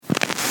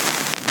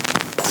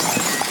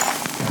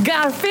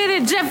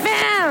Graffiti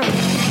Japan!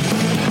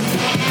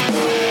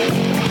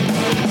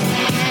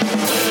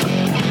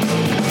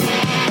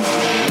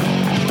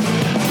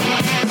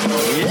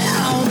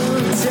 Yeah, all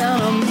the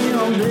time I'm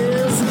on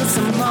business.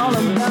 I'm all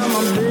about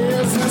my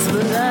business,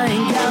 but I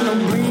ain't got no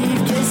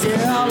briefcase.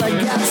 Yeah, all I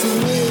got's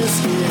some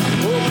whiskey.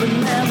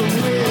 Open now the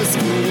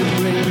whiskey,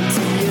 bring it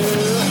to you.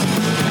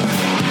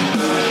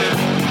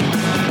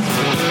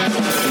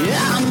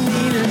 Yeah, I'm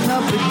leaning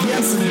up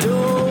against the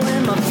door,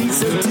 and my feet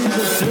stuck to the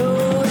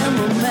floor, and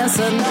we're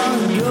messing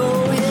on go.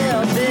 Yeah,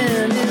 I've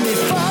been in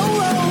before.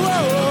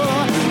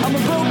 I'm a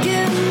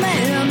broken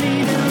man,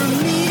 needing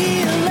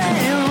remedial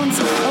lands.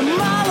 I'm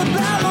all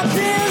about my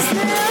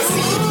business.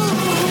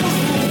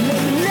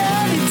 Let me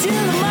love you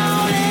till the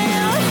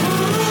morning.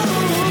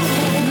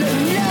 Let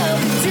me love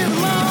you till the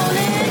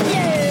morning,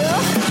 yeah.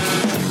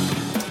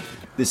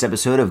 This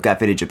episode of Got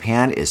Faded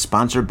Japan is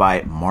sponsored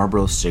by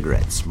Marlboro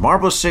Cigarettes.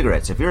 Marlboro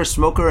Cigarettes. If you're a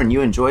smoker and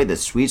you enjoy the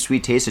sweet,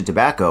 sweet taste of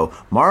tobacco,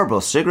 Marlboro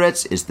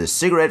Cigarettes is the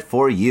cigarette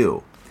for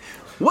you.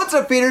 What's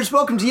up, faders?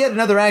 Welcome to yet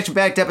another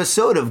action-packed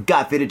episode of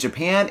Got Faded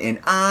Japan, and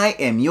I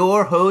am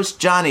your host,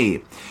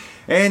 Johnny.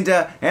 And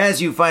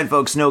as you fine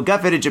folks know,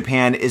 Got Faded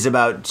Japan is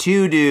about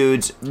two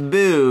dudes,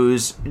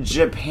 booze,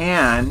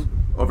 Japan,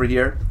 over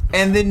here,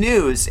 and the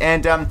news.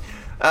 And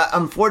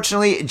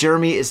unfortunately,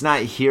 Jeremy is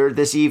not here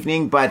this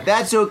evening, but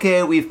that's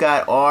okay. We've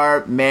got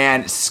our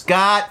man,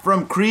 Scott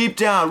from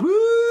Creeptown.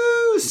 Woo!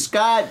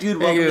 Scott, dude,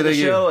 welcome to the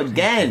show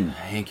again.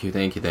 Thank you.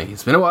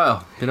 It's been a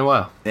while.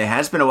 It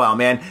has been a while,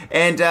 man.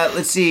 And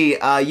let's see,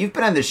 you've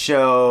been on the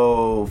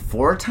show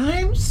 4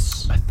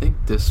 times? I think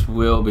this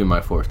will be my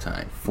 4th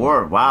time.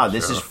 4? Wow,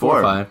 this is 4. 4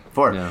 or 5.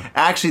 4. Yeah.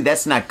 Actually,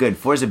 that's not good.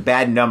 4 is a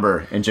bad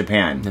number in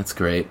Japan. That's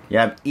great.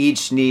 Yep,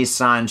 ich ni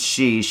san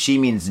shi. Shi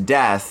means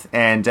death.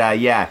 And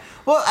yeah.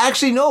 Well,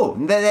 actually, no.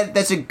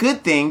 That's a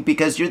good thing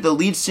because you're the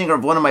lead singer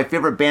of one of my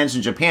favorite bands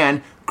in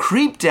Japan,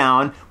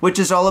 Creeptown, which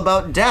is all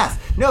about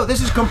death. No,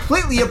 this is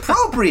completely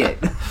appropriate.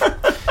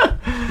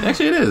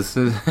 Actually, it is.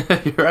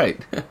 You're right.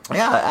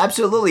 Yeah,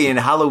 absolutely. And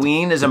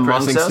Halloween is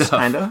amongst us,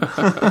 kind of.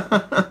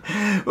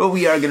 Well,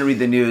 we are going to read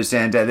the news,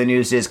 and the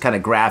news is kind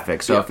of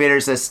graphic. So,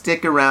 faders,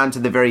 stick around to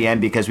the very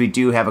end because we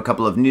do have a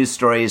couple of news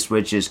stories,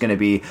 which is going to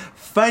be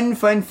fun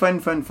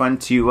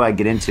to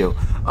get into.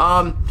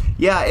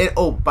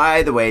 Oh,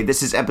 by the way,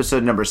 this is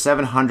episode number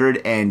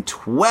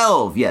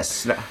 712. Yes,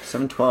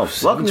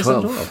 712. Welcome to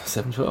 712.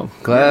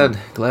 712.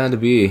 Glad to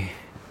be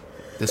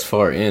this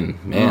far in.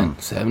 Man,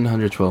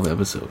 712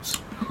 episodes.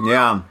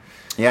 Yeah.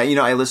 Yeah, you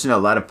know, I listen to a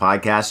lot of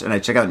podcasts, and I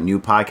check out new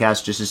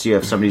podcasts just to see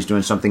if somebody's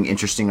doing something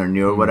interesting or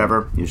new or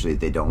whatever. Usually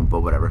they don't, but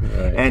whatever.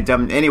 Right.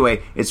 And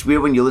anyway, it's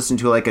weird when you listen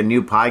to like a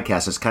new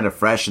podcast that's kind of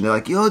fresh, and they're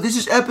like, yo, this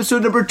is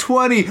episode number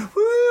 20.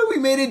 Woo, we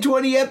made it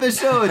 20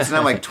 episodes. And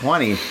I'm like,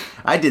 20?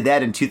 I did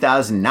that in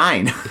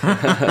 2009. Well,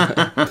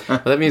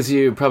 that means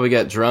you probably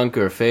got drunk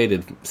or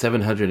faded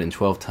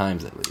 712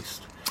 times at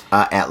least.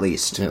 At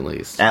least.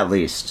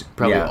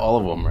 Probably yeah. all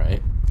of them,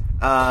 right?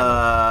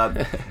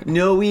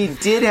 No, we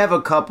did have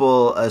a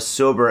couple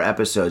sober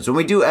episodes. When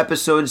we do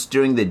episodes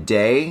during the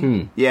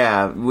day,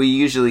 yeah, we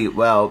usually,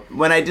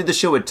 when I did the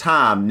show with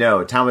Tom,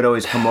 Tom would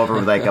always come over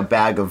with like a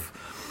bag of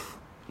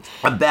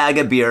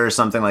beer or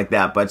something like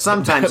that. But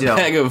sometimes, you know, a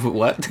bag of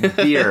what?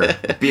 beer,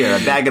 a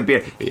bag of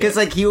beer. Because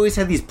like he always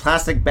had these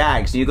plastic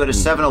bags, and you go to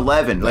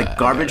 7-Eleven, like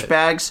garbage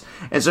bags,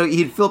 and so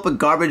he'd fill up a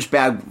garbage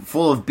bag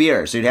full of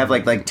beer. So you'd have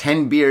like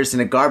 10 beers in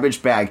a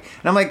garbage bag,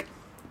 and I'm like,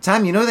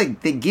 Tom, you know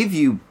they give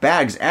you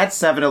bags at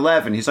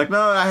 7-Eleven. He's like,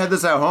 no, I had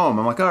this at home.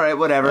 I'm like, all right,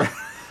 whatever.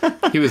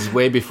 He was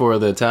way before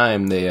the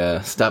time they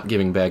stopped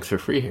giving bags for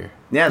free here.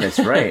 Yeah, that's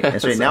right.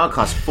 That's right. Now it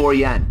costs 4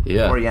 yen.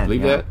 Yeah, 4 yen.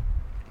 believe that?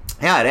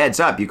 Yeah, it adds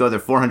up. You go there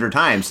 400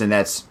 times, and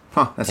that's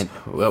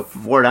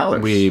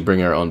 $4. We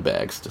bring our own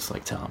bags, just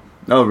like Tom.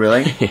 Oh,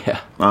 really?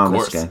 Yeah. Oh,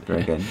 that's good.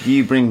 Very good. Do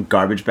you bring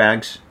garbage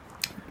bags?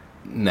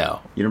 No.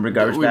 You don't bring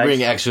garbage bags? We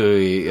bring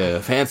actually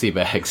fancy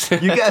bags.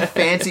 You got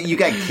fancy, you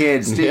got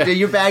kids. Do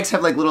your bags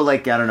have like little,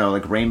 like, I don't know,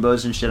 like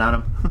rainbows and shit on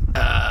them?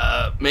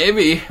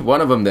 Maybe.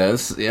 One of them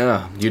does.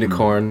 Yeah.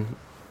 Unicorn,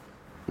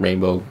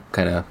 rainbow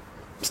kind of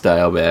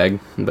style bag.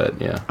 But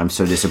yeah. I'm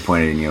so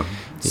disappointed in you.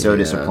 So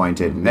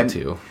disappointed. Me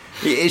too.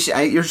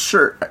 Your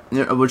shirt,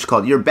 what's it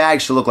called? Your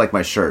bag should look like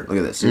my shirt. Look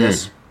at this.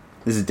 This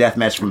is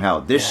Deathmatch from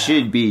Hell. This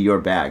should be your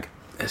bag.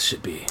 This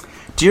should be.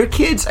 Do your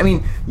kids, I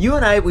mean, you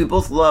and I, we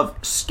both love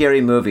scary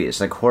movies,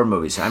 like horror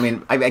movies. I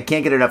mean, I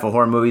can't get enough of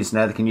horror movies,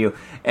 neither can you.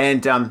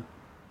 And,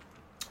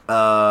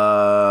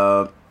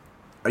 are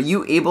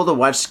you able to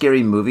watch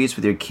scary movies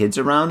with your kids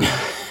around?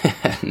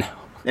 No.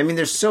 I mean,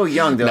 they're so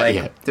young. They're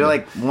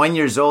like 1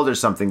 year old or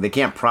something. They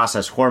can't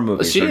process horror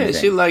movies.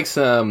 She likes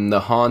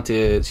the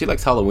haunted. She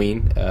likes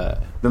Halloween.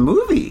 The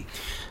movie.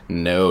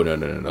 No.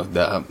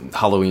 The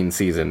Halloween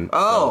season.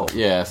 Oh, so,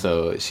 yeah.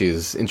 So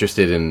she's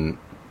interested in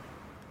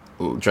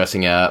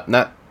dressing up.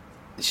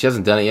 She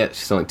hasn't done it yet.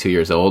 She's only 2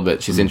 years old,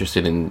 but she's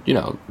interested in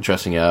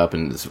dressing up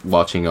and just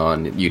watching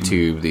on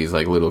YouTube these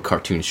like little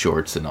cartoon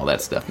shorts and all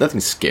that stuff. Nothing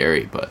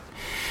scary, but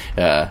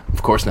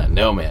of course not.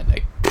 No, man.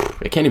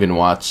 I can't even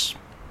watch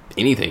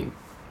anything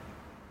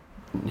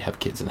have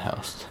kids in the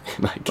house.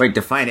 Like, Wait,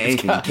 define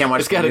anything. You can't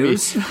watch the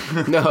news?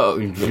 No,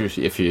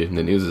 if you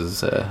the news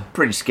is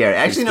pretty scary.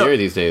 Actually, scary no.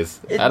 these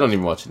days. I don't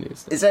even watch the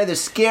news. It's either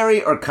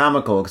scary or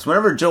comical. Because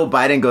whenever Joe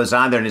Biden goes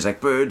on there and he's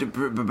like,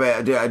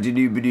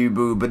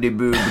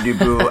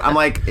 I'm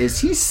like, is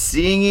he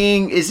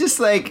singing? Is this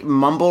like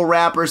mumble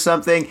rap or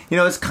something? You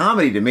know, it's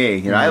comedy to me.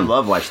 You know, I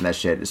love watching that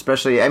shit.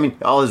 Especially, I mean,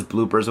 all his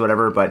bloopers or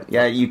whatever. But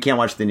yeah, you can't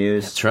watch the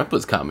news. Trump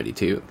was comedy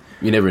too.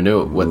 You never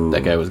knew what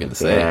that guy was going to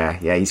say.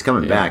 Yeah, he's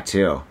coming back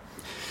too.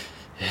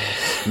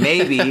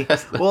 Maybe.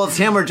 Well, it's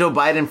him or Joe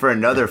Biden for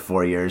another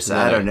 4 years.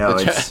 I don't know.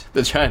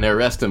 They're trying to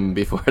arrest him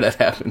before that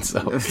happens.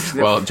 So,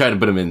 well, trying to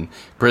put him in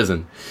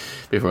prison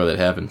before that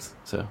happens.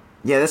 So,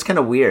 yeah, that's kind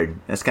of weird.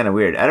 I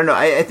don't know.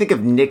 I think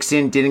if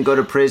Nixon didn't go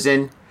to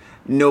prison,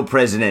 no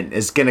president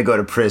is going to go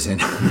to prison.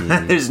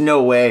 There's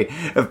no way.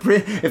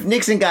 If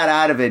Nixon got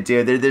out of it,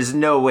 dude, there's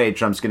no way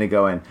Trump's going to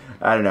go in.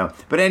 I don't know.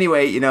 But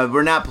anyway, you know,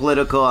 we're not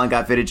political on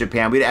Got Faded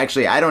Japan.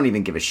 I don't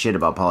even give a shit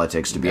about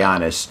politics, to be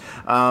honest.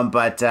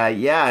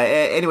 Yeah,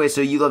 anyway,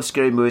 so you love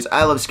scary movies.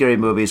 I love scary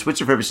movies. What's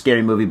your favorite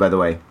scary movie, by the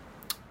way?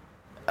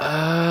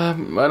 I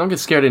don't get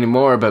scared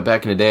anymore, but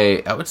back in the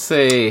day, I would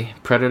say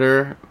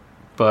Predator.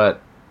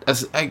 But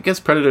I guess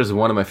Predator is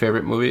one of my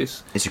favorite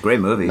movies. It's a great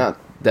movie. Not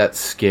that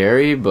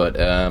scary, but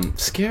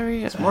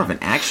scary. It's more of an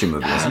action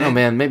movie, isn't it? I don't know,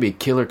 man. Maybe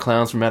Killer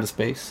Clowns from Outer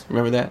Space.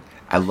 Remember that?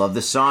 I love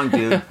the song,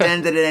 dude.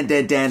 Killer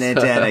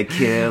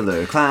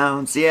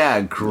Clowns.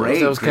 Yeah, great.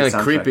 That was kind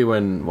of creepy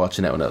when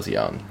watching that when I was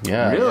young.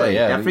 Yeah, really?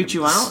 Yeah. That freaked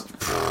you out?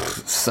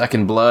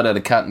 Sucking blood out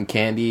of cotton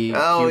candy.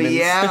 Oh, humans.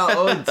 yeah.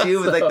 Oh,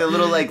 dude, with like the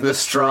little, like, the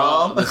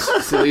straw. The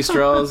silly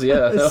straws,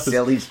 yeah.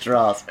 Silly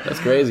straws. That's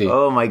crazy.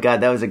 Oh, my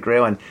God, that was a great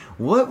one.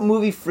 What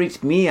movie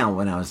freaked me out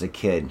when I was a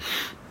kid?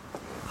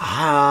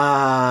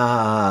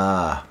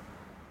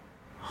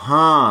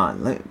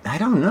 I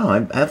don't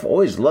know. I've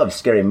always loved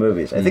scary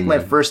movies. I think my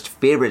first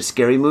favorite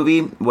scary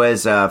movie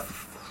was,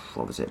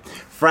 what was it?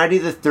 Friday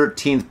the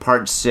 13th,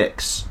 Part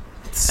 6.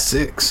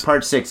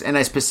 Part 6. And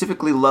I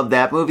specifically loved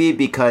that movie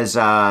because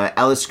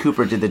Alice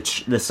Cooper did the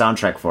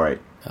soundtrack for it.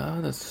 Oh,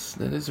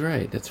 that is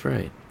right. That's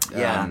right.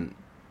 Yeah.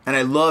 And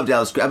I loved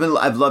Alice Cooper.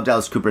 I've loved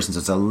Alice Cooper since I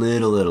was a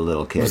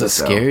little kid. Was it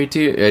scary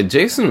to you?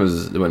 Jason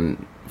was,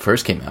 when it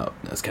first came out,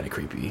 that's kind of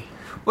creepy.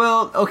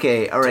 Well,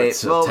 okay, all right.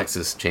 Well,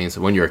 Texas Chainsaw.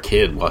 When you're a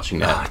kid watching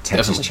that,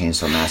 Texas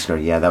Chainsaw Massacre.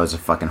 Yeah, that was a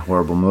fucking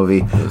horrible movie.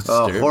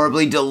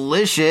 Horribly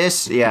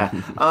delicious. Yeah,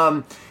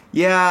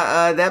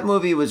 that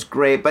movie was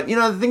great. But you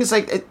know, the thing is,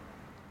 like,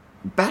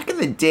 back in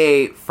the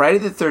day, Friday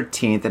the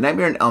 13th, The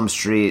Nightmare on Elm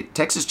Street,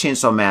 Texas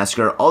Chainsaw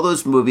Massacre, all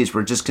those movies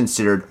were just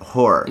considered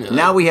horror. Yeah.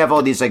 Now we have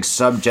all these like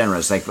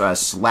subgenres, like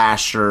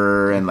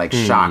slasher and like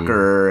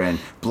shocker and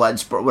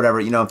bloodsport, whatever,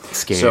 you know.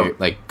 Scary,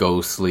 like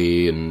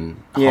ghostly and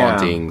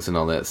hauntings and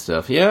all that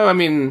stuff. Yeah, I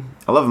mean,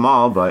 I love them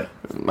all, but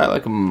I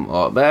like them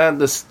all. But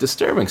this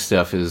disturbing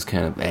stuff is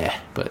kind of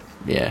but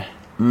yeah.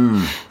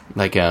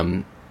 Like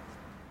I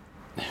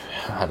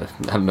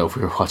don't know if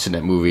we were watching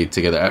that movie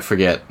together. I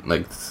forget,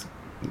 like.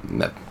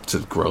 That's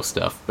just gross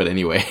stuff, but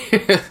anyway,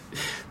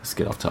 let's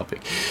get off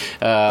topic.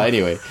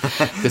 Anyway,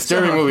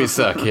 disturbing movies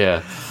suck.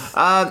 Yeah,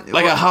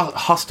 like a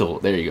Hostel.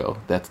 There you go.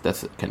 That's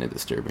kind of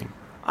disturbing.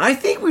 I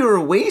think we were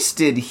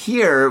wasted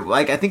here.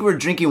 Like, I think we were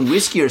drinking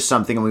whiskey or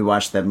something, and we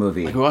watched that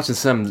movie. Like, we're watching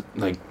some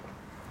like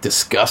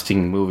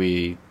disgusting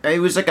movie. It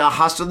was like a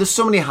Hostel. There's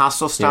so many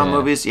Hostel style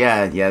movies.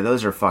 Yeah,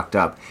 those are fucked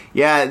up.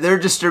 Yeah, they're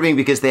disturbing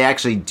because they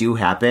actually do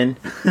happen.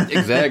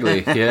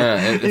 Exactly. Yeah,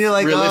 and you're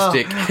like,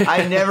 realistic. Oh,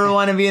 I never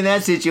want to be in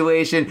that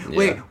situation. Yeah.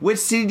 Wait, which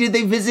city did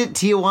they visit?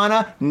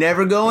 Tijuana?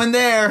 Never going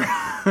there.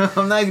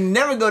 I'm like,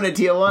 never going to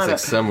Tijuana. It's like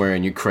somewhere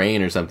in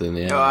Ukraine or something.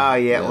 Yeah. Oh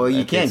yeah. Well,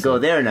 you can't go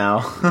there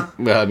now.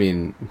 Well, I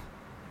mean.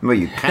 Well,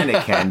 you kind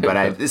of can,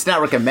 but it's not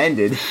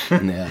recommended.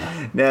 No.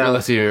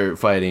 Unless you're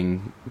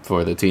fighting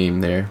for the team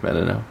there. I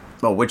don't know.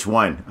 Oh, which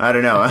one? I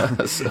don't know.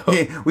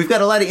 We've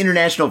got a lot of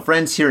international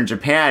friends here in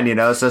Japan, you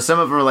know, so some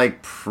of them are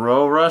like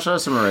pro-Russia,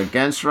 some are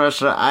against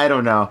Russia. I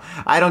don't know.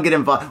 I don't get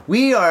involved.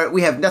 We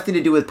have nothing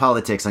to do with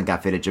politics on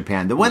Got Faded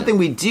Japan. The one thing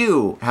we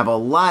do have a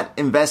lot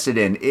invested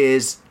in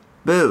is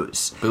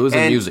booze. Booze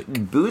and music.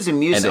 Booze and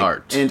music. And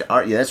art. And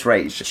art. Yeah, that's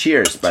right.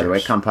 Cheers, by the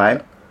way.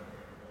 Kanpai.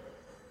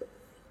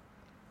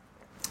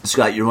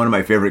 Scott, you're one of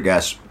my favorite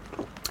guests.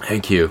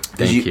 Thank you.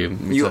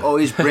 You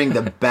always bring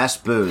the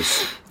best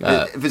booze.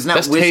 If it's not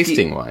best whiskey,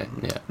 tasting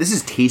wine. Yeah. This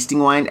is tasting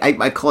wine.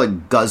 I call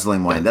it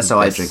guzzling wine. That's how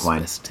I drink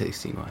wine. Best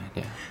tasting wine.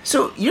 Yeah.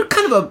 So you're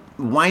kind of a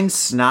wine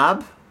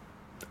snob.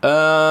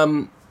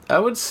 I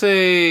would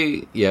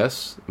say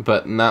yes,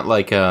 but not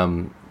like a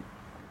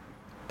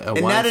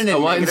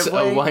wine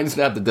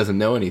snob that doesn't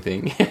know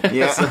anything.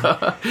 Yeah. So,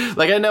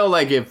 like I know,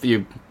 like if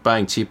you're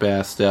buying cheap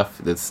ass stuff,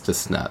 that's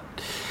just not.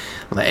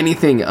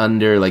 Anything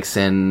under like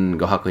Sen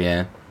Gohaku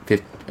yen,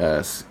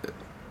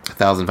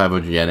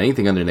 1,500 yen,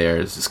 anything under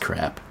there is just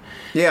crap.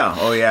 Yeah.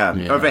 Oh yeah.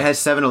 Or if it has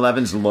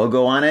 7-Eleven's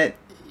logo on it.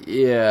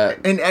 Yeah.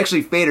 And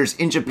actually, faders,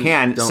 in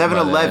Japan, Don't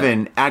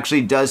 7-Eleven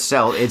actually does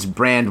sell its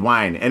brand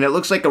wine. And it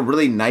looks like a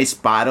really nice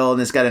bottle,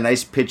 and it's got a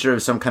nice picture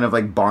of some kind of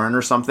like barn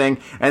or something.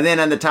 And then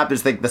on the top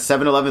is like the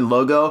 7-Eleven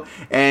logo.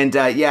 And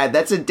yeah,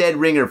 that's a dead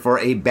ringer for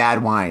a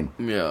bad wine.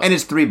 Yeah. And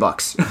it's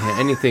 $3. Yeah,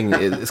 anything,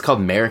 it's called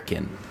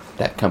American,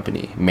 that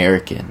company.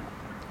 American.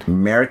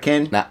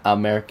 American? Not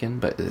American,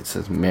 but it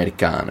says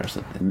American or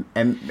something.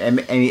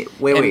 Wait.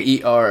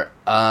 American.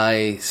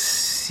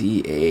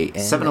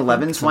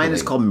 7-Eleven's wine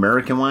is called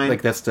American wine?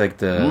 Like, that's like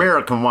the...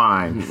 American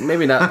wine.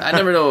 Maybe not. I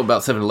never know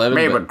about 7-Eleven.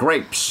 Made with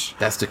grapes.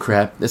 That's the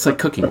crap. It's like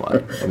cooking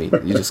wine. I mean,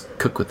 you just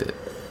cook with it.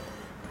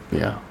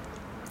 Yeah.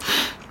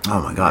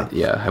 Oh, my God.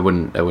 Yeah, I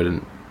wouldn't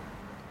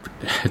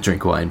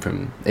drink wine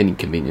from any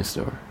convenience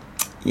store.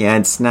 Yeah,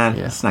 it's not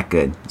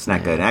good. It's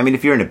not good. I mean,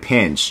 if you're in a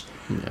pinch...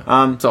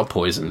 Yeah. It's all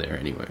poison there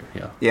anyway.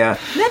 Yeah. Yeah.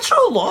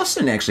 Natural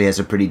Lawson actually has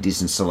a pretty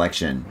decent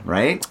selection,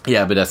 right?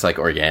 Yeah, but that's like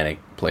organic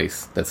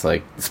place. That's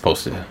like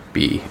supposed to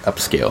be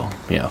upscale.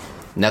 Yeah.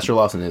 Natural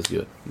Lawson is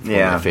good. It's one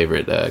of my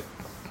favorite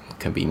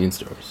convenience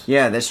stores.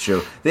 Yeah, that's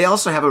true. They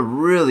also have a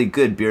really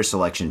good beer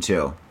selection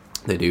too.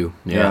 They do.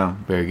 Yeah.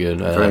 Very good.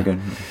 Very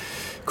good.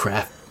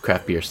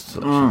 Craft beer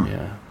selection.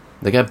 Yeah.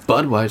 They got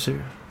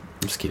Budweiser.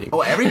 I'm just kidding. Oh,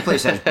 every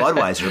place has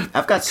Budweiser.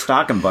 I've got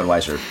stock in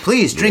Budweiser.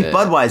 Please drink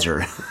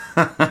Budweiser.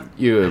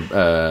 You,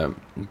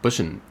 Bush.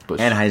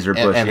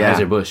 Anheuser-Busch.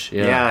 Anheuser-Busch.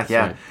 Yeah.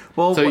 Right.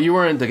 Well, so you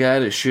weren't the guy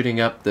that's shooting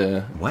up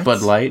the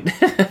Bud Light?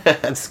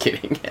 I'm just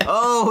kidding.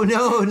 Oh,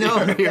 no.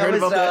 You heard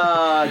that was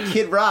about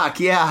Kid Rock,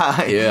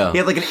 yeah. He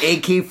had like an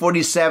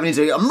AK-47. He's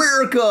like,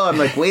 America! I'm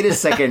like, wait a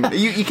second.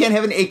 You can't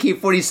have an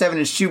AK-47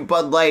 and shoot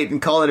Bud Light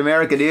and call it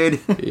America, dude.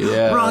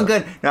 Yeah. Wrong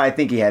gun. No, I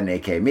think he had an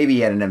AK. Maybe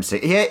he had an M60.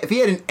 If he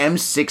had an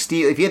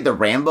M60, if he had the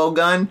Rambo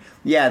gun,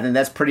 yeah, then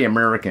that's pretty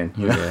American.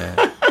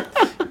 Yeah.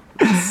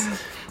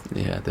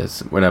 Yeah,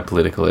 we're not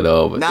political at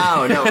all. But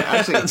No,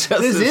 actually,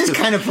 this is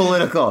kind of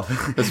political.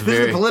 This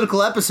is a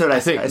political episode, I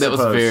think. That was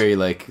very,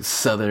 like,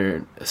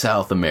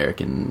 South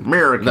American.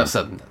 Not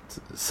Southern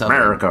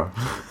America.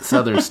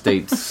 Southern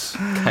states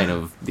kind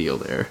of deal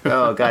there.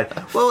 Oh, God.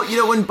 Well,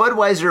 when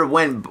Budweiser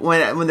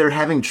when they're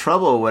having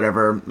trouble or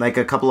whatever, like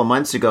a couple of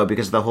months ago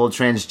because of the whole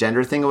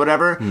transgender thing or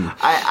whatever,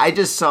 I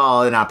just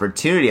saw an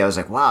opportunity. I was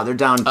like, wow, they're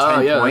down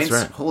 10 points.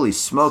 That's right. Holy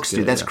smokes,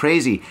 dude. That's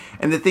crazy.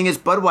 And the thing is,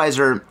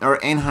 Budweiser or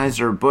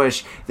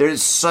Anheuser-Busch, they're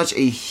such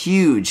a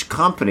huge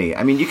company.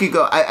 I mean, you could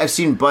go, I've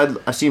seen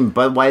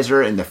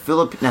Budweiser in the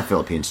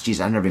Philippines. Jeez,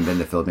 I've never even been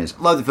to the Philippines.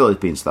 Love the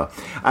Philippines, though.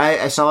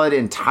 I saw it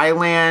in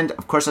Thailand.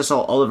 Of course, I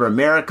saw it all over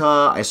America.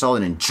 I saw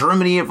it in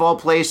Germany, of all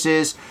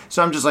places.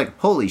 So I'm just like,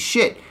 holy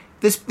shit.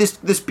 This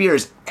beer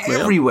is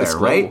everywhere,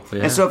 right?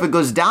 Yeah. And so if it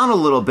goes down a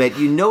little bit,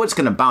 it's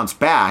going to bounce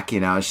back.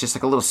 It's just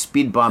like a little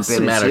speed bump. It's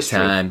a matter of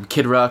time.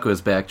 Kid Rock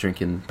was back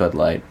drinking Bud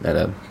Light at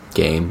a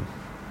game.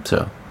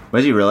 So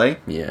was he really?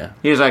 Yeah.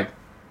 He was like,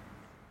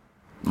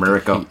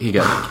 America. He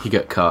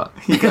got caught.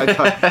 He got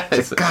caught.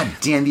 Like, God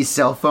damn these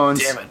cell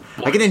phones! Damn it!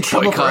 I get in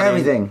trouble for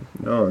everything.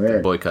 Oh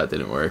man. Boycott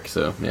didn't work.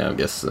 So yeah, I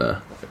guess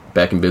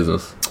back in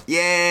business.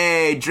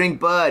 Yay!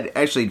 Drink Bud.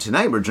 Actually,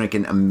 tonight we're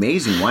drinking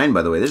amazing wine.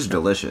 By the way, this is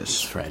delicious.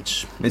 It's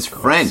French. It's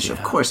French. Yeah.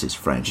 Of course, it's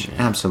French. Yeah.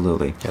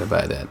 Absolutely. Gotta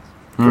buy that.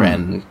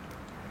 Grand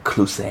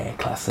Classé.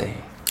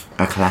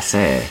 A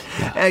classé.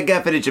 Yeah. At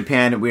Gaffet in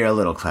Japan, we are a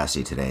little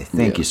classy today.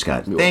 Thank you,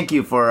 Scott. Thank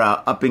you for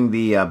upping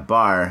the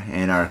bar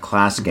in our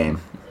class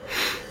game.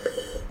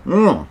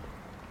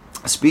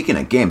 Speaking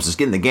of games, let's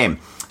get in the game.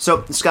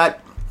 So, Scott,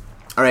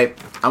 all right,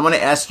 I want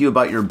to ask you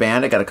about your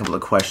band. I got a couple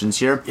of questions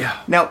here. Yeah.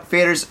 Now,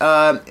 faders,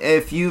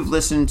 if you've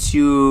listened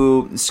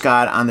to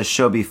Scott on the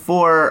show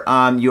before,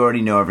 you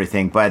already know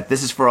everything. But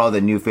this is for all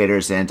the new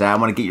faders, and I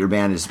want to get your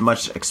band as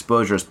much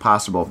exposure as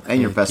possible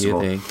and your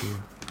festival. Thank you.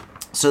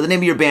 So the name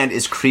of your band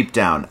is Creep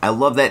Down. I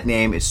love that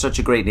name. It's such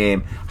a great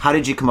name. How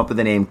did you come up with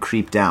the name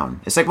Creep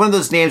Down? It's like one of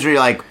those names where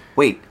you're like,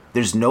 wait,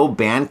 there's no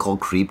band called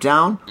Creep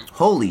Down?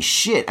 Holy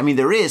shit. I mean,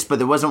 there is, but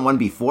there wasn't one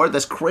before?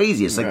 That's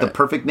crazy. It's like the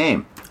perfect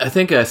name. I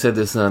think I said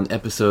this on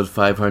episode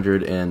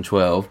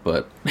 512,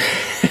 but...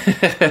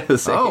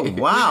 Oh,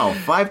 wow.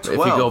 512.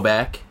 If you go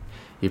back,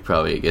 you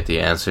probably get the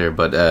answer,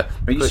 but... Are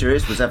you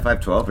serious? Was that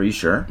 512? Are you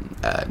sure?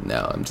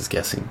 No, I'm just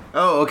guessing.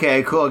 Oh,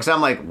 okay, cool. Because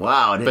I'm like,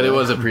 wow. But it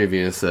was a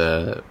previous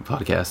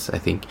podcast, I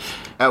think.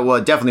 Well,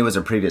 it definitely was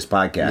a previous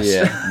podcast.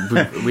 Yeah.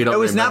 We don't It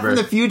was remember. Not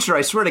from the future,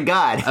 I swear to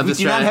God. We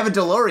do not have a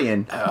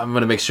DeLorean. I'm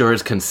going to make sure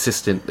it's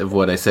consistent of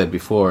what I said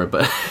before,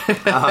 but...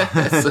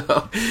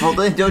 So. Well,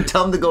 then don't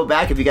tell them to go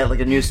back if you got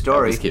like a new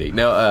story. I'm just kidding.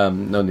 No,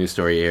 no new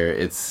story here.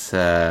 It's...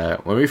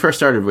 when we first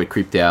started with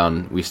Creep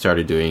Down, we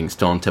started doing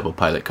Stone Temple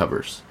Pilot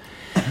covers.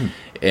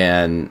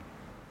 And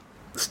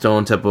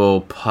Stone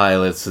Temple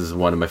Pilots is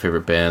one of my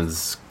favorite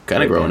bands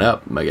kind of growing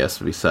up, I guess,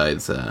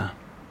 besides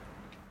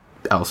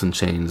Alice in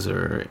Chains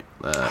or...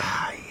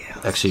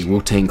 Actually,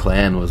 Wu-Tang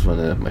Clan was one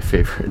of my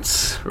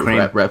favorites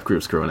rap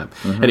groups growing up.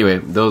 Mm-hmm. Anyway,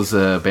 those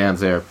bands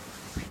there.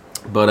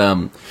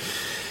 But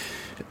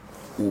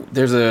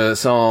there's a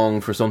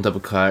song for Stone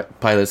Temple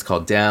Pilots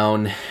called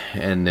Down,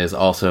 and there's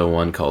also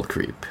one called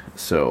Creep.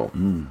 So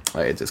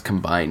I just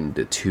combined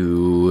the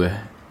two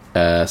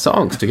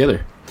songs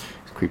together.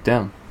 Creep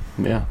Down.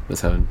 Yeah,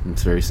 that's how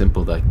it's very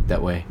simple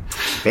that way.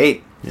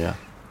 Fate. Yeah.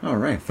 All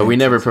right. But we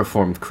never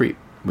performed Creep.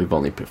 We've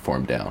only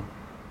performed Down.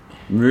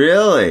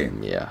 Really?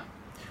 Yeah.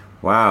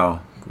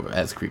 Wow.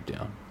 As Creep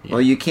Down. Yeah.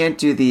 Well, you can't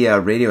do the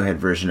Radiohead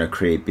version of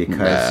Creep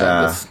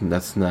because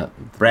that's not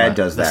Brad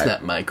does that. That's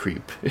not my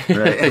Creep.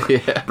 Right.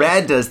 Yeah.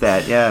 Brad does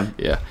that. Yeah.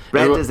 Yeah.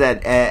 Brad does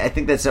that. I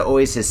think that's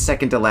always his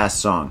second to last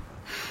song.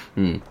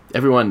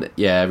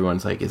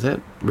 Everyone's like, "Is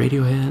that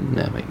Radiohead?" And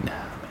I'm like, "Nah,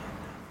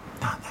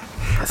 man.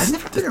 I've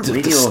never been a the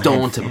Radiohead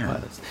Stone fan. Temple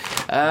Pilots.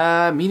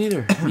 Me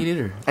neither.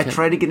 I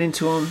tried to get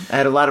into them. I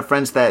had a lot of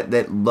friends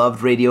that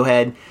loved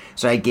Radiohead,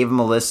 so I gave them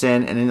a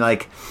listen, and then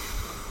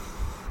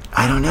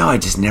I don't know. I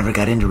just never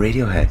got into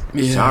Radiohead.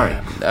 Yeah. Sorry.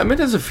 I mean,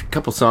 there's a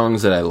couple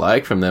songs that I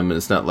like from them, and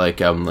it's not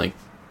like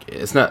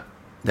it's not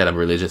that I'm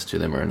religious to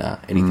them or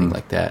not anything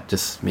like that.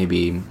 Just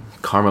maybe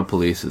Karma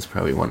Police is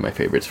probably one of my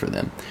favorites for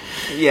them.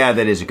 Yeah,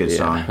 that is a good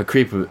song. A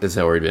Creep has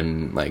already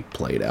been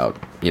played out.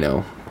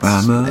 I'm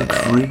a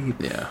creep.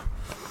 Yeah.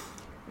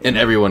 And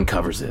everyone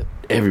covers it.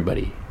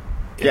 Everybody.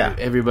 Yeah.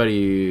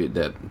 Everybody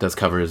that does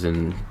covers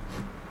in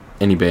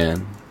any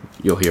band,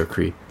 you'll hear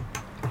Creep.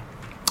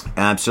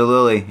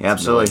 Absolutely.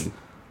 It's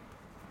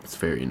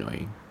very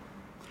annoying.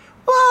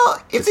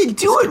 Well, if they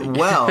do it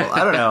well,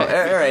 I don't know.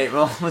 All right,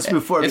 well, let's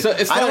move forward. It's I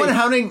don't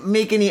funny. want to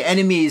make any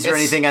enemies or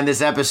anything on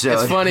this episode.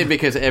 It's funny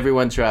because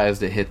everyone tries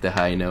to hit the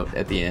high note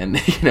at the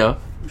end,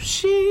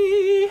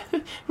 She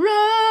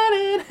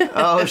running.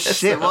 Oh,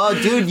 shit. Well,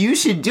 dude, you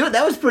should do it.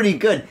 That was pretty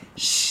good. I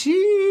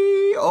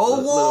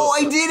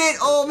did it.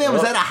 Oh, man,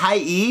 was that a high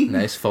E?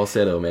 Nice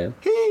falsetto, man.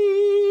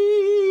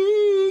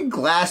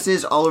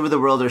 Glasses all over the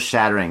world are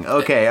shattering.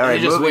 Okay, all right,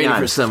 You're just moving waiting on.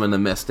 for someone to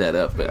mess that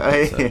up. But,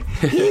 Like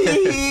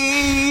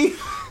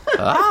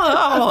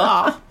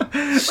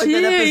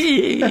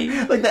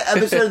that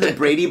episode of the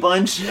Brady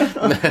Bunch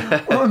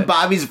when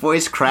Bobby's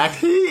voice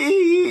cracked.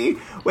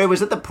 Wait, was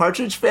that the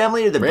Partridge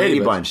Family or the Brady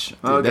Bunch?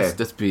 Dude,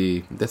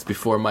 Okay, that's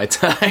before my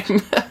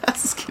time.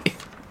 Just kidding.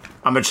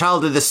 I'm a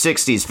child of the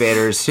 60s,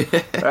 faders.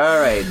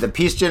 All right, the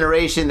Peace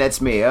Generation,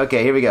 that's me.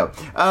 Okay, here we go.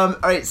 All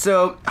right,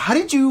 so how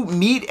did you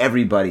meet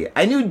everybody?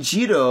 I knew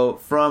Jiro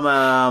from,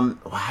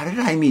 how did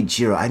I meet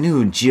Jiro? I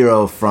knew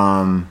Jiro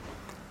from,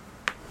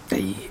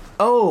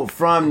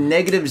 from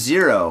Negative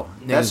Zero.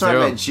 That's where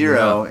I met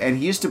Jiro. Yeah. And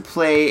he used to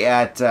play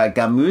at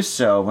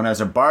Gamuso when I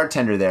was a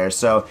bartender there.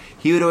 So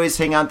he would always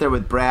hang out there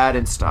with Brad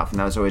and stuff, and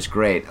that was always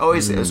great. It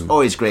was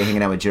always great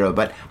hanging out with Jiro.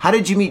 But how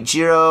did you meet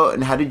Jiro,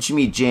 and how did you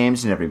meet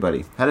James and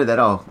everybody? How did that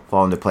all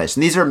fall into place?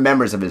 And these are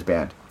members of his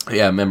band.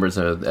 Yeah, members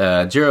of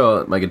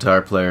Jiro, my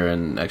guitar player,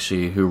 and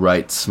actually who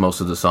writes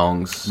most of the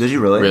songs. Did you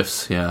really?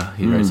 Riffs, yeah.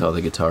 He writes all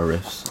the guitar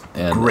riffs.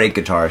 And, Great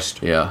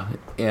guitarist. Yeah.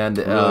 And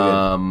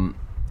Really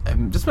I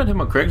just met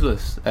him on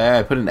Craigslist.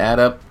 I put an ad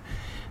up.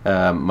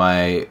 I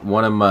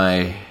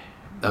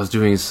was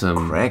doing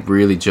some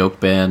really joke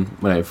band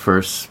when I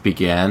first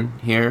began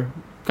here.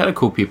 Kind of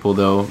cool people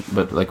though,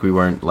 but we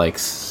weren't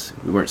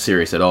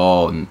serious at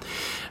all, and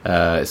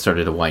it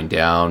started to wind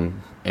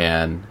down.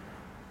 And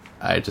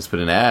I just put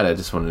an ad. I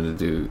just wanted to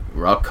do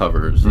rock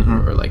covers,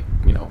 or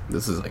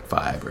this is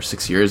 5 or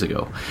 6 years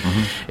ago.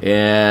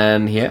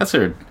 And he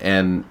answered,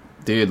 and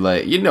dude,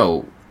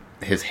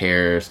 his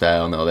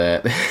hairstyle and all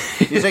that.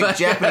 He's like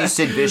Japanese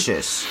Sid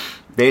Vicious,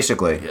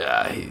 basically.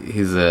 Yeah,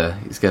 he's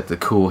got the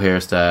cool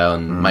hairstyle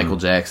and Michael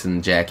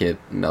Jackson jacket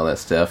and all that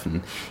stuff.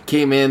 And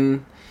came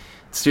in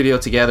studio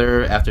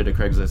together after the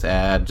Craigslist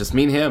ad, just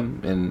me and him,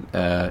 and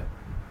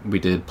we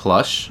did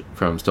Plush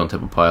from Stone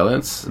Temple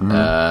Pilots,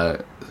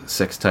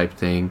 Sex Type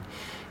Thing,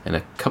 and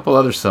a couple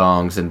other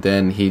songs. And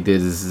then he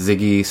did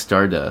Ziggy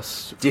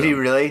Stardust. Did he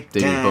really?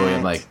 David Bowie.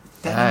 I'm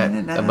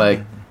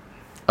like,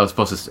 I was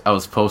supposed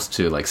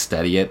to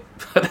study it,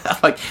 but I'm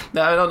like,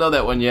 no, I don't know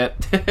that one yet.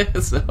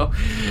 So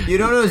you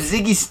don't know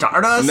Ziggy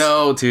Stardust?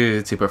 No,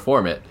 to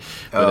perform it.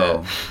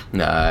 But,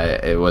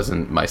 it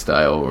wasn't my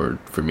style or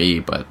for me.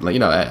 But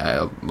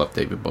I love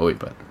David Bowie,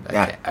 but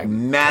I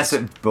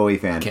massive Bowie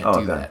fan. Can't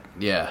do that.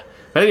 Yeah,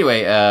 but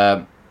anyway,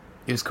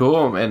 it was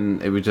cool,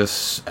 and it was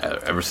just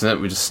ever since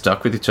we just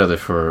stuck with each other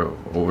for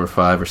over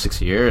 5 or 6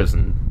 years,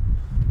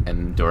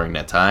 and during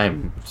that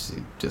time,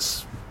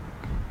 just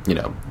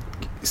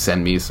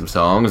send me some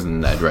songs,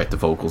 and I'd write the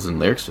vocals and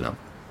lyrics to them.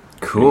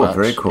 Cool,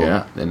 very cool.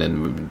 Yeah, and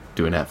then we've been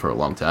doing that for a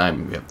long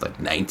time. We have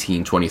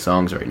 19, 20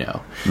 songs right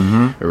now,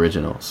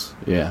 originals.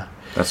 Yeah,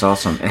 that's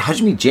awesome. And how'd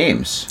you meet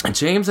James?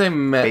 James, I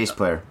met bass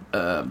player.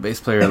 I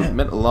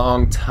met a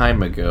long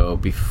time ago.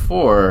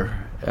 Before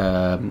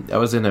I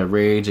was in a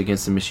Rage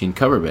Against the Machine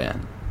cover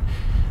band,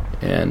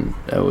 and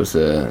I was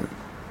a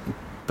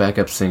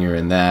backup singer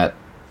in that,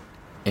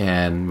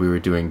 and we were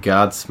doing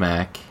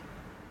Godsmack.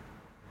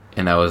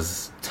 And I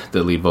was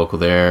the lead vocal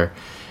there,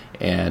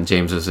 and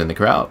James was in the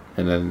crowd.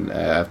 And then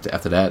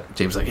after that,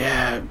 James was like,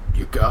 "Yeah,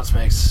 your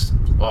Godsmack's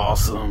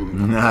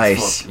awesome,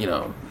 nice,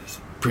 it's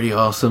pretty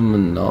awesome,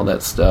 and all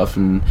that stuff."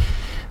 And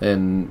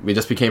we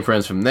just became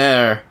friends from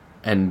there.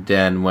 And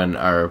then when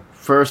our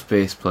first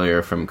bass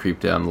player from Creep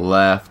Down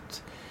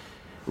left,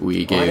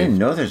 we gave. I didn't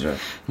know there's a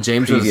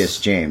James previous was,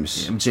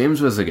 James.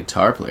 James was a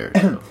guitar player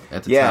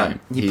at the time.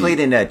 He played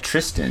in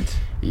Tristan.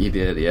 He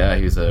did, yeah.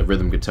 He was a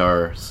rhythm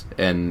guitar,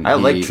 and I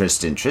like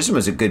Tristan. Tristan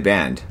was a good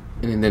band.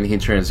 And then he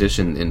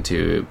transitioned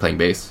into playing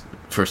bass.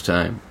 First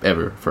time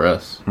ever for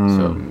us.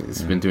 So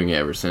he's been doing it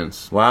ever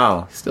since.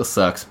 Wow. He still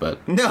sucks,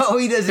 but no,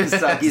 he doesn't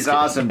suck. He's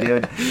awesome,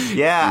 dude.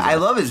 Yeah, I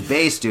love his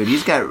bass, dude.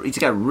 He's got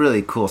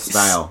really cool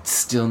style.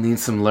 Still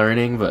needs some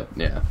learning, but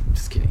yeah,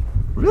 just kidding.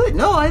 Really?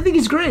 No, I think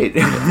he's great.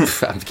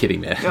 I'm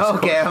kidding, man.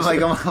 Okay, I'm like,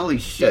 holy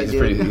shit,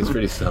 dude. He's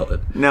pretty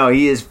solid. No,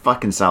 he is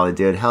fucking solid,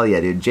 dude. Hell yeah,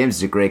 dude. James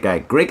is a great guy.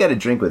 Great guy to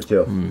drink with,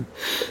 too.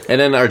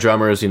 And then our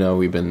drummers,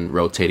 we've been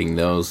rotating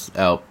those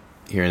out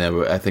here and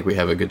there. I think we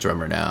have a good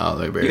drummer now.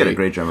 You got a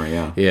great drummer,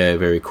 yeah. Yeah,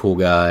 very cool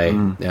guy.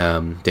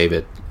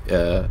 David,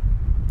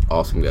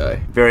 awesome guy.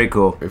 Very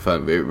cool. Very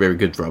fun. Very, very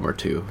good drummer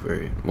too.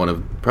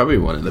 Probably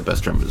one of the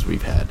best drummers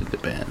we've had in the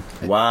band.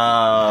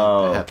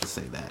 Wow. I have to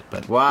say that.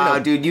 But wow,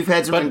 dude, you've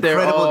had some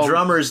incredible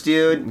drummers,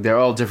 dude. They're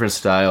all different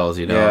styles,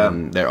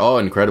 and they're all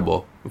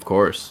incredible. Of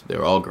course,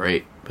 they're all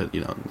great. But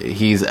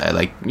he's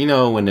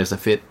when there's a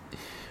fit.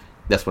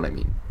 That's what I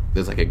mean.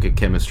 There's like a good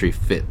chemistry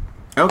fit.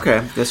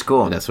 Okay, that's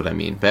cool. And that's what I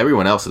mean. But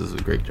everyone else is a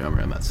great drummer.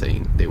 I'm not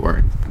saying they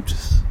weren't. I'm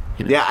just,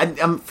 Yeah,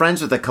 I'm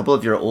friends with a couple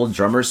of your old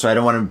drummers, so I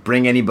don't want to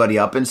bring anybody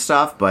up and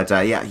stuff. But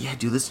yeah,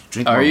 dude, let's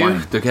drink more wine. Are you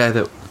the guy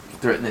that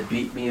threatened to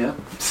beat me up?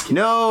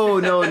 No,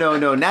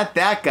 not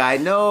that guy.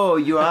 No,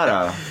 you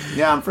oughta.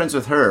 Yeah, I'm friends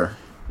with her.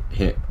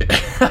 Yeah.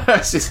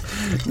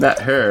 She's not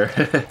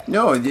her.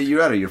 No,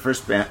 you oughta. Your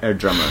first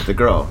drummer, the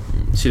girl.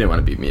 She didn't want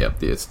to beat me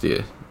up.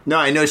 No,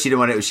 I know she didn't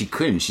want to. She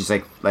couldn't. She's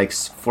like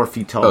 4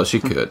 feet tall. Oh, she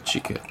could.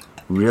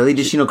 Really?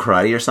 Did she know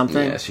karate or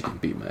something? Yeah, she can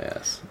beat my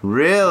ass.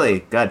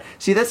 Really? God.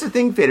 See, that's the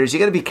thing, faders. You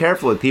got to be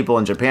careful with people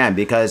in Japan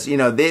because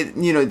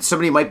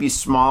somebody might be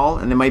small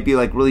and they might be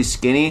like really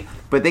skinny,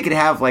 but they could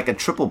have like a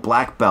triple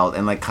black belt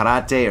in like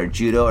karate or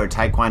judo or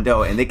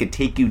taekwondo, and they could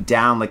take you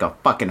down like a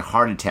fucking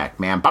heart attack,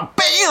 man. But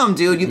bam,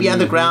 dude, you'd be on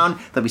the ground.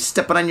 They'll be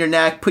stepping on your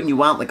neck, putting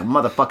you out like a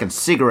motherfucking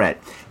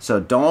cigarette. So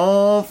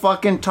don't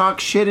fucking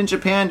talk shit in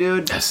Japan,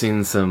 dude. I've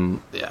seen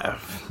some. Yeah,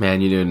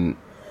 man,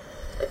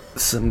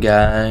 some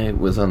guy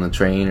was on the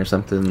train or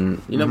something.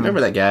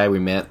 Remember that guy we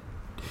met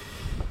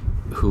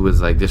who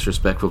was like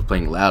disrespectful,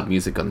 playing loud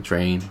music on the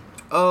train?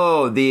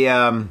 Oh, the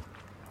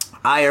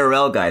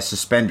IRL guy,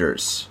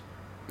 Suspenders.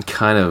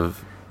 Kind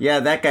of. Yeah,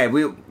 that guy.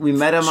 We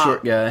met him.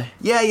 Short guy.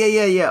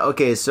 Yeah.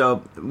 Okay,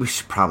 so we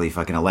should probably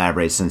fucking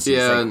elaborate since he's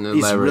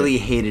really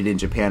hated in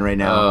Japan right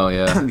now. Oh,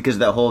 yeah. Because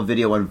that whole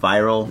video went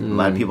viral. A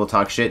lot of people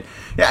talk shit.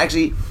 Yeah,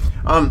 actually...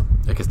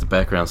 I guess the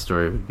background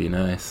story would be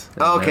nice.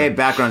 Okay,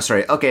 background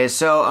story. Okay,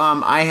 so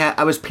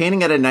I was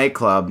painting at a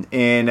nightclub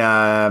in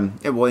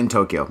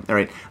Tokyo. All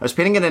right, I was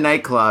painting at a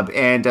nightclub,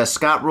 and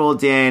Scott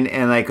rolled in,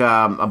 and like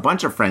a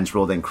bunch of friends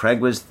rolled in. Craig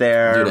was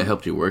there. Dude, I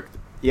helped you work.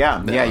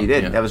 Yeah, you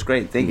did. Yeah. That was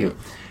great. Thank you.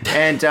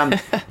 And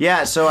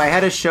so I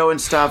had a show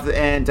and stuff,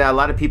 and a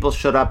lot of people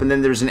showed up, and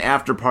then there was an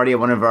after party at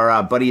one of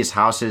our buddies'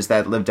 houses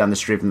that lived down the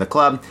street from the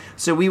club.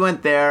 So we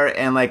went there,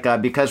 and like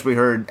because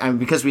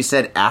we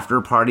said after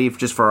party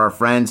just for our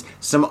friends,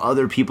 some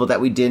other people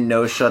that we didn't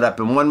know showed up,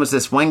 and one was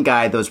this one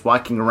guy that was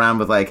walking around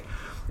with like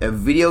a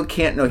video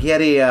cam. No, he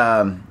had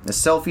a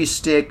selfie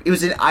stick. It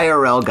was an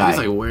IRL guy. He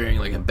was like wearing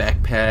like a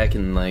backpack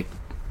and like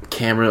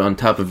camera on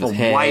top of his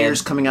head.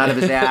 Wires coming out of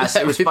his ass.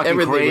 It was fucking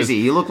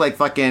crazy. He looked like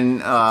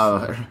fucking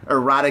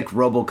erotic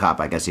RoboCop,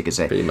 I guess you could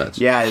say. Pretty much.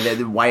 Yeah,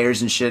 the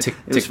wires and shit.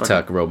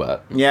 TikTok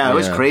robot. Yeah, it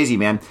was crazy,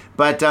 man.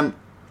 But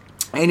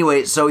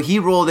anyway, so he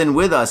rolled in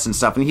with us and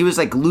stuff, and he was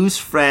like loose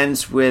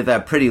friends with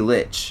Pretty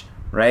Lich.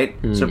 Right?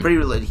 So Pretty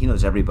Lich, he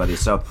knows everybody.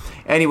 So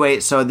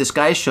anyway, so this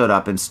guy showed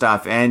up and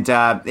stuff, and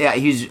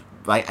he's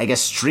I guess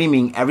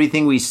streaming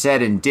everything we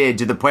said and did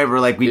to the point where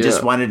like we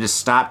just wanted to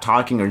stop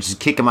talking or just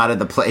kick him out of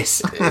the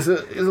place. It's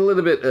a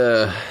little bit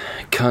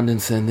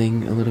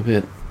condescending, a little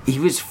bit. He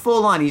was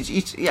full on. I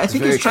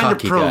think he's trying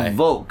to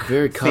provoke. Guy.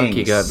 Very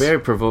cocky guy. Very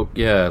provoke.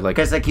 Yeah, like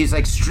because like he's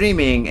like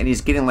streaming and he's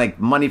getting like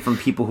money from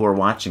people who are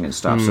watching and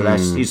stuff. So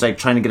he's like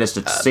trying to get us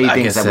to say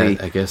things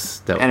I guess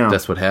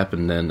that's what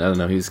happened. Then I don't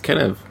know. He's kind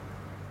of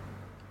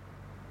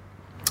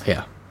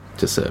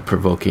just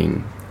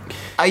provoking.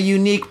 A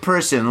unique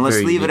person.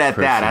 Let's leave it at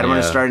that. I don't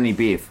want to start any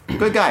beef.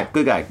 Good guy.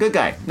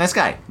 Nice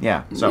guy.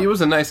 Yeah. So he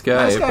was a nice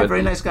guy.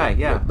 Very nice guy.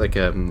 Yeah. Like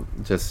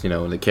just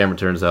when the camera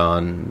turns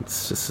on,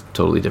 it's just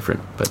totally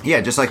different. But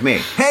yeah, just like me.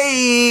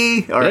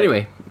 Hey. All right.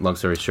 Anyway, long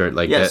story short,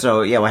 like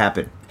So what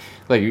happened?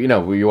 Like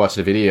when you watch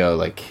the video,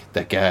 like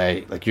that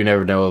guy, like you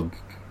never know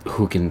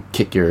who can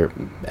kick your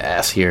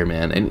ass here,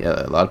 man. And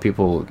a lot of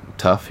people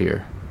tough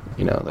here.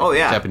 Like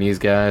Japanese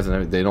guys,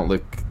 and they don't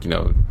look,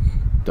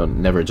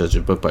 don't never judge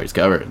a book by its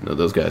cover.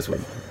 Those guys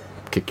would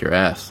kick your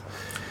ass.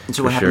 And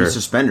so what happened to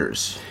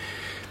Suspenders?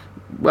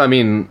 Well, I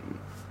mean,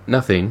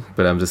 nothing.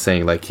 But I'm just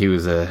saying, like he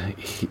was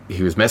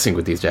messing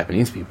with these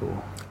Japanese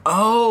people.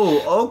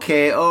 Oh,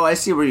 okay. Oh, I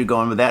see where you're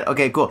going with that.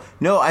 Okay, cool.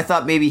 No, I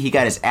thought maybe he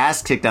got his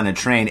ass kicked on a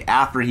train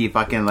after he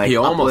fucking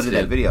uploaded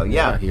that video.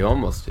 Yeah, he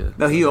almost did.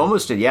 No, he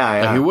almost did.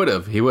 Yeah, he would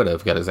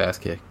have got his ass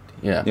kicked.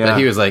 Yeah. But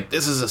he was like,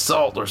 "This is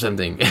assault" or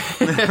something.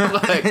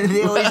 Like,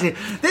 They always say,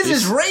 this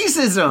is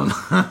racism.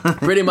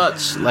 pretty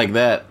much like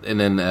that. And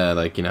then,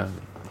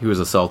 he was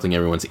assaulting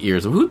everyone's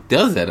ears. Who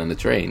does that on the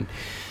train?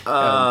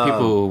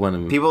 People want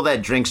to... People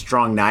that drink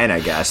strong 9, I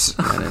guess.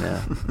 I don't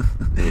know.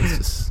 It's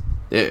just...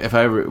 If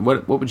I ever...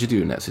 What would you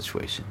do in that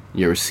situation?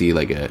 You ever see,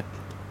 like, a...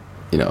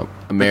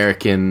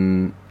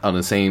 American on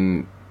the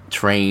same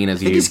train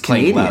as you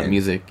playing loud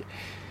music?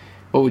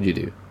 What would you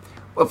do?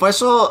 Well, if I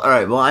saw... All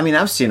right, well, I mean,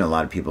 I've seen a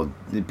lot of people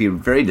be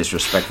very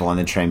disrespectful on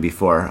the train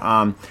before.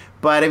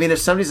 But, I mean, if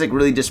somebody's, like,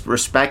 really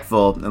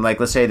disrespectful, and, like,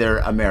 let's say they're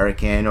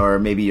American or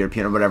maybe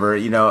European or whatever,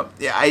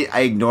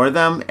 I ignore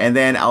them, and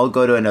then I'll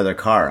go to another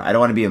car. I don't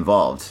want to be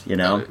involved,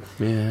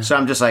 Yeah. So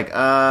I'm just like,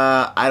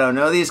 I don't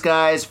know these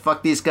guys.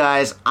 Fuck these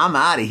guys. I'm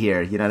out of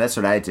here. That's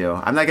what I do.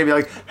 I'm not going to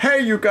be like, hey,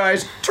 you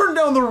guys, turn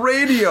down the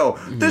radio.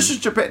 This is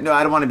Japan. No,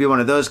 I don't want to be one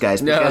of those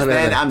guys because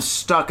then I'm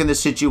stuck in the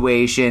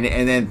situation,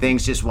 and then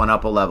things just went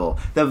up a level.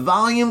 The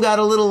volume got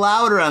a little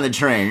louder on the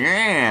train,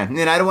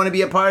 and I don't want to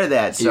be a part of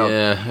that. So,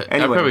 yeah,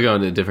 anyway. I'd probably go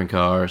into a different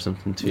car or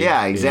something too.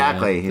 Yeah,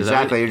 exactly.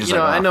 Exactly. You're just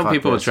I know fuck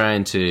people this.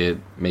 trying to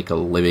make a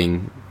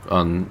living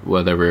on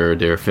whatever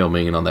they're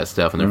filming and all that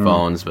stuff on their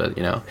phones, but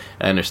I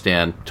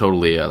understand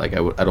totally. I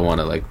don't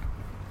want to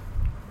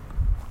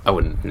I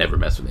wouldn't never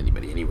mess with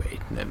anybody anyway.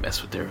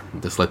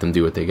 Just let them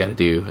do what they got to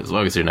do as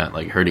long as they're not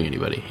hurting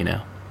anybody.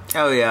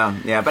 Oh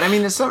yeah. But I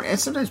mean,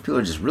 sometimes people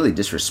are just really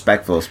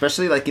disrespectful,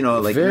 especially very,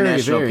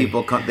 international very.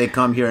 people. They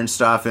come here and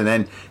stuff, and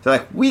then they're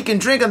like, "We can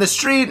drink on the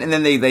street," and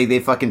then they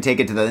fucking take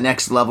it to the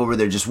next level where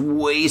they're just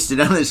wasted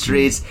on the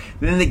streets.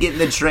 And then they get in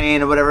the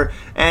train or whatever.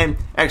 And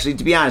actually,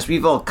 to be honest,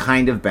 we've all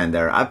kind of been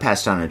there. I've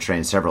passed on a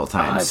train several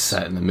times. I've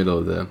sat in the middle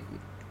of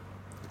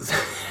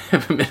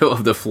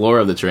the floor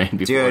of the train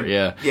before. Dude,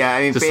 yeah.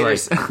 I mean, just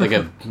Faders.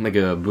 like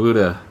a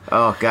Buddha.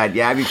 Oh god,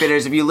 yeah. I mean,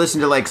 Faders, if you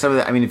listen to some of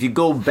the, I mean, if you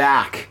go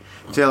back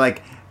to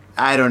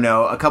I don't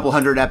know, a couple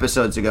hundred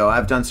episodes ago,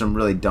 I've done some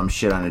really dumb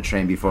shit on a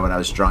train before when I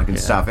was drunk and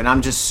stuff, and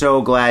I'm just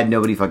so glad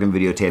nobody fucking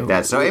videotaped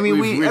that. So I mean,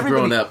 we've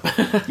grown up.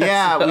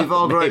 Yeah, we've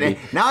all grown up.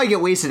 Now I get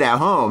wasted at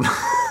home.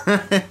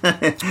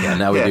 Yeah,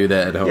 now we do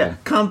that at home. Yeah,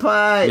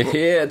 kampai.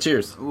 Yeah,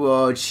 cheers.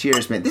 Whoa,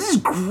 cheers, man. This is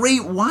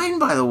great wine,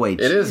 by the way. It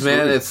is,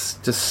 man. It's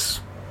just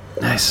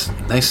nice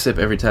sip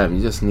every time.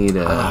 You just need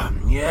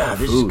yeah,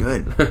 this is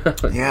good.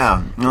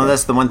 Yeah, no,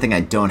 that's the one thing I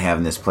don't have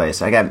in this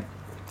place. I got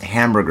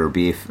hamburger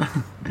beef.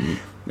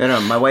 No,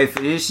 my wife,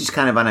 she's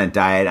kind of on a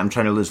diet. I'm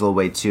trying to lose a little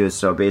weight too,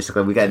 so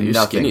basically we got You're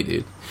nothing. skinny,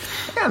 dude.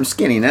 Yeah, I'm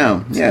skinny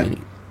now.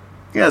 Skinny.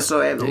 Yeah, so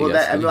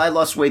I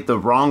lost weight the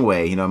wrong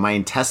way. My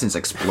intestines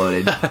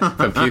exploded.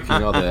 From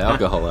puking all the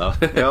alcohol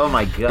out. Oh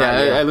my god.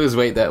 Yeah, I lose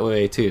weight that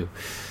way too.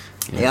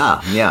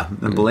 Yeah,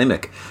 I'm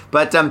bulimic.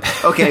 But,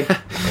 okay.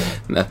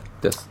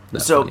 That's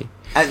not so, funny.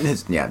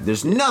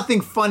 There's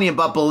nothing funny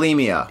about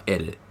bulimia.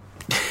 Edit.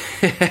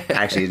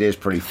 Actually, it is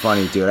pretty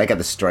funny, dude. I got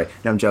the story.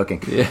 No, I'm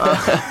joking.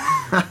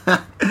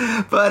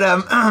 But,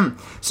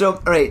 so,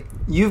 all right,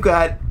 you've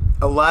got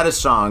a lot of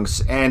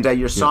songs, and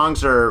your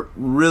songs are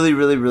really,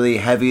 really, really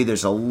heavy.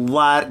 There's a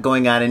lot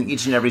going on in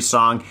each and every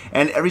song,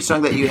 and every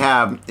song that you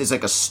have is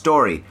like a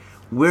story.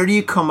 Where do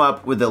you come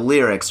up with the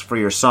lyrics for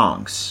your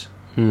songs?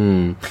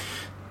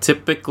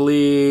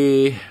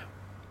 Typically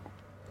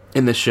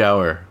in the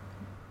shower.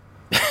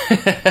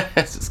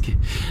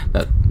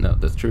 No,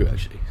 that's true,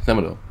 actually. Some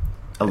of them.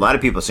 A lot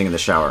of people sing in the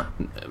shower.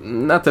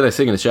 Not that I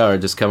sing in the shower, I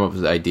just come up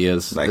with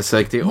ideas. It's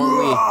like the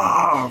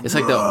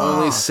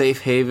only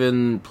safe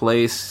haven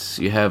place.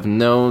 You have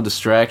no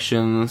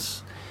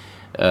distractions.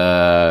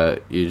 You're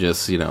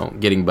just,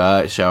 getting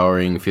by,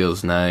 showering,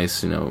 feels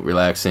nice,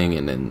 relaxing,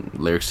 and then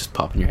lyrics just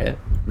pop in your head.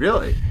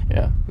 Really?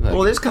 Yeah.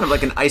 Well, it's kind of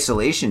like an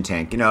isolation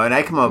tank, and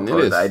I come up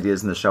with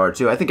ideas in the shower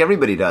too. I think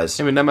everybody does.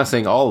 I mean, I'm not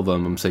saying all of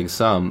them. I'm saying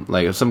some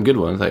good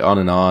ones, like On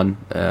and On,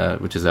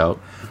 which is out.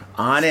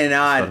 On and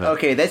on.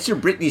 Okay, that's your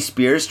Britney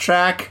Spears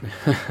track.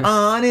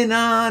 On and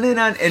on and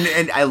on,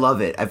 and I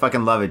love it. I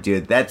fucking love it,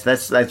 dude.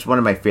 That's one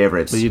of my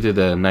favorites. But you did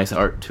a nice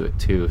art to it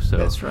too. So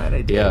that's right,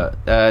 I did. Yeah,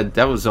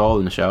 that was all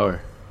in the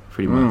shower,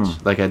 pretty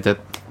much. Like I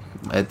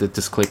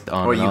just clicked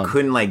on. Or you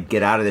couldn't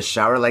get out of the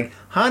shower,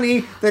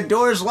 honey, the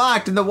door's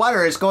locked and the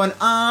water is going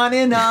on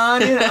and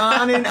on and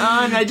on and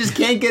on. I just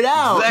can't get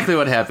out. Exactly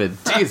what happened.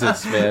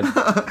 Jesus, man.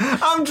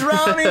 I'm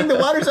drowning. The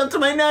water's up to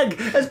my neck.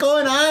 It's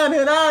going on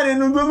and on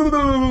and.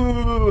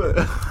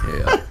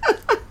 Yeah.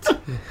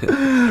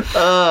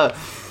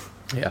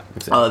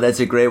 Exactly. Oh, that's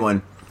a great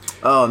one.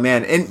 Oh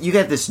man, and you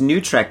got this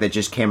new track that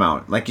just came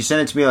out. You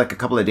sent it to me a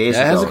couple of days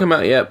ago. It hasn't come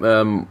out yet.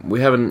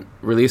 We haven't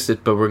released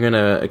it, but we're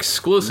gonna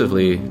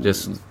exclusively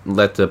just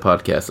let the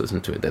podcast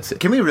listen to it. That's it.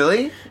 Can we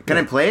really? Can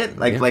I play it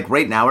like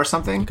right now or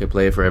something? Could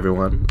play it for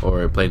everyone,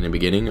 or play it in the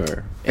beginning,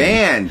 or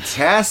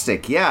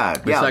fantastic. Yeah.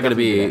 It's not gonna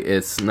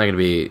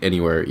be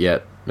anywhere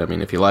yet. I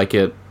mean, if you like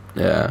it,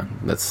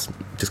 that's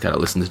just gotta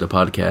listen to the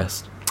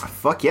podcast.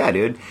 Fuck yeah,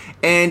 dude!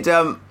 And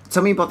tell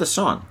me about the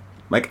song.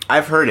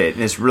 I've heard it,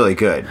 and it's really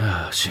good.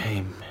 Oh,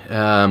 shame.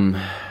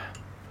 I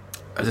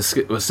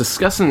was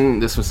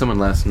discussing this with someone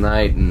last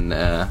night, and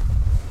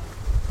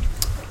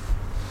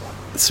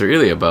it's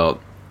really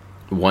about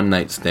one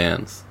night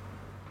stands.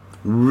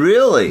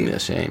 Really? Yeah,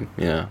 shame.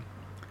 Yeah.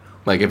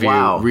 Like if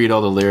Wow. you read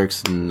all the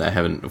lyrics, and I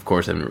haven't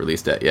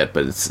released that yet,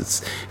 but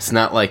it's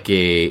not like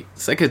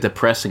it's like a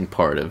depressing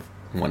part of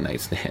one night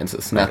stands.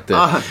 It's not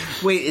the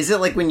wait, is it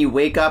like when you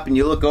wake up and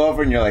you look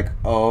over and you're like,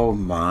 oh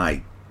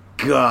my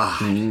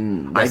god,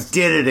 I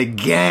did it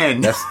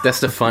again? that's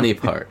the funny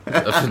part.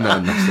 You're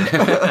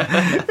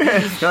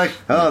like,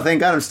 oh, thank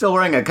God I'm still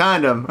wearing a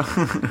condom.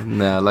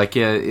 No, like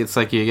it's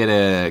like you get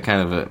a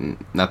kind of a,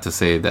 not to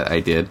say that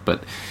I did,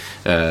 but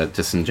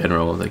just in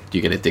general, like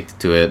you get addicted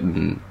to it,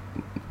 and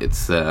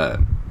it's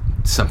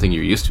something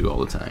you're used to all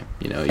the time.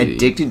 You know,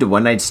 Addicted to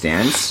one night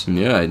stands?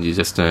 Yeah, and you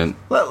just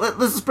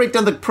Let's break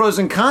down the pros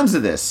and cons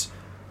of this.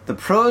 The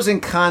pros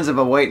and cons of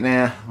a one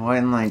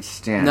night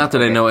stand. not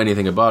that I know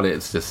anything about it.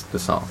 It's just the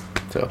song.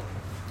 So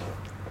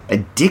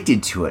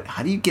addicted to it.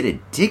 How do you get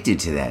addicted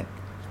to that?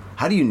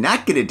 How do you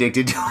not get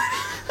addicted to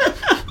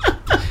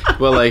it?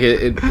 well, like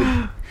it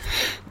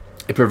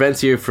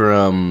prevents you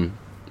from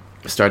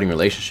starting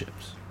relationships.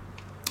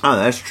 Oh,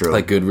 that's true.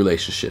 Like good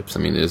relationships. I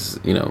mean,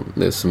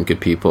 there's some good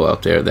people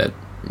out there that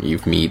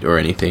you've meet or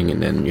anything,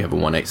 and then you have a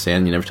one night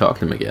stand, you never talk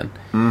to them again,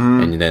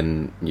 and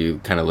then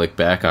you kind of look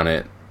back on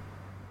it,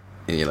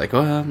 and you're like,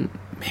 well,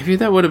 maybe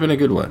that would have been a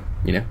good one,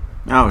 you know?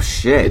 Oh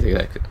shit!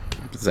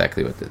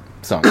 Exactly what the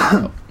song is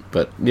about.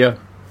 But yeah.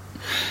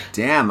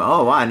 Damn.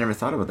 Oh wow, I never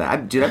thought about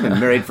that. Dude, I've been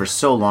married for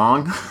so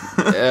long.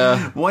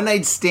 Yeah. One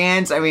night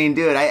stands. I mean,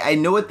 dude, I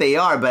know what they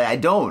are, but I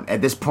don't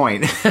at this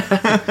point.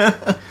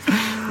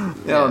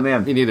 Oh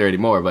man, me neither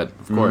anymore. But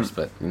of course,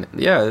 but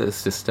yeah,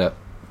 it's just that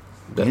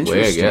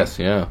way, I guess.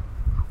 Yeah.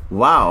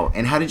 Wow.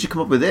 And how did you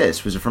come up with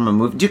this? Was it from a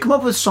movie? Do you come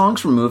up with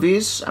songs from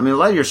movies? I mean, a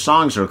lot of your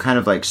songs are kind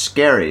of like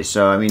scary.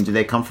 So I mean, do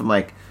they come from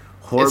like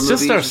horror movies?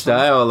 It's just our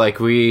style.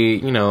 Like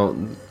we,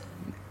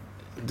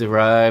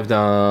 derived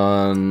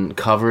on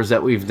covers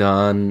that we've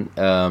done.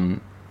 I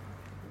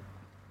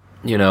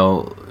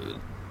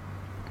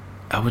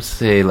would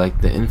say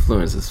like the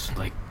influence is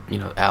like.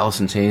 Alice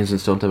in Chains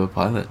and Stone Temple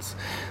Pilots.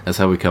 That's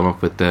how we come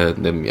up with the.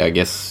 I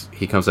guess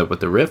he comes up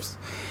with the riffs,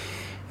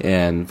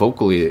 and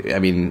vocally, I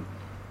mean,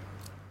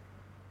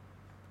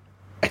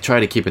 I try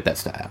to keep it that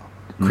style.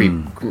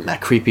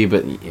 Not creepy,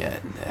 but yeah,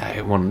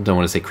 don't want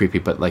to say creepy,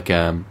 but like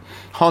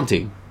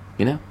haunting.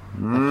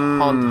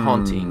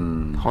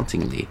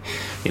 Hauntingly.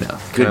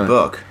 Good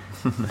book.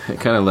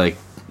 Kind of like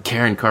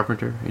Karen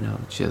Carpenter.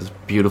 She has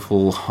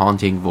beautiful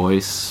haunting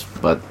voice,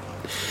 but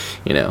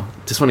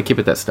just want to keep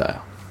it that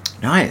style.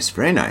 Nice,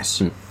 very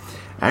nice.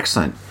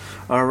 Excellent.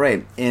 All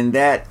right, and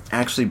that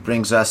actually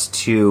brings us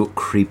to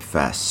Creep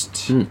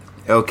Fest.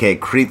 Okay,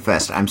 Creep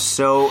Fest. I'm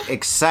so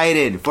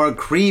excited for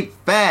Creep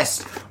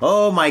Fest.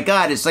 Oh my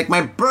god, it's like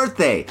my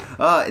birthday.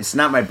 It's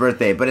not my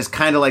birthday, but it's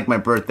kind of like my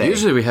birthday.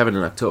 Usually we have it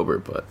in October,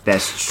 but...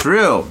 That's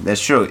true.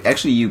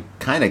 Actually, you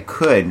kind of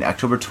could.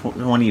 October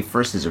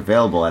 21st is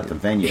available at the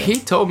venue. He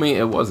told me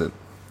it wasn't.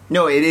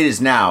 No, it is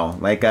now.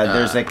 Like,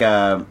 there's like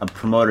a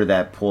promoter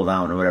that pulled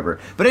out or whatever.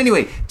 But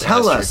anyway,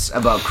 tell us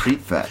about Creep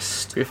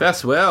Fest. Creep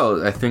Fest,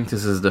 well, I think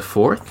this is the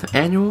 4th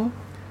annual?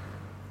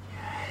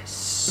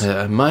 Yes.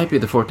 It might be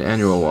the 4th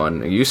annual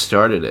one. You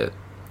started it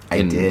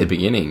in the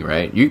beginning,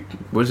 right?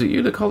 Was it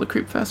you that called it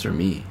Creep Fest or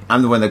me?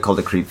 I'm the one that called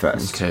it Creep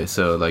Fest. Okay,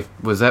 so, like,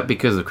 was that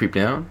because of Creep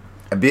Down?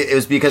 It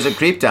was because of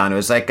Creep Down. It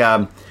was like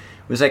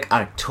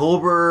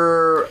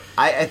October.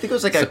 I think it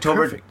was like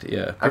October.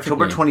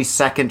 October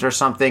 22nd or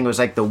something. It was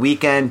like the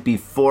weekend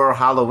before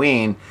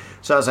Halloween.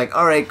 So I was like,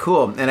 all right,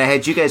 cool. And I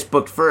had you guys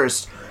booked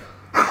first,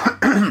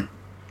 and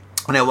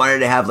I wanted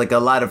to have like a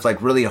lot of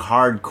like really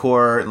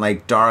hardcore and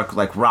like dark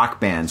like rock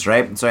bands,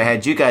 right? So I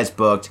had you guys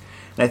booked,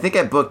 and I think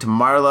I booked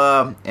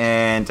Marla,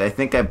 and I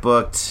think I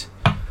booked.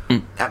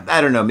 I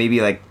don't know,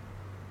 maybe like.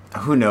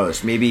 Who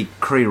knows? Maybe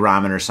Curry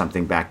Ramen or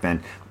something back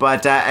then.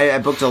 But I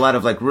booked a lot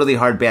of like really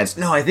hard bands.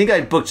 No, I think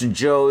I booked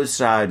Joe's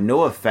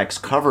No Effects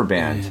cover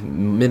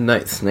band.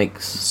 Midnight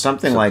Snakes.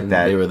 Something like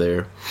that. They were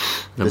there.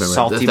 The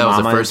Salty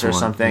Mamas or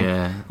something.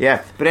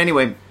 Yeah. But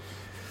anyway...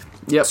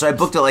 Yep. So I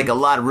booked like a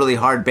lot of really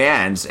hard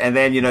bands, and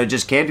then it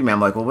just came to me.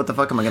 I'm like, well, what the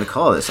fuck am I going to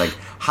call this? Like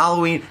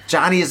Halloween,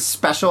 Johnny's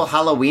special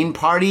Halloween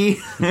party.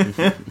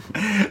 I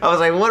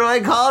was like, what do I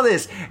call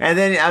this? And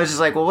then I was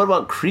just like, well, what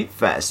about Creep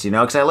Fest?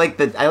 Because I like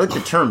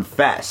the term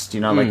fest.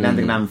 Like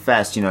nothing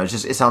fest.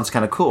 It sounds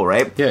kind of cool,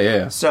 right?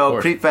 Yeah. So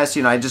Creep Fest,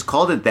 I just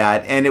called it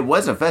that, and it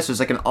was a fest. It was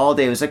like an all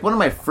day. It was like one of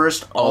my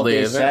first all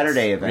day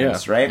Saturday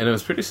events, right? And it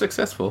was pretty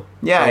successful.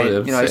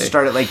 Yeah, I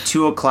start at like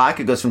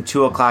 2:00. It goes from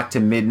 2:00 to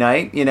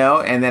midnight.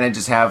 And then I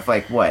just have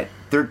like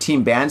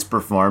 13 bands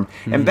perform.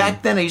 And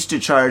back then I used to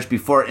charge,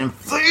 before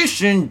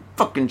inflation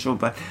fucking so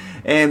bad,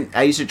 and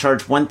I used to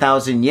charge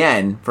 1,000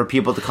 yen for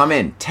people to come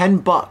in.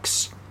 $10.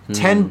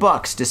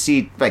 $10 to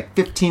see like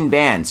 15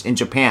 bands in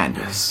Japan.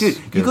 Yes, dude,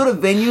 good. You go to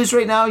venues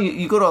right now,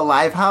 you go to a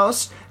live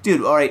house,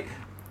 dude, all right,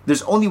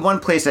 there's only one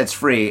place that's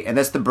free, and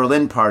that's the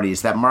Berlin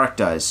parties that Mark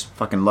does.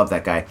 Fucking love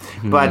that guy.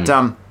 But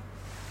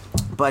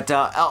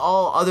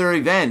all other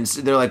events,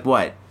 they're like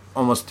what?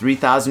 almost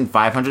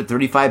 3,500,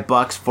 35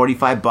 bucks,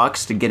 45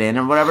 bucks to get in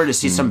or whatever to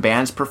see some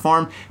bands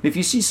perform. And if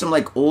you see some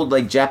like old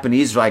like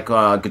Japanese like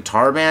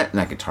guitar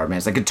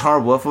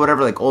Wolf or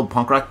whatever, like old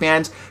punk rock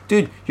bands,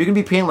 dude, you're gonna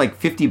be paying like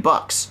 50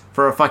 bucks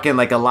for a fucking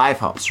like a live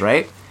house,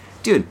 right?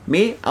 Dude,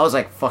 me, I was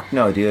like, fuck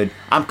no, dude.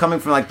 I'm coming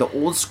from like the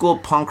old school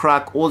punk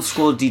rock, old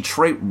school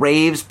Detroit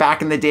raves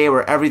back in the day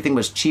where everything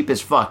was cheap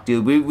as fuck,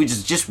 dude. We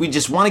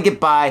just want to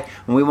get by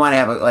and we want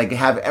to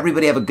have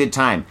everybody have a good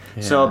time.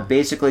 Yeah. So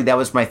basically that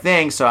was my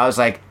thing. So I was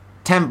like,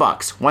 10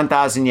 bucks,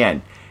 1,000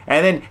 yen.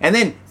 And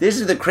then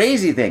this is the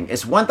crazy thing.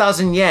 It's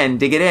 1,000 yen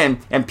to get in,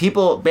 and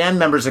band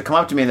members that come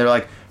up to me and they're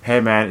like,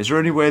 hey man, is there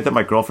any way that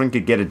my girlfriend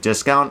could get a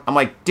discount? I'm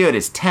like, dude,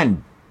 it's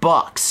 10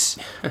 bucks.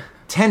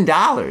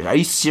 $10. Are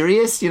you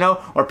serious? You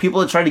know, or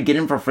people that try to get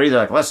in for free. They're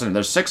like, listen,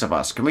 there's 6 of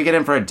us. Can we get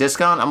in for a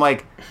discount? I'm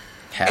like,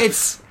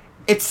 it's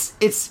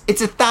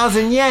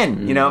 1,000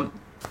 yen. You know.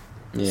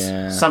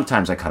 Yeah.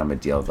 Sometimes I cut them a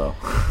deal though.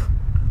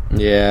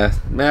 Yeah.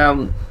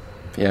 Well,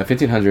 yeah.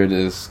 1,500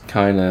 is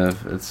kind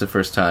of. It's the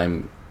first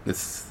time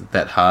it's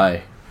that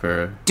high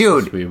for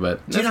dude.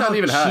 But do you know not how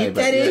even cheap high,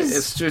 that is?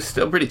 It's just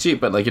still pretty cheap.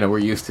 But like, you know, we're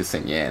used to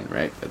saying yen,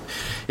 right? But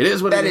it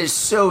is what that it is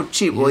so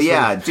cheap. Well,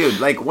 yeah, dude,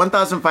 like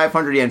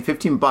 1,500 yen,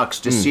 15 bucks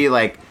to see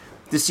like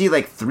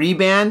 3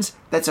 bands.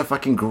 That's a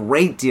fucking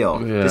great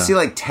deal. Yeah. To see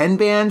like 10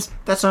 bands,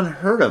 that's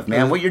unheard of,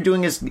 man. What you're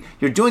doing is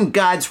you're doing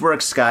God's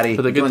work, Scotty.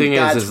 But the good thing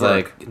is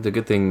like the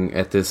good thing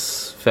at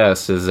this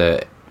fest is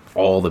that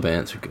all the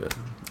bands are good.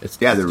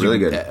 They're really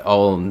good.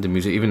 All the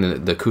music,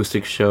 even the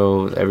acoustic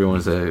show,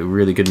 everyone's a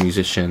really good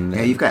musician.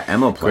 Yeah, you've got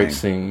Emma playing. Great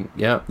sing.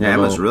 Yeah,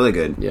 Emma's really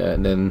good. Yeah,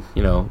 and then,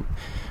 you know,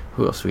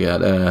 who else we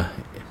got?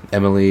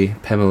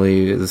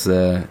 Pemily is,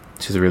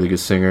 she's a really good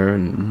singer.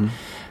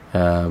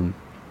 And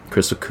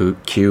Crystal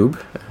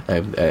Cube,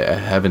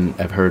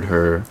 I've heard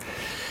her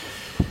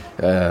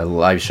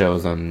live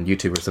shows on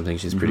YouTube or something.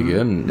 She's pretty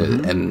good.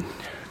 And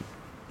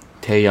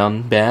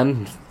Taeyeon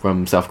Band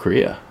from South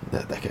Korea.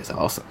 That guy's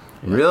awesome.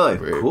 Yeah, really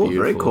cool,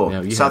 beautiful. Very cool.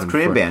 Yeah, South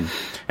Korean band.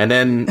 And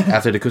then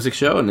after the acoustic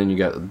show, and then you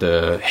got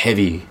the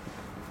heavy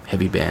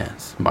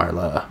bands.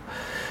 Marla,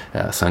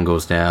 Sun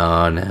Goes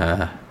Down.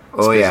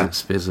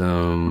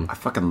 Spizm. I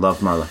fucking love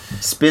Marla.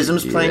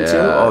 Spizm's playing too.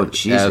 Oh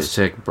Jesus.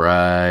 Aztec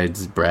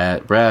Brides.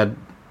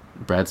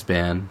 Brad's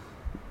band.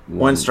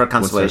 One Star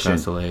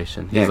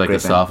Constellation. He's like the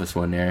softest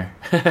one there.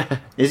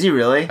 Is he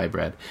really? Hi,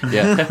 Brad.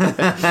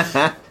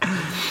 Yeah.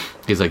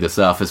 He's like the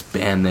softest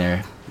band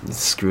there. You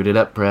screwed it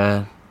up,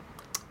 Brad.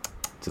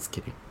 Just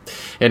kidding.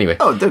 Anyway,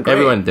 they're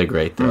great. They're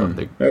great though.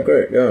 They're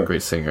great. Yeah.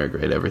 Great singer,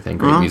 great everything,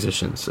 great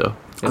musician. So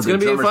it's gonna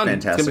be fun.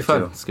 It's gonna be fun.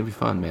 Too. It's gonna be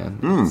fun, man.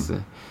 It's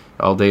an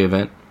all-day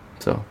event.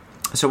 So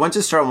when's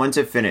it start? When's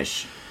it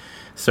finish?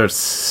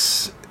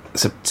 Starts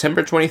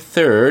September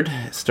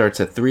 23rd.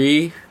 Starts at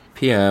 3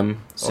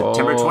 p.m.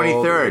 September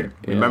 23rd.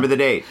 Yeah. Remember the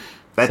date.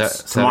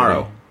 That's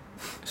tomorrow.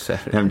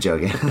 Saturday. I'm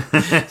joking.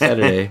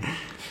 Saturday.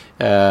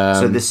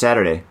 So this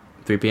Saturday.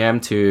 3 p.m.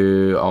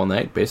 to all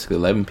night, basically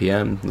 11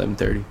 p.m.,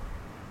 11:30.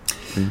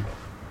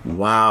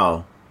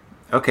 Wow.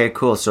 Okay,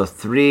 cool. So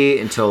 3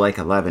 until like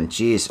 11.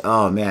 Jeez.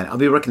 Oh, man. I'll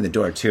be working the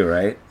door too,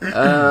 right?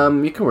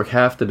 You can work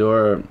half the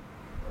door.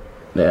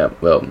 Yeah,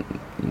 well,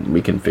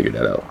 we can figure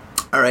that out.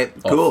 All right,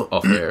 cool.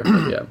 Off air,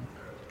 yeah.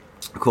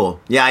 Cool.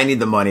 Yeah, I need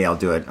the money. I'll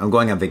do it. I'm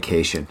going on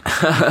vacation.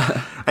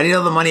 I need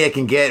all the money I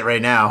can get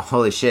right now.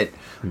 Holy shit.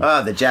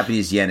 The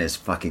Japanese yen is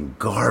fucking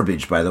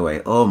garbage, by the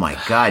way. Oh, my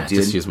God, dude.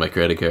 Just use my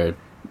credit card.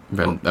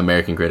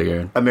 American credit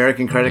card.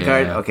 American credit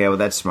card? Okay, well,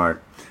 that's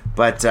smart.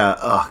 But,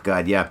 oh,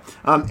 God, yeah.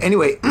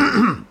 Anyway,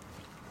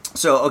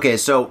 so,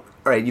 all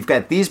right, you've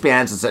got these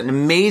bands. It's an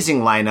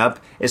amazing lineup.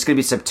 It's going to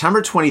be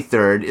September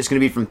 23rd. It's going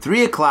to be from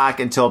 3 o'clock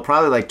until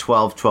probably like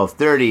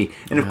 12:30.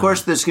 And, of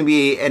course, there's going to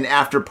be an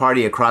after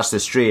party across the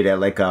street at,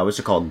 like, what's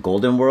it called?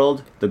 Golden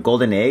World? The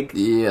Golden Egg?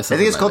 Yeah, I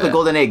think it's called the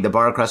Golden Egg, the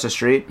bar across the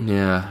street.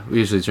 Yeah, we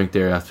usually drink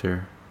there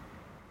after.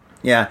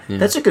 Yeah,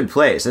 that's a good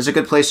place. That's a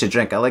good place to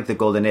drink. I like the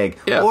Golden Egg.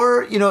 Yeah.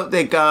 Or, you know,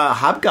 like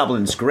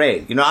Hobgoblin's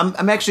great. You know,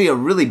 I'm actually a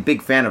really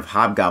big fan of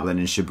Hobgoblin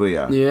in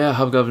Shibuya. Yeah,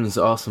 Hobgoblin's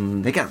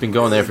awesome. They got been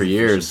going there for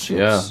years.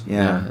 Yeah.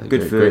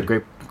 Good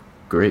food.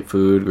 Great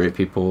food, great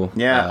people.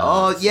 Yeah.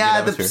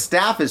 The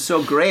staff is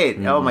so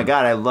great. Oh my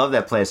God, I love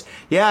that place.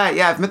 Yeah,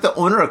 I've met the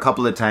owner a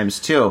couple of times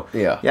too.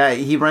 Yeah. Yeah,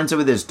 he runs it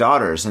with his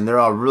daughters, and they're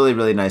all really,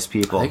 really nice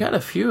people. They got a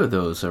few of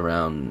those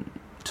around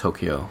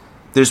Tokyo.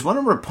 There's one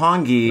in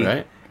Roppongi.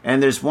 Right.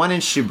 And there's one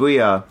in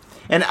Shibuya.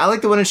 And I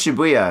like the one in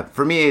Shibuya.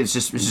 For me, it's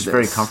just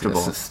very comfortable.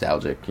 It's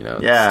nostalgic, you know.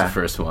 Yeah. It's the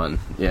first one.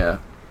 Yeah.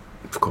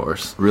 Of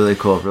course. Really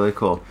cool, really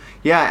cool.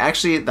 Yeah,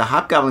 actually, the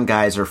Hobgoblin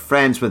guys are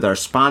friends with our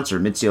sponsor,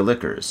 Mitsuya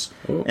Liquors.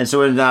 Oh. And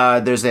so when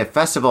there's a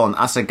festival in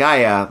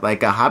Asagaya,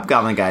 like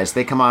Hobgoblin guys,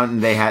 they come out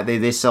and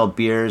they sell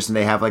beers, and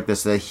they have like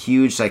this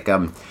huge like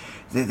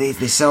They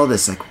sell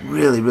this like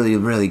really, really,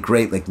 really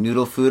great like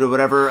noodle food or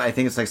whatever. I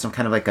think it's like some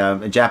kind of like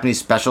a Japanese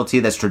specialty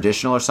that's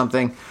traditional or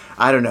something.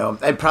 I don't know.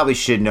 I probably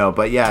should know,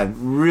 but yeah,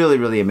 really,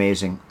 really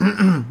amazing.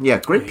 Yeah,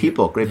 great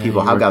people.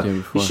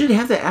 Hobgoblin. You should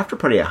have the after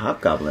party at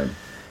Hobgoblin.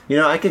 You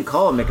know, I can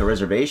call and make a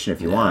reservation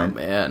if you want.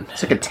 Man,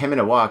 it's like a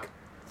 10-minute walk.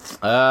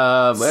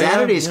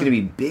 Saturday's going to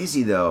be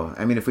busy, though.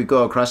 I mean, if we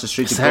go across the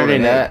street to Saturday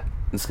Golden night,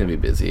 it's going to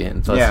be busy.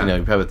 And plus,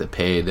 you probably have to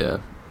pay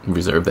to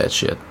reserve that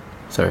shit.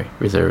 Sorry,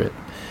 reserve it.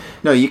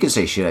 No, you can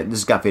say shit. This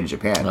is Got Faded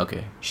Japan.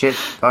 Okay. Shit,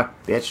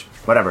 fuck, bitch,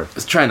 whatever.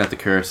 Let's try not to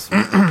curse.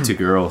 2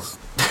 girls.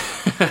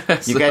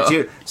 You got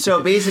two.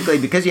 So basically,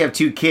 because you have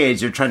 2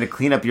 kids, you're trying to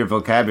clean up your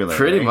vocabulary.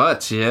 Pretty right?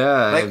 much,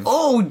 yeah. Like,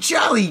 oh,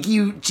 jolly,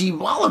 you G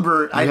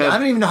Wallaber. I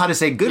don't even know how to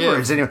say good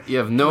words anymore. You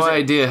have no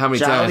idea how many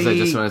times I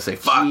just want to say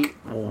fuck.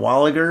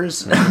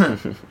 Walligers.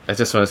 I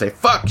just want to say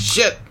fuck,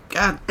 shit,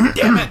 god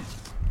damn it.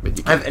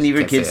 Have any of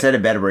your kids said a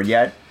bad word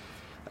yet?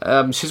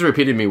 She's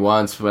repeated me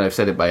once when I've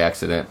said it by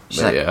accident.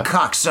 She's like,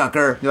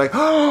 cocksucker. You're like,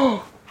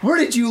 oh, where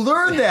did you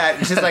learn that?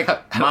 And she's like,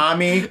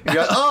 mommy. You're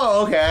like,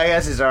 oh, okay, I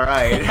guess it's all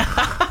right.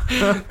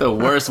 The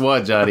worst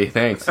one, Johnny.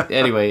 Thanks.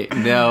 Anyway,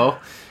 no.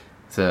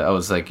 So I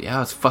was like,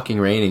 yeah, it's fucking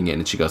raining.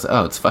 And she goes,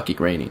 oh, it's fucking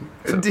raining.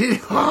 So, Dude,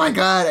 oh my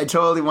God, I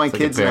totally want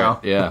kids now.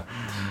 Yeah.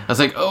 I was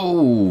like,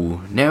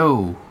 oh,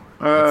 no.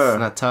 Let's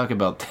not talk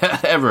about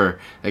that ever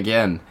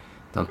again.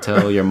 Don't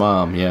tell your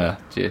mom. Yeah.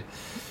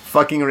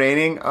 Fucking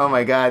raining? Oh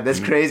my God, that's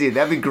crazy.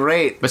 That'd be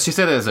great. But she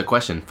said it as a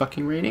question.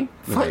 Fucking raining?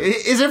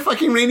 Is it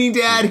fucking raining,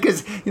 Dad?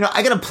 Because,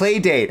 I got a play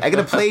date. I got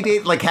a play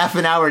date like half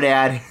an hour,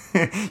 Dad.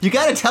 You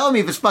gotta tell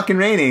me if it's fucking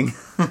raining.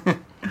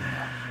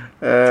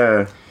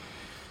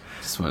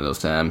 Just one of those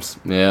times.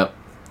 Yeah.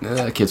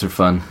 Kids are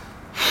fun.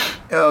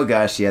 Oh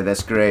gosh, yeah,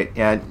 that's great.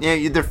 Yeah,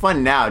 they're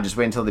fun now. Just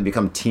wait until they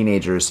become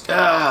teenagers.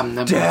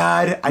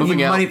 Dad, I need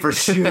money for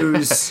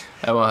shoes.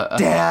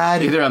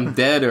 Dad. Either I'm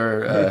dead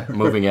or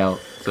moving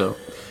out. So.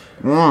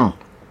 Oh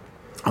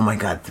my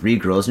God, 3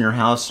 girls in your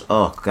house?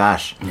 Oh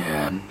gosh.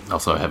 Yeah.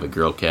 Also, I have a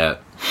girl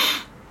cat.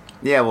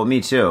 Yeah, well,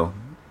 me too.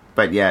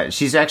 But yeah,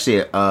 she's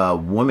actually a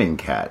woman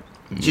cat.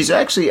 She's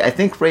actually, I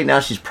think right now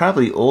she's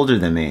probably older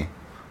than me.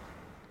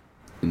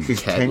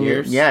 She's 10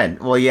 years? Yeah,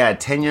 well,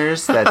 10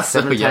 years. That's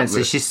 7 times.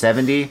 So she's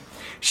 70.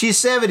 She's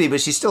 70,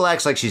 but she still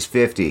acts like she's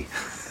 50.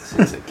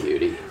 She's a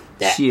cutie.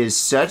 She is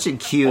such a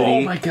cutie. Oh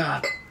my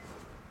God.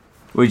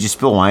 Did you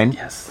spill wine?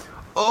 Yes.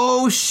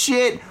 Oh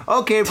shit!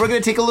 Okay, we're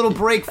gonna take a little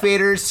break,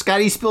 Faders.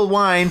 Scotty spilled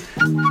wine.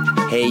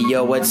 Hey,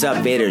 yo, what's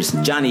up,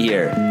 Faders? Johnny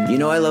here. You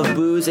know I love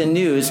booze and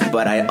news,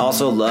 but I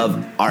also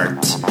love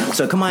art.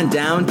 So come on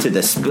down to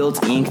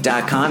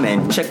thespiltink.com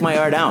and check my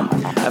art out.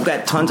 I've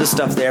got tons of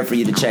stuff there for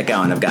you to check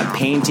out. I've got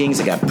paintings,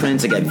 I got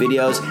prints, I got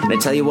videos. And I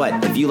tell you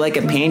what, if you like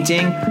a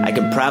painting, I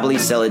can probably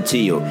sell it to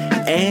you.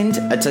 And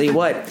I tell you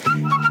what,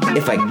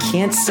 if I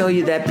can't sell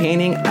you that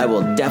painting, I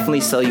will definitely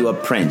sell you a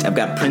print. I've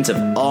got prints of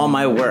all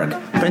my work.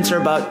 Prints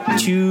are about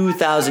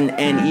 2,000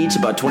 N each,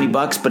 about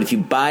 $20. But if you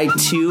buy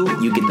 2,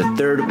 you get the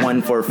 3rd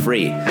one for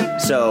free.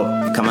 So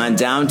come on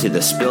down to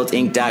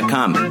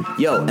thespiltink.com.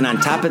 Yo, and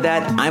on top of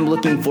that, I'm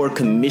looking for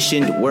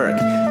commissioned work.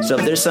 So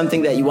if there's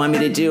something that you want me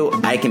to do,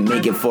 I can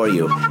make it for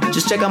you.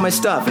 Just check out my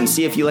stuff and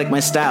see if you like my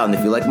style. And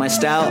if you like my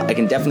style, I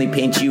can definitely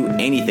paint you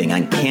anything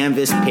on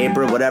canvas,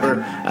 paper,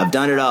 whatever. I've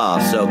done it all.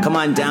 So come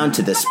on down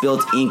to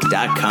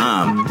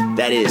thespiltink.com.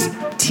 That is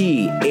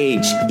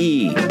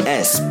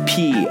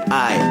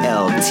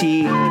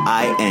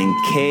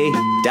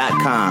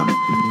THESPILTINK.com.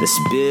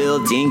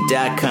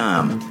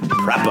 Thespiltink.com.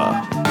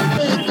 Proper.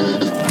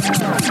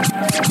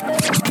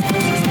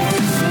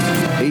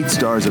 8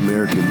 Stars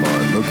American Bar,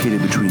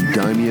 located between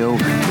Daimyo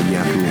and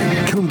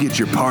Yakuin. Come get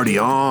your party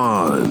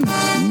on.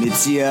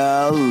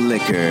 Mitsuya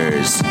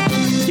Liquors.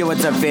 Yo,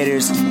 what's up,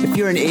 faders? If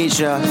you're in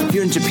Asia, if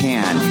you're in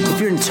Japan, if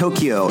you're in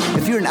Tokyo,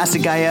 if you're in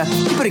Asagaya,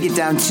 you better get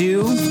down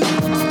to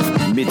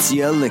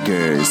Mitsuya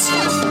Liquors.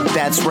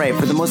 That's right.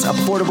 For the most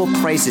affordable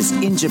prices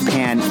in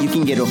Japan, you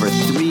can get over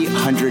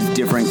 300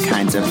 different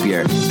kinds of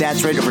beer.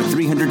 That's right, over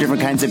 300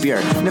 different kinds of beer.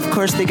 And of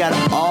course, they got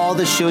all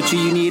the shochu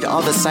you need,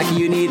 all the sake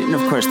you need, and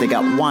of course, they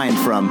got wine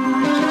from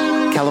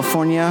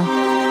California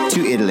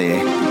to Italy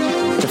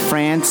to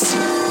France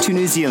to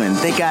New Zealand.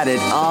 They got it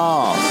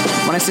all.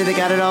 When I say they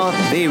got it all,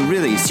 they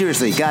really,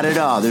 seriously got it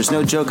all. There's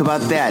no joke about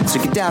that. So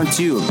get down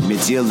to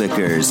Mitsuya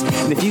Liquors.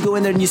 And if you go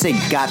in there and you say,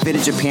 Got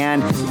Faded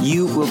Japan,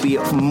 you will be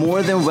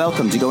more than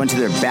welcome to go into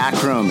their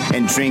back room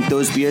and drink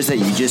those beers that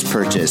you just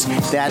purchased.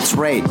 That's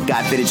right,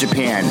 Got Faded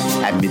Japan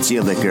at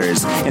Mitsuya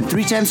Liquors. And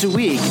 3 times a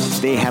week,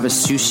 they have a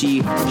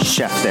sushi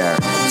chef there.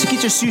 So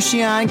get your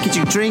sushi on, get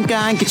your drink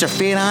on, get your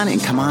fade on,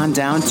 and come on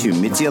down to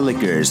Mitsuya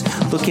Liquors,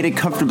 located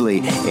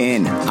comfortably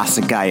in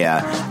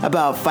Asagaya,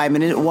 about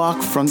 5-minute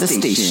walk from the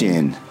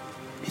station.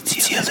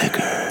 Mitsuya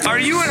Liquors. Are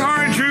you in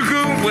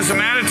Harajuku with some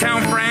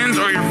out-of-town friends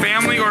or your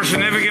family or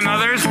significant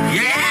others?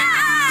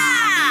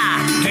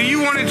 Yeah! Do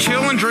you want to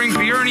chill and drink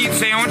beer and eat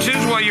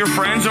sandwiches while your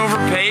friends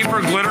overpay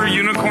for glitter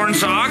unicorn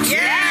socks?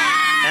 Yeah!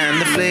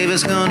 And the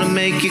flavor's gonna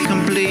make you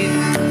complete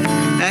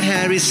at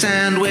Harry's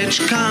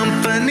Sandwich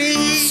Company.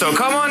 So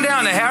come on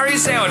down to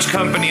Harry's Sandwich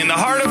Company in the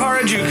heart of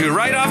Harajuku,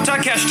 right off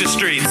Takeshita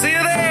Street. See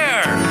you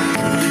there!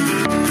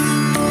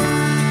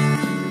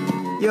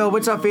 Yo,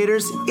 what's up,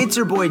 faders? It's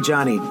your boy,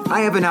 Johnny.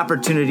 I have an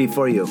opportunity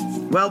for you.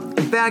 Well,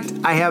 in fact,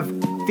 I have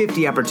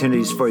 50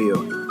 opportunities for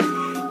you.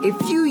 A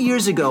few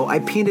years ago, I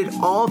painted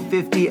all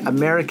 50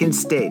 American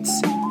states.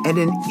 And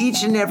in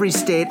each and every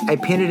state, I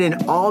painted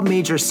in all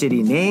major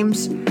city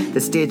names, the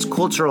state's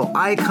cultural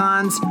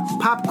icons,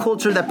 pop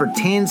culture that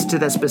pertains to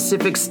that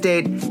specific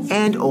state,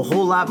 and a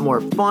whole lot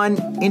more fun,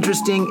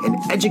 interesting, and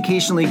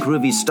educationally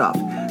groovy stuff.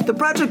 The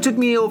project took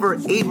me over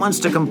 8 months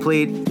to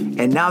complete,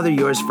 and now they're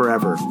yours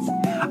forever.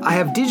 I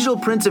have digital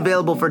prints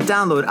available for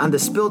download on the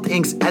Spilt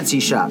Ink's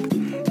Etsy shop.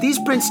 These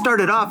prints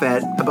started off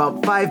at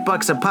about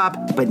 $5 a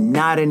pop, but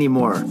not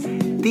anymore.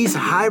 These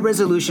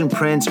high-resolution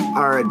prints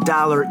are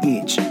 $1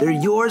 each. They're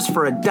yours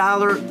for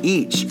 $1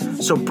 each.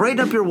 So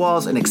brighten up your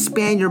walls and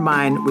expand your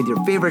mind with your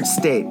favorite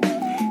state.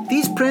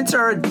 These prints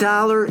are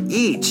 $1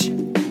 each,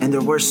 and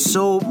they're worth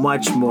so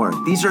much more.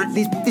 These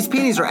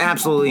paintings are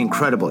absolutely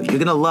incredible. You're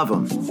gonna love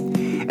them.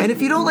 And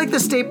if you don't like the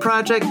state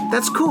project,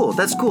 that's cool.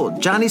 That's cool.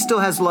 Johnny still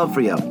has love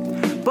for you.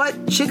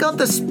 But check out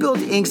the Spilt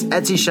Ink's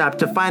Etsy shop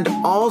to find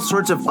all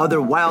sorts of other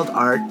wild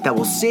art that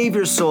will save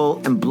your soul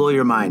and blow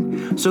your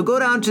mind. So go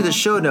down to the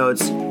show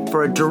notes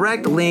for a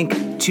direct link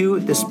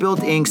to the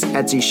Spilt Ink's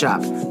Etsy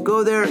shop.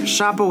 Go there,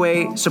 shop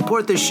away,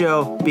 support the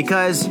show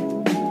because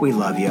we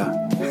love you.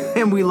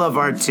 And we love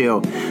art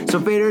too.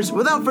 So faders,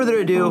 without further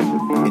ado,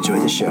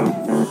 enjoy the show.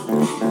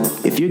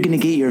 If you're gonna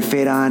get your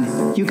fade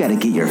on, you gotta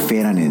get your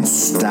fade on in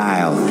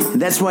style.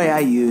 And that's why I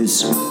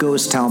use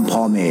Ghost Town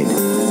Pomade.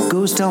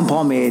 Ghost Town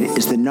Pomade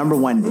is the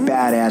 #1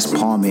 badass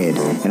pomade,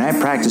 and I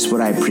practice what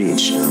I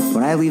preach.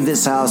 When I leave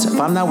this house, if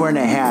I'm not wearing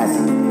a hat,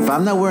 if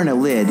I'm not wearing a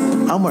lid,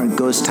 I'm wearing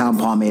Ghost Town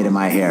Pomade in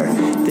my hair.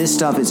 This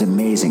stuff is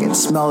amazing. It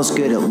smells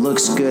good, it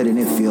looks good, and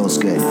it feels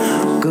good.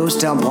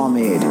 Ghost Town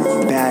Pomade,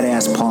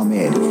 badass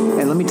pomade.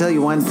 And let me tell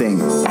you one thing,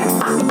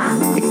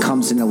 it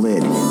comes in a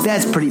lid.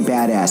 That's pretty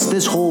badass.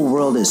 This whole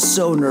world is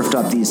so nerfed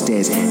up these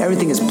days.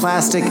 Everything is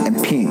plastic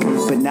and pink,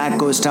 but not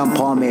Ghost Town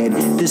Pomade.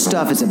 This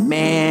stuff is a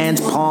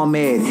man's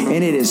pomade,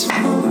 and it is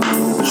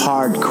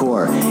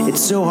hardcore.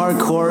 It's so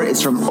hardcore,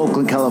 it's from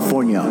Oakland,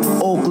 California.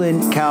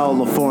 Oakland,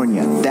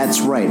 California.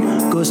 That's right.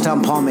 Ghost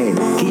Town Pomade.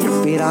 Get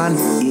your fade on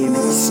in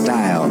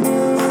style.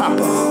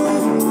 Proper.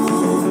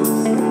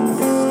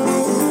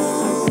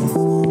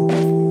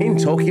 In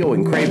Tokyo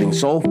and craving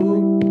soul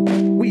food,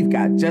 we've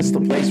got just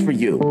the place for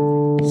you.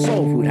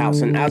 Soul Food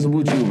House in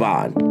Azabu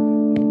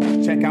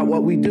Check out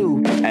what we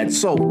do at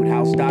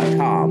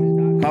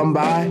soulfoodhouse.com. Come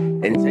by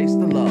and taste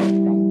the love.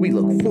 We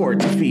look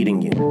forward to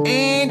feeding you.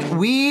 And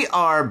we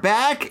are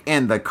back,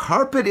 and the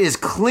carpet is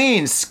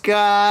clean.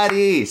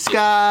 Scotty.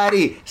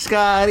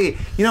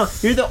 You know,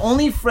 you're the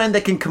only friend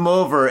that can come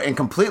over and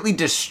completely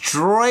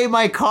destroy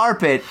my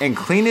carpet and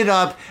clean it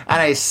up, and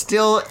I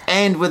still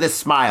end with a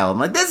smile. I'm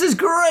like, this is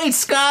great,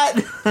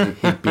 Scott.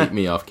 He beat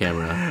me off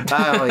camera.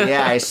 Oh,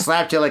 yeah, I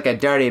slapped you like a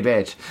dirty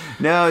bitch.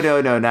 No,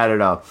 not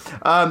at all.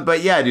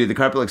 But yeah, dude, the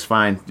carpet looks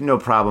fine. No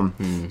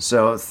problem.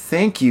 So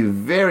thank you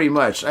very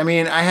much. I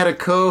mean, I had a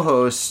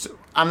co-host.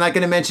 I'm not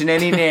going to mention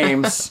any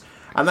names.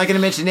 But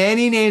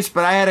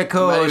I had a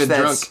co-host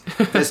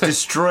that's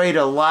destroyed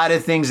a lot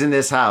of things in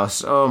this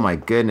house. Oh, my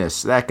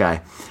goodness, that guy.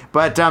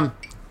 But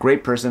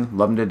great person,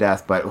 love him to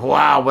death. But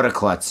wow, what a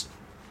klutz.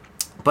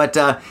 But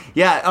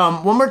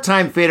one more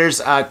time,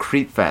 faders,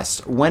 Creep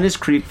Fest. When is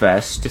Creep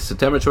Fest? It's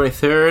September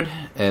 23rd.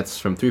 It's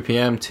from 3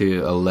 p.m.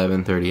 to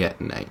 11:30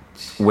 at night.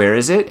 Where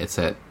is it? It's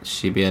at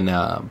Shibuya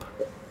Nab.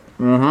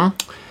 Mm-hmm.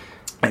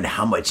 And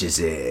how much is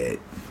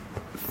it?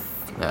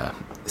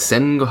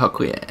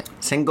 1500 yen.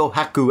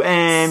 1500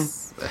 yen.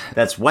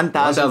 That's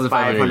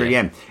 1,500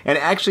 yen. And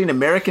actually, in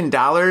American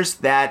dollars,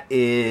 that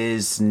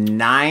is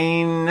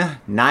 $9.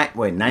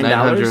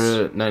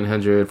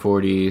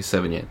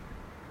 947 yen.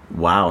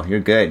 Wow, you're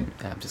good.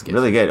 I'm just kidding.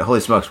 Really good. Holy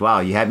smokes.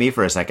 Wow, you had me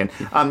for a second.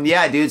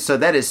 Yeah, dude, so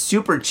that is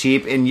super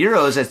cheap. In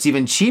euros, that's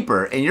even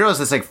cheaper. In euros,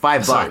 that's like $5.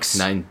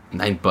 $9.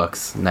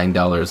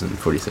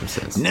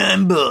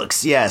 $9.47.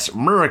 $9, yes.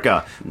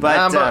 America.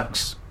 But,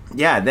 $9.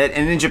 Yeah,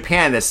 and in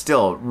Japan, that's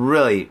still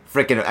really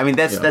freaking... I mean,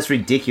 that's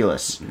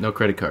ridiculous. No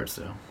credit cards,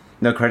 though.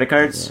 No credit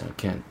cards?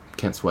 Yeah,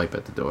 can't swipe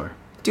at the door.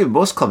 Dude,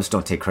 most clubs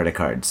don't take credit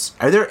cards.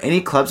 Are there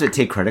any clubs that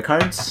take credit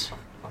cards?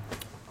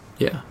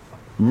 Yeah.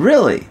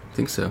 Really? I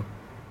think so.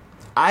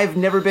 I've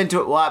never been to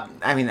it. Well,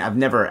 I mean, I've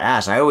never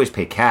asked. I always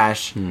pay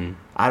cash.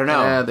 I don't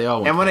know. Yeah, they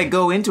all. And when I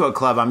go into a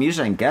club, I'm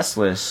usually on guest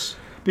list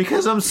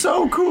because I'm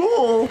so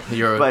cool.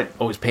 You're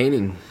always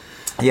painting.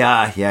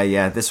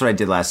 Yeah. That's what I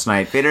did last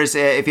night. Faders,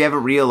 if you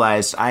haven't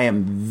realized,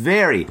 I'm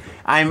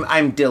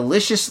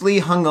deliciously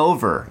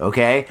hungover,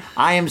 okay?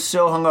 I am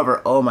so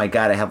hungover. Oh my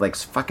God, I had like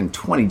fucking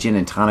 20 gin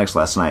and tonics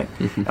last night.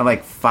 And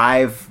like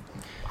 5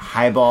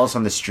 highballs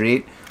on the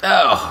street.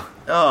 Oh,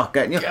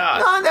 God. No,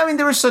 I mean,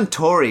 there were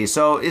Suntory,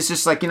 so it's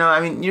just like,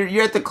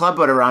 you're at the club,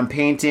 but around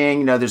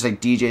painting, there's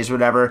like DJs or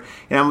whatever,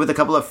 I'm with a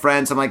couple of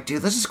friends, I'm like,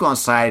 dude, let's just go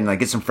outside and like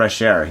get some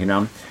fresh air,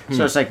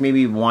 So it's like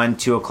maybe 1,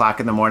 2 o'clock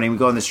in the morning, we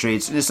go in the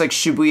streets, and it's like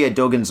Shibuya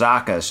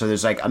Dogenzaka, so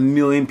there's like a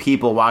million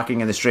people walking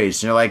in the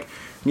streets, and you're like,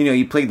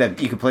 you can play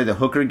the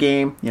hooker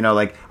game,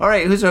 like, all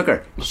right, who's a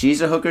hooker?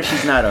 She's a hooker,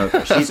 she's not a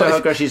hooker. She's a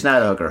hooker, she's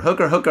not a hooker.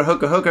 Hooker,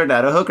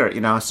 not a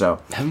hooker, so.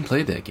 I haven't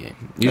played that game.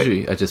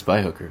 Usually, I just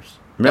buy hookers.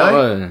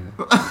 Really?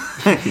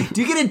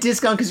 Do you get a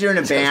discount because you're in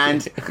a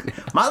band?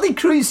 Motley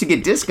Crue used to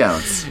get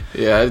discounts.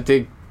 Yeah, I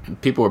think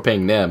people were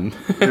paying them.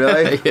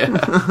 Really?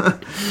 Yeah.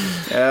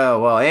 Oh,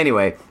 well,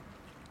 anyway.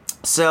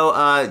 So,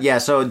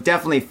 so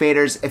definitely,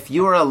 faders, if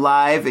you are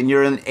alive and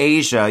you're in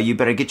Asia, you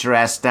better get your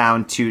ass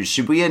down to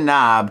Shibuya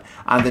Knob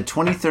on the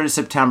 23rd of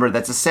September.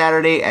 That's a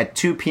Saturday at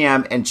 2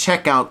 p.m. and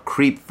check out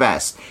Creep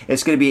Fest.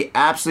 It's going to be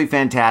absolutely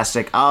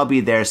fantastic. I'll be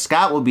there.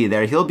 Scott will be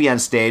there. He'll be on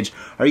stage.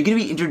 Are you going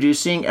to be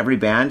introducing every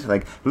band?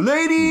 Like,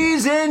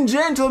 ladies and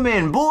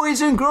gentlemen, boys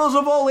and girls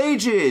of all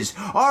ages,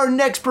 our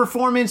next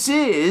performance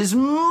is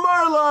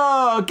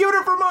Marla. Give it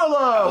up for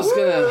Marla. I was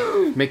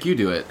going to make you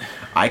do it.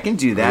 I can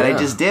do that. Yeah. I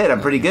just did.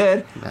 I'm pretty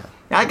good.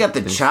 I got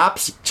the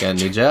chops. Got a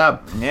new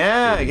job.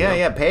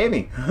 Yeah. Pay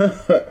me.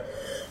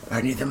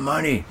 I need the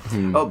money.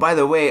 Oh, by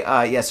the way,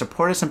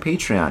 support us on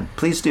Patreon.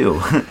 Please do.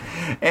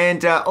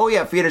 And,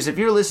 feeders, if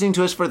you're listening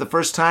to us for the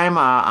first time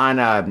on,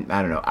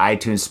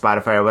 iTunes,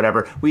 Spotify, or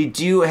whatever, we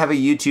do have a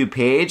YouTube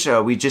page.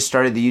 We just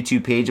started the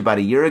YouTube page about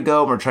a year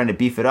ago. We're trying to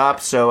beef it up.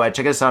 So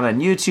check us out on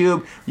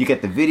YouTube. You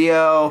get the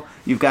video.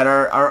 You've got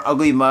our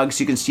ugly mugs.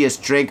 You can see us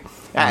drink.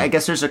 I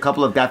guess there's a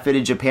couple of Got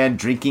Fitted Japan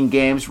drinking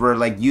games where,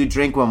 like, you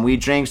drink when we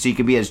drink, so you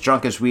can be as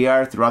drunk as we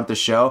are throughout the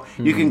show.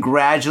 You can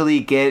gradually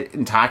get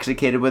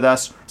intoxicated with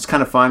us. It's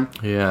kind of fun.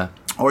 Yeah.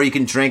 Or you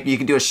can drink. You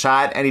can do a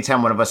shot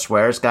anytime one of us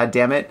swears. God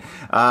damn it,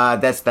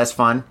 that's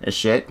fun as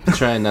shit. I'm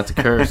trying not to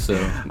curse. So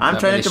I'm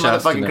trying not to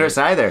motherfucking curse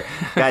either.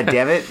 God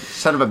damn it,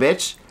 son of a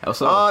bitch.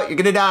 Also, you're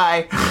gonna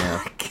die.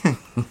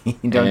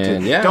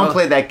 Yeah. Don't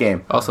play that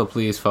game. Also,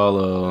 please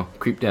follow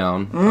Creep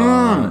Down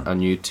on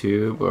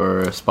YouTube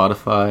or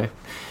Spotify.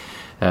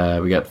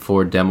 We got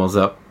 4 demos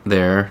up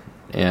there,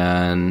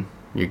 and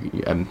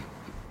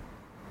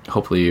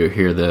hopefully you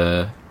hear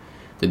the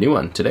new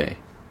one today.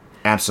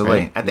 Absolutely.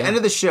 Right? At the end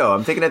of the show.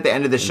 I'm thinking at the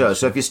end of the show.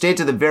 So if you stay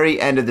to the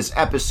very end of this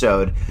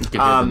episode, you can hear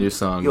the new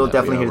song. You'll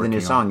definitely hear the new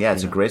song. Yeah,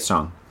 it's a great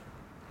song.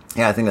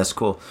 Yeah, I think that's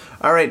cool.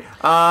 All right.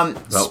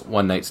 About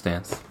one night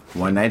stands.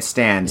 One night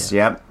stands.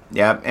 Yeah.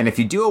 Yep. And if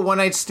you do a one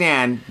night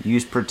stand,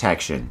 use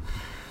protection.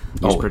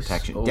 Use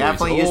protection. Always,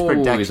 Definitely use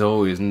protection.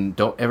 Always. And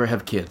don't ever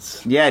have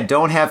kids. Yeah,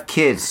 don't have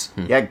kids.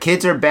 Yeah,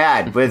 kids are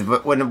bad with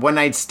one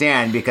night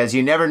stand because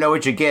you never know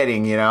what you're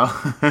getting, you know?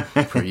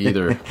 For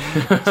either.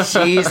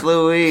 Jeez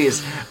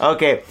Louise.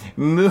 Okay,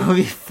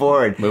 moving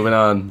forward. Moving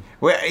on.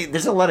 Well,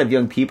 there's a lot of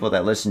young people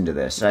that listen to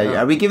this.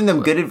 Are we giving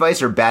them good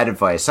advice or bad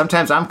advice?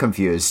 Sometimes I'm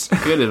confused.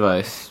 Good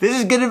advice. This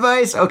is good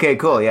advice? Okay,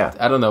 cool, yeah.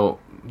 I don't know.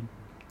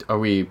 Are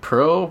we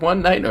pro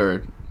one night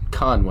or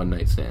con one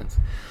night stands?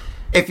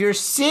 If you're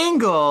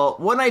single,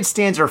 one-night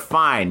stands are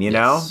fine, you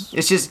know? Yes.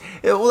 It's just,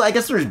 I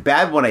guess there's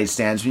bad one-night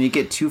stands when you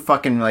get too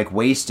fucking, like,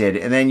 wasted,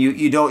 and then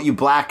you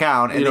black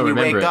out, and then you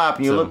wake up,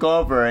 and you look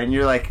over, and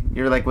you're like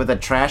with a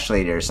trash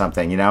lady or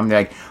something, you know? I'm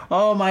like,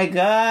 oh my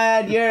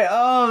god, you're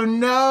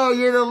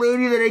the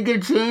lady that I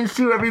get changed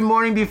to every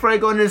morning before I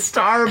go into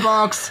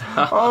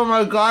Starbucks. Oh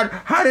my god,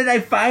 how did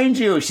I find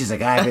you? She's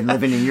like, I've been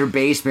living in your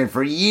basement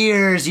for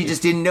years, you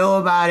just didn't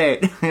know about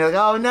it. And you're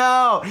like, oh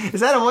no,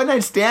 is that a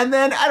one-night stand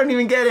then? I don't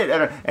even get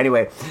it.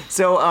 Anyway,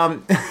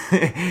 so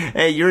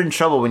hey, you're in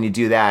trouble when you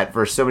do that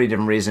for so many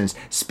different reasons.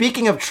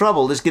 Speaking of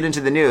trouble, let's get into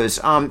the news.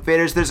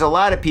 Faders, there's a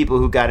lot of people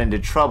who got into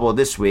trouble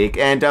this week,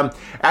 and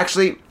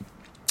actually,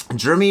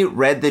 Jeremy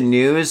read the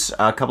news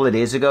a couple of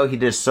days ago. He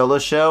did a solo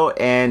show,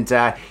 and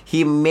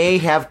he may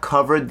have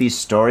covered these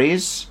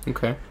stories.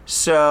 Okay.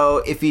 So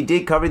if he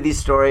did cover these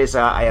stories,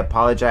 I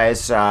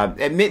apologize.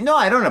 No,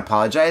 I don't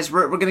apologize.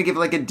 We're going to give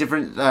like a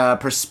different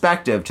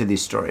perspective to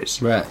these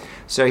stories. Right.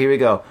 So here we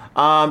go.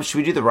 Should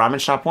we do the ramen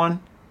shop one?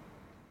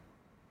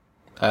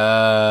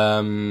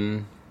 Yeah,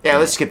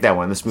 let's skip that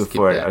one. Let's move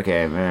forward. That.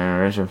 Okay.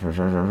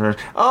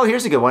 Oh,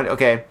 here's a good one.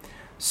 Okay.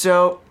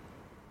 So,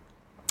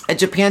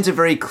 Japan's a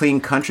very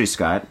clean country,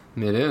 Scott.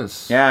 It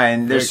is. Yeah,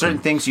 and there's certain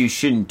things you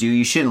shouldn't do.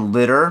 You shouldn't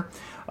litter.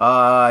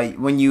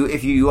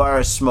 If you are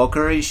a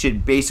smoker, you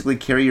should basically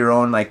carry your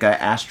own like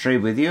ashtray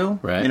with you.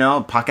 Right. You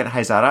know, pocket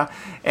haizara.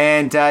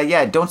 And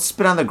don't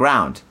spit on the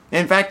ground.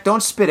 In fact,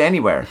 don't spit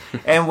anywhere.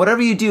 And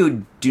whatever you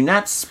do, do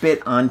not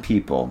spit on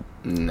people.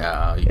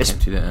 No, you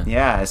can't do that.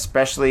 Yeah,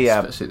 especially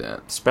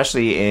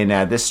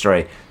in this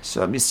story.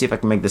 So let me see if I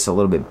can make this a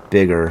little bit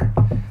bigger.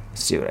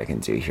 Let's see what I can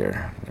do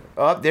here.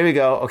 Oh, there we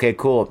go. Okay,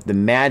 cool. The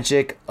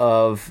magic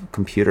of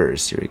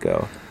computers. Here we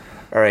go.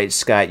 All right,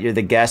 Scott, you're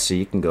the guest, so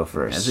you can go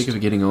first. I think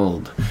of getting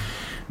old.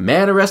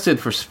 Man arrested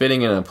for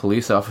spitting in a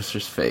police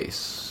officer's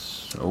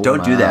face. Oh,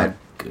 don't do that.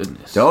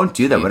 Goodness. Don't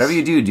do that. Whatever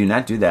you do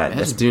not do that.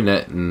 That's doing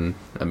that in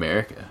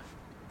America.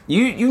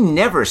 You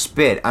never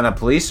spit on a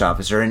police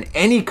officer in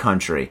any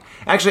country.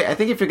 Actually, I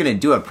think if you're going to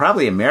do it,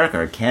 probably America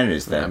or Canada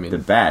is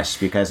the best.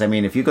 Because,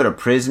 if you go to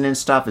prison and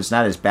stuff, it's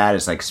not as bad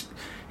as,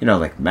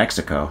 like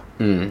Mexico.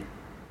 Mm.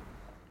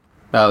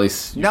 Well, at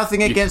least...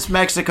 Nothing against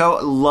Mexico.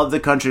 Love the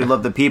country,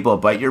 love the people.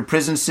 But your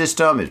prison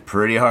system is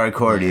pretty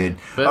hardcore, dude.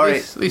 But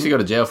at least you go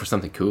to jail for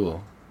something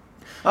cool.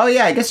 Oh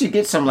yeah, I guess you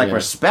get some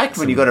respect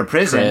when you go to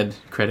prison.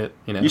 Credit,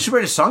 You should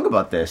write a song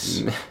about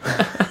this.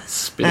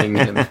 Spitting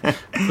and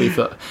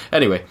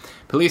anyway,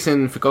 police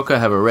in Fukuoka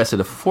have arrested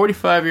a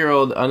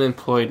 45-year-old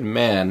unemployed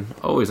man,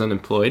 always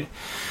unemployed,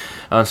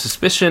 on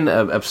suspicion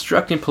of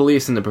obstructing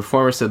police in the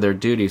performance of their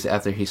duties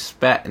after he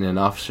spat in an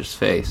officer's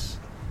face.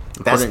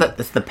 That's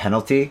the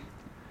penalty.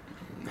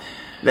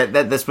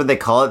 That's what they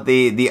call it,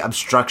 the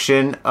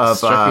obstruction of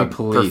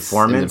police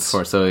performance.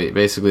 So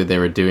basically, they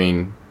were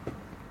doing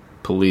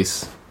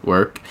police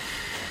work,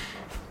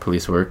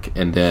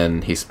 and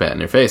then he spat in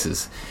their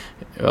faces.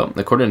 Well,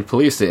 according to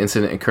police, the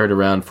incident occurred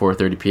around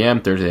 4:30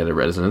 p.m. Thursday at a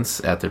residence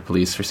after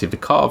police received a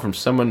call from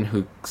someone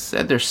who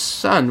said their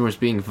son was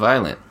being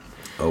violent.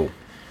 Oh.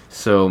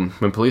 So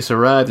when police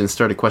arrived and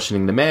started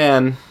questioning the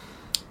man,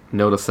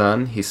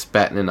 Noda-san, he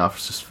spat in an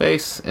officer's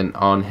face and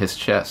on his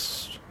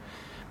chest.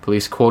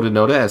 Police quoted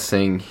Noda as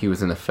saying he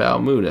was in a foul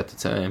mood at the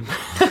time.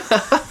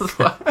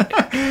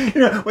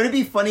 Would it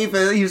be funny if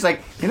he was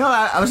like,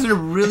 I was in a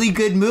really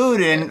good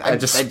mood and I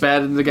just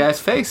spat in the guy's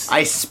face.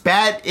 I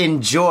spat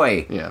in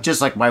joy,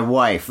 just like my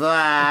wife. It's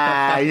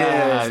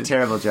a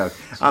terrible joke.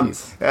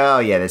 Oh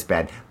yeah, that's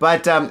bad.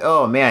 But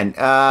oh man,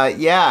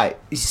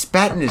 he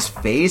spat in his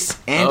face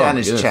and on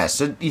his chest.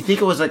 So you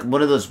think it was like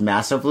one of those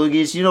massive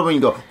loogies? You know when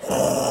you go.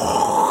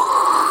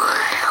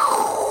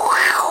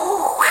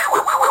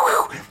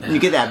 And you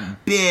get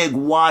that big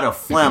wad of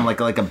phlegm, like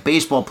a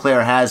baseball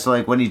player has,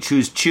 like when he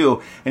chews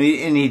chew, and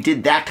he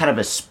did that kind of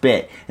a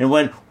spit, and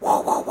went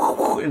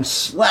and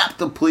slapped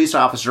the police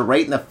officer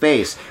right in the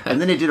face,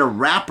 and then he did a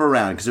wrap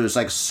around because it was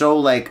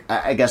so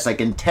I guess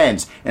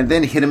intense, and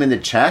then hit him in the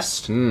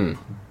chest.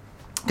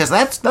 Because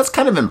that's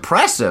kind of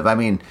impressive. I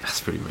mean, that's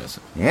pretty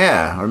impressive.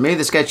 Yeah, or maybe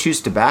this guy chews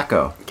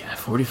tobacco. Yeah,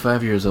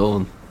 45 years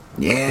old.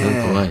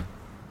 Yeah, oh boy.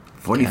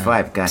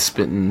 45. God,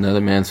 spit in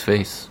another man's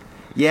face.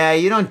 Yeah,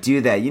 you don't do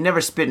that. You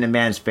never spit in a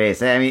man's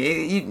face. I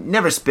mean, you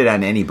never spit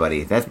on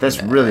anybody.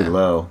 That's really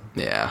low.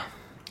 Yeah.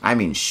 I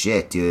mean,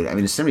 shit, dude. I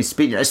mean, if somebody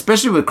spit,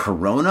 especially with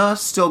Corona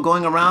still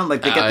going around,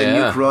 like they got the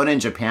new Corona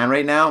in Japan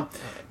right now.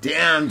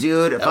 Damn,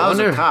 dude. If I was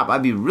a cop,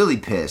 I'd be really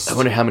pissed. I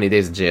wonder how many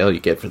days in jail you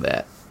get for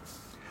that.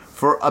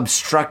 For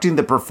obstructing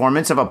the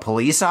performance of a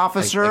police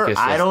officer?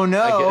 I don't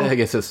know. I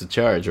guess that's the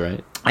charge,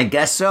 right? I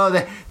guess so.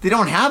 They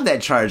don't have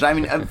that charge. I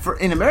mean,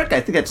 in America, I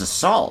think that's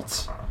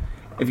assault.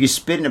 If you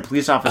spit in a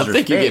police officer's face. I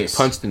think you get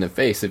punched in the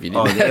face if you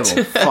do that. They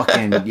will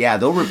fucking,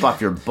 they'll rip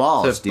off your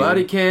balls, dude.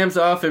 Body cams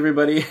off,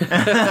 everybody.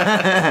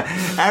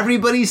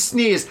 Everybody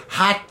sneeze.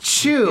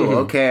 Achoo.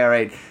 Okay, all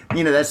right.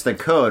 That's the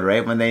code,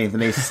 right? When they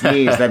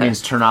sneeze, that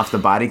means turn off the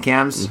body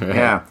cams. Right.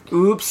 Yeah.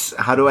 Oops.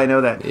 How do I know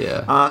that?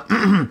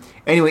 Yeah.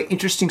 Anyway,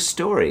 interesting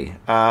story.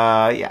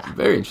 Yeah.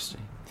 Very interesting.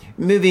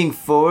 Moving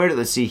forward,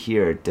 let's see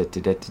here.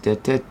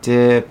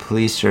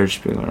 Police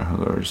search,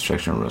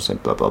 restriction rules,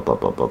 blah, blah, blah,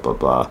 blah, blah, blah,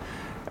 blah.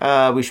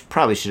 We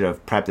probably should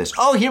have prepped this.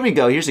 Oh, here we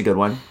go. Here's a good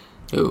one.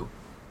 Ooh.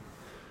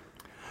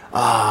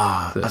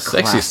 A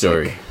sexy classic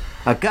story.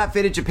 A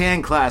gut-fitted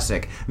Japan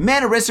classic.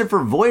 Man arrested for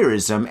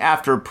voyeurism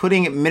after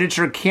putting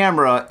miniature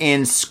camera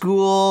in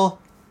school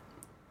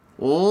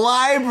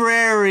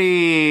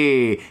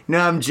library. No,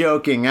 I'm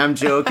joking.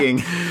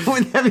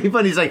 Wouldn't that be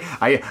funny? He's like,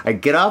 I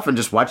get off and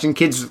just watching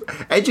kids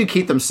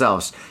educate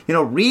themselves.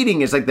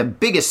 Reading is like the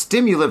biggest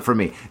stimulant for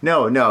me.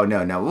 No.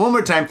 One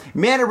more time.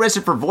 Man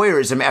arrested for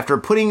voyeurism after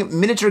putting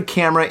miniature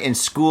camera in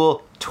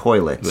school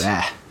toilets.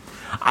 Blah.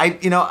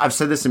 I've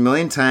said this a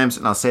million times,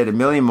 and I'll say it a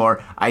million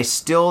more. I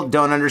still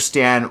don't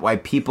understand why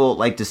people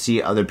like to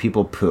see other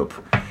people poop.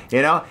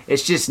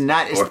 It's just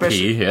not... Or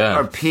pee, yeah.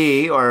 Or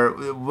pee, or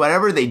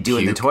whatever they do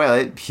in the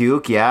toilet.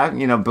 Puke, yeah.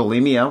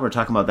 Bulimia. We were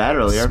talking about that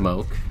earlier.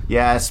 Smoke.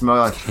 Yeah,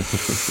 smoke.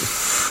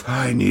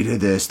 I needed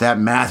this. That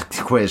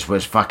math quiz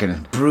was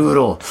fucking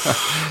brutal.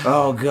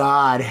 Oh,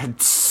 God.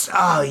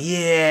 Oh,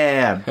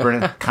 yeah.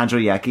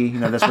 Kanjoyaki.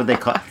 That's what they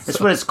call...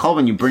 That's what it's called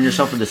when you burn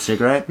yourself with a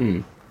cigarette.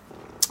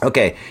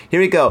 Okay,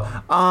 here we go.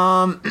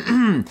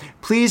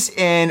 Police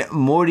in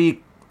Morioka,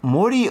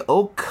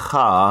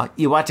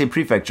 Iwate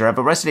Prefecture have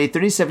arrested a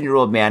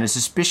 37-year-old man in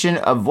suspicion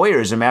of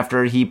voyeurism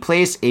after he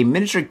placed a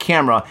miniature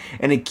camera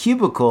in a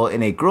cubicle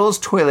in a girls'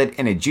 toilet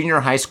in a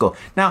junior high school.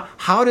 Now,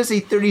 how does a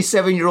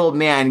 37-year-old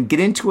man get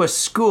into a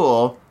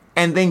school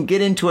and then get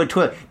into a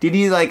toilet? Did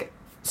he,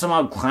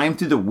 somehow climb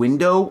through the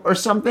window or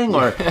something?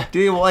 Or did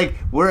he,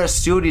 wear a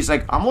suit? He's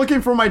like, I'm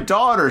looking for my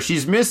daughter.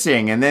 She's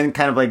missing. And then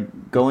kind of,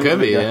 going...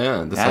 Could be,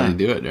 yeah. That's how they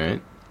do it,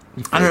 right?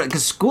 I don't know,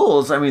 because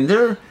schools, I mean,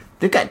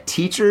 they've got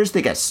teachers,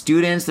 they got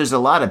students, there's a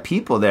lot of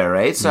people there,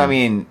 right? So, I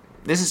mean,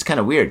 this is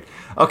kind of weird.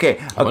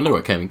 Okay. I wonder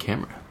what kind of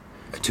camera.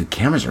 Dude,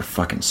 cameras are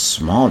fucking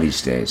small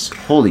these days.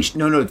 Holy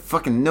no,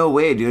 fucking no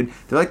way, dude.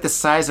 They're like the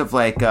size of,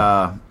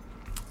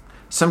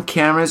 some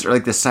cameras are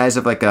like the size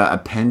of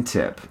a pen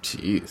tip.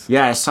 Jeez.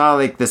 Yeah, I saw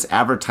this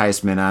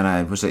advertisement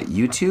on was it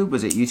YouTube?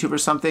 Was it YouTube or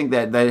something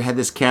that had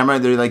this camera?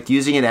 They're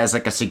using it as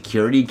a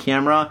security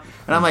camera.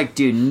 And I'm like,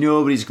 dude,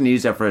 nobody's going to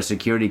use that for a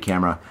security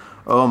camera.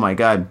 Oh my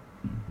God.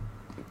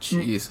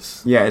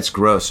 Jesus. Yeah, it's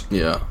gross.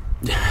 Yeah.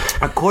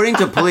 According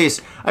to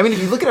police, I mean,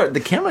 if you look at the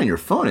camera on your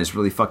phone is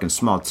really fucking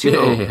small too.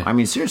 Yeah. I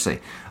mean, seriously.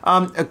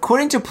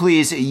 According to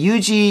police,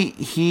 Yuji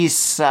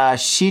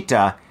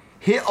Hishita.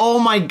 Oh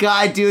my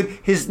god, dude!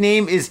 His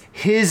name is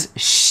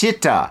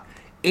Hishita.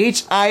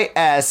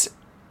 Hishita.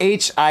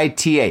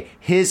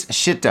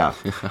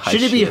 Hishita.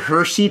 Should it be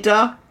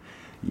Hershita?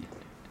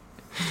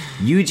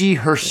 Yuji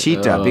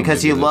Hershita,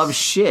 because he loves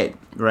shit,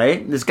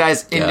 right? This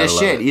guy's into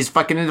shit. He's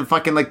fucking into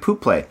fucking like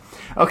poop play.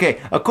 Okay,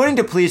 according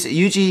to police,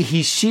 Yuji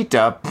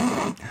Hishita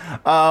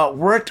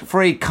worked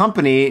for a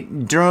company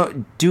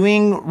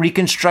doing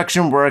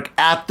reconstruction work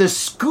at the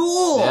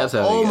school.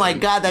 Oh my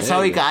god, that's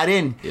how he got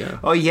in. Yeah.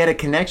 Oh, he had a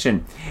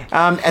connection.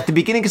 At the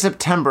beginning of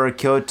September,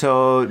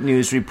 Kyoto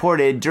News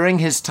reported, during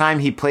his time,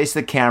 he placed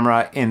the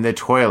camera in the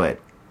toilet.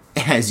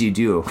 As you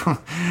do.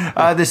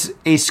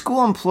 A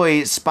school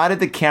employee spotted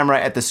the camera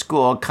at the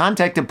school,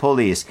 contacted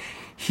police.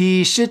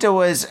 Hishita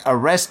was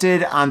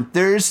arrested on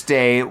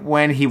Thursday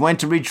when he went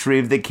to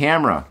retrieve the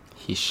camera.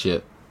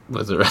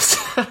 Was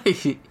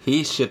arrested.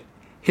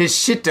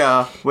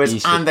 Hishita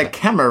was on the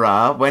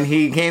camera when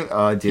he came.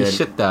 Oh, dude.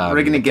 Hishita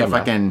We're going to get camera.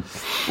 fucking...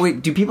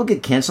 Wait, do people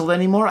get canceled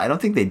anymore? I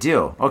don't think they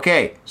do.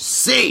 Okay.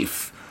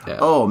 Safe. Yeah.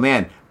 Oh,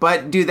 man.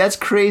 But, dude, that's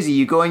crazy.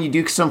 You go and you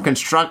do some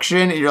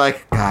construction, and you're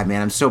like, God,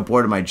 man, I'm so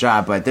bored of my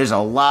job, but there's a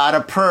lot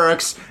of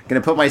perks.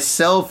 Gonna put my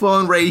cell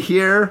phone right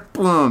here.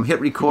 Boom. Hit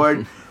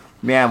record.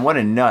 Man, what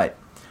a nut.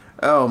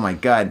 Oh, my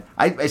God.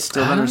 I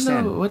still don't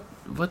understand. Know.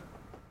 What?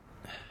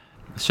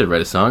 I should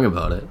write a song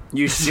about it.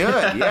 You should,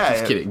 yeah.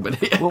 Just kidding, but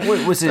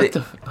What was it?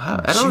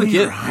 I don't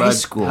Junior get high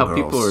school how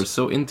girls. people are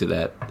so into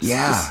that. It's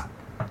Yeah.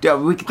 Yeah,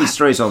 we get these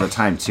stories all the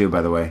time, too,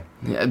 by the way.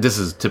 Yeah, this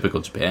is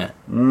typical Japan.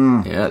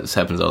 Yeah, this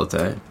happens all the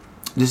time.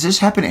 Does this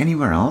happen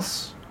anywhere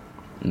else?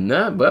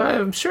 No, but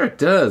I'm sure it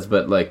does.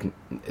 But like,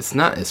 it's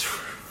not as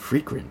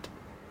frequent.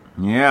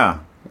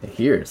 Yeah.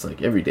 Here, it's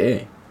like every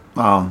day.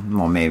 Oh,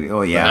 well, maybe.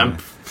 Oh, yeah.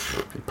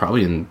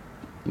 Probably you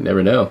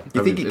never know.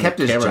 You think he kept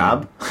his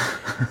job?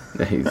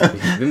 He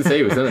didn't say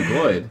he was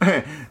unemployed.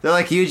 They're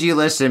like, Yuji,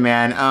 listen,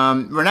 man,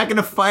 we're not going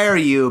to fire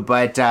you,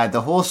 but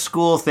the whole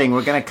school thing,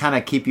 we're going to kind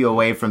of keep you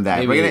away from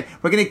that. Maybe.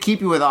 We're gonna keep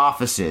you with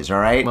offices, all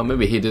right? Well,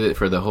 maybe he did it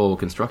for the whole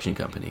construction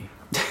company.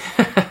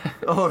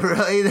 Oh,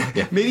 really?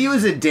 Yeah. Maybe it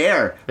was a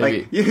dare.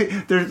 Maybe.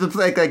 Like, there's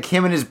like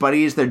him and his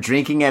buddies, they're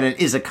drinking at an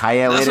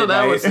izakaya That's late what at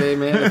I night. would say,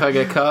 man, if I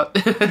get caught.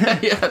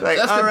 Yeah, Like,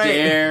 that's all a right,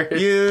 dare.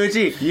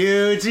 Yuji.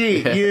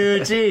 Yuji,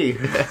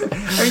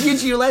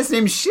 your last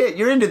name's shit.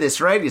 You're into this,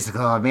 right? He's like,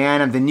 oh,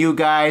 man, I'm the new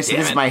guy, so Damn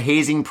this is it. my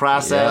hazing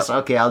process. Yep.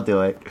 Okay, I'll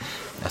do it.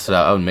 That's what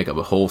I would make up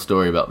a whole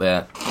story about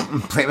that.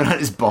 Blame it on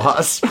his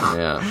boss.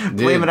 Yeah.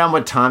 Blame Dude, it on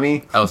what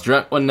Tommy. I was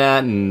drunk one night,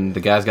 and the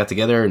guys got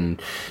together, and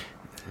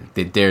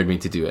they dared me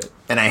to do it.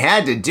 And I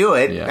had to do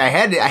it. Yeah. I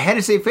had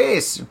to save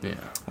face. Yeah.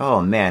 Oh,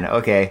 man.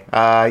 Okay.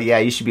 Yeah,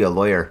 you should be a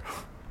lawyer.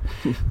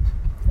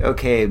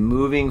 Okay,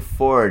 moving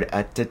forward.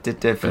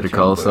 Better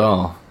call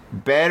Saul.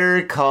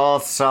 Better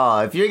call Saul.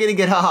 If you're going to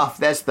get off,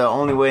 that's the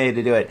only way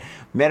to do it.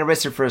 Man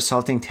arrested for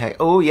assaulting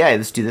Oh, yeah,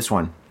 let's do this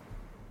one.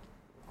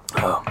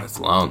 Oh, that's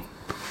long.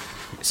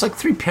 It's like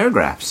 3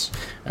 paragraphs.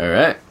 All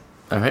right.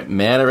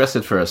 Man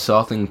arrested for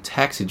assaulting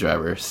taxi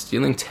driver,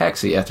 stealing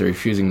taxi after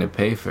refusing to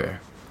pay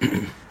fare.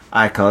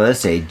 I call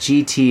this a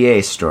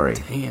GTA story.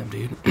 Damn,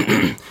 dude.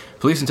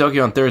 Police in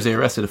Tokyo on Thursday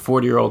arrested a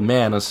 40-year-old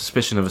man on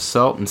suspicion of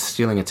assault and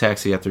stealing a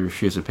taxi after he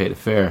refused to pay the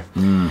fare.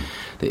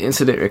 The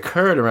incident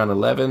occurred around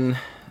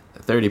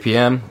 11:30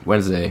 p.m.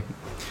 Wednesday.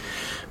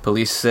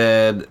 Police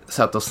said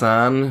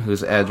Sato-san,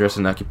 whose address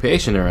and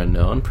occupation are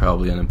unknown,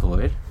 probably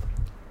unemployed,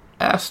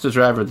 asked the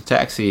driver of the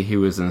taxi he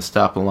was in a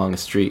stop along a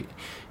street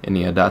in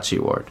the Adachi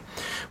ward.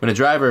 When the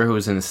driver, who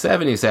was in his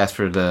 70s, asked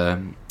for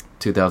the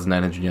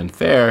 2,900 yen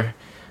fare,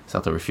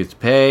 Sato refused to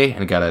pay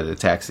and got out of the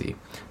taxi.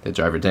 The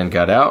driver then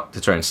got out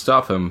to try and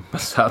stop him, but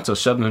Sato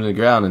shoved him to the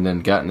ground and then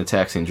got in the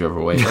taxi and drove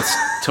away. That's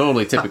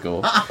totally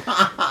typical.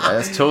 Yeah,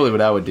 that's totally what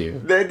I would do.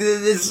 This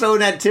is so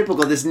not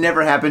typical. This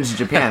never happens in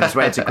Japan. That's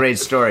why it's a great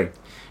story.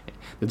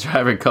 The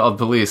driver called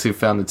police, who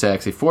found the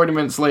taxi 40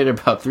 minutes later,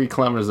 about 3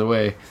 kilometers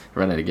away,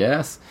 ran out of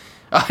gas.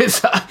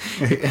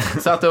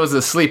 Sato was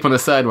asleep on the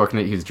sidewalk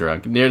and he was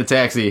drunk. Near the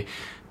taxi,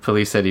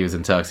 police said he was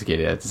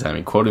intoxicated at the time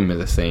and quoted him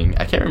as saying,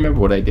 "I can't remember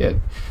what I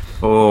did."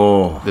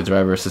 Oh. The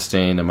driver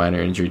sustained a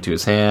minor injury to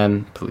his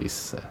hand. Police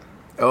said.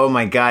 Oh,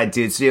 my God,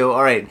 dude. So,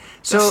 all right.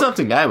 So, That's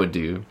something I would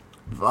do.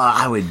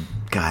 I would...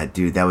 God,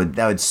 dude, that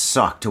would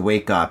suck to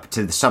wake up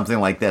to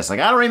something like this. Like,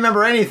 I don't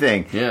remember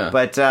anything. Yeah.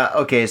 But,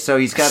 okay, so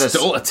he's got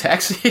Stole a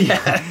taxi?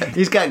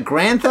 He's got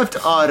Grand Theft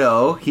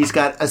Auto. He's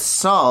got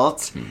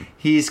assault.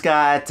 He's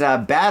got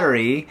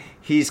battery.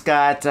 He's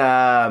got,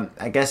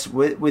 I guess,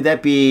 would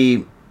that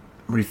be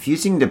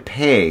refusing to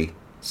pay?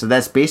 So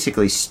that's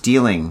basically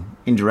stealing,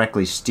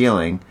 indirectly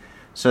stealing.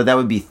 So that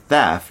would be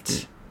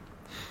theft.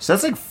 So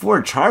that's like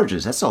 4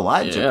 charges. That's a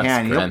lot in Yeah,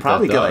 Japan. it's He'll Grand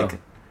probably Theft get Auto. like...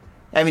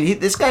 I mean,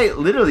 this guy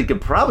literally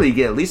could probably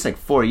get at least like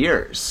 4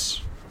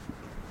 years.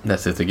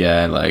 That's if the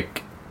guy,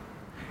 like...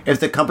 If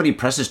the company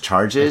presses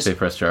charges... If they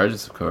press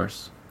charges, of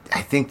course.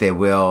 I think they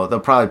will. They'll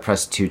probably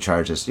press 2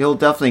 charges. You'll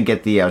definitely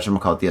get the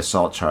the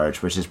assault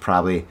charge, which is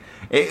probably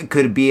it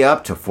could be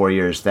up to 4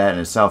 years. That in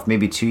itself,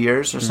 maybe 2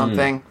 years or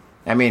something.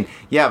 I mean,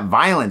 yeah,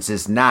 violence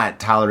is not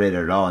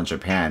tolerated at all in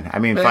Japan. I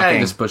mean, I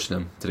just pushed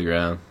him to the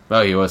ground.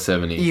 Oh, he was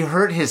 70. He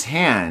hurt his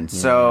hand,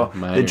 so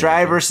the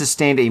driver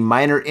sustained a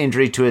minor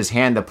injury to his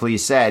hand, the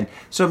police said.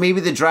 So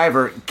maybe the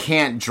driver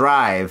can't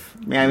drive.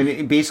 I mean,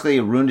 it basically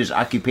ruined his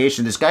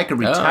occupation. This guy could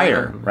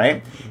retire,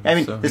 right? I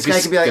mean, so this guy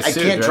could be like, I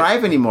can't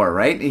drive anymore,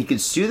 right? And he could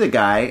sue the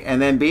guy,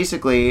 and then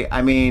basically,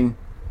 I mean,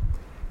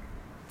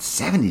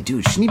 70,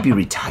 dude, shouldn't he be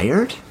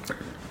retired?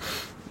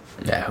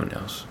 Yeah, who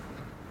knows?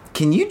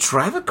 Can you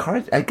drive a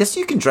car? I guess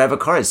you can drive a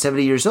car at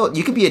 70 years old.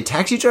 You can be a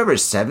taxi driver at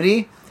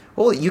 70?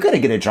 Well, you got to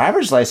get a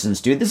driver's license,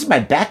 dude. This is my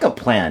backup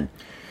plan.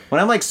 When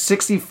I'm like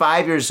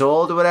 65 years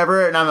old or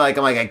whatever, and I'm like,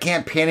 I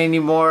can't pan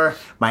anymore.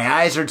 My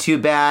eyes are too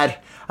bad.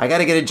 I got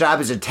to get a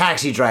job as a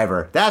taxi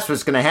driver. That's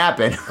what's going to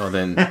happen. Well,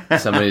 then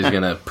somebody's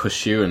going to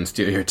push you and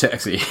steal your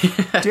taxi.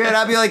 Dude,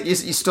 I'll be like, you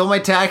stole my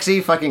taxi?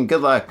 Fucking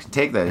good luck.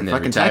 Take the fucking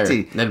retire.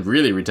 taxi. And then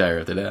really retire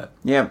after that.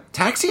 Yeah.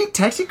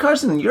 Taxi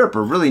cars in Europe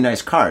are really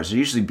nice cars. They're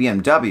usually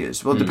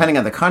BMWs. Well, depending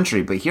on the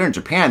country. But here in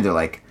Japan, they're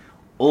like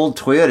old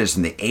Toyotas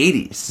from the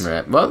 80s.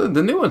 Right. Well,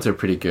 the new ones are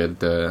pretty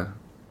good.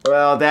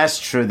 Well, that's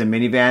true. The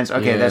minivans.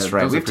 Okay, yeah, that's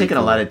right. We've taken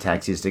a lot of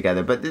taxis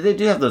together, but they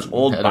do have those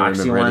old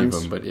boxy ones.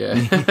 Any of them, but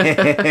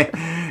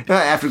yeah.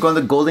 After going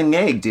the Golden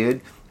Egg,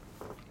 dude.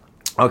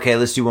 Okay,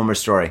 let's do one more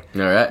story.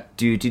 All right.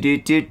 Do. There you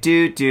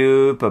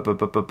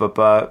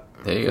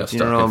go.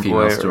 Stalking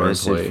female store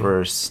employee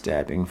for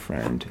stabbing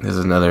friend. This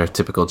is another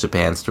typical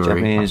Japan story.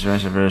 Japanese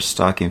resident for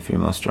stalking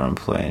female store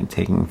employee and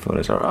taking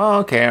photos. Oh,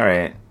 okay, all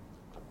right.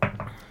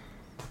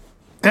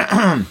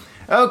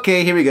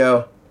 Okay, here we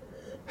go.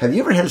 Have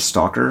you ever had a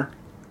stalker?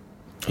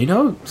 You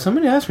know,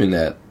 somebody asked me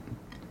that.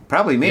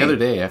 Probably me. The other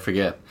day, I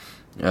forget.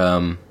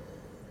 I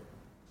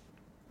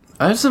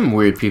had some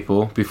weird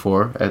people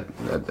before at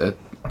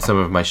some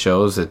of my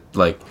shows that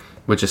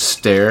would just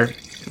stare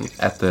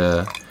at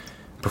the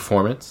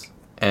performance.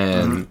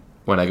 And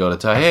when I go to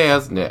talk, hey,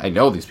 I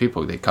know these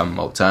people. They come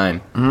all the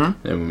time.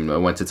 Mm-hmm. And I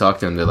went to talk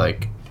to them. They're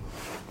like,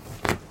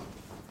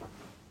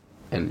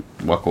 and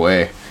walk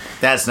away.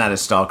 That's not a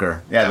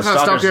stalker. Yeah, that's not a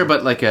stalker,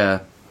 but like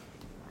a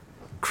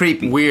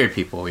creepy, weird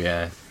people.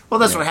 Yeah. Well,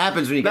 that's what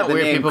happens when you get the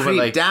name people,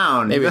 creep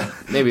down. Maybe.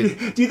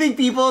 Do you think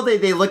people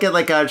they look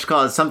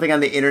at something on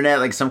the internet,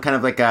 like some kind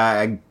of like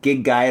a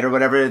gig guide or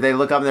whatever? They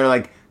look up and they're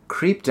like,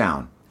 creep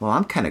down. Well,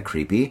 I'm kind of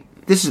creepy.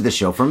 This is the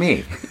show for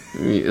me.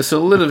 It's a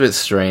little bit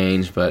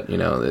strange, but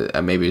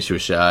maybe she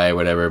was shy or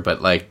whatever.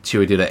 But she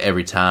would do that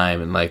every time,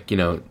 and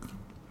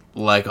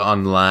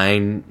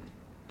online.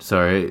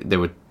 Sorry, they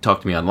would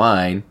talk to me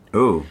online.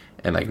 Ooh.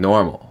 And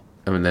normal.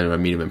 I mean, then I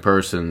meet him in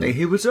person.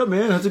 Hey, what's up,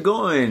 man? How's it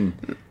going?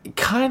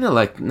 Kind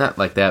of not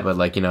like that, but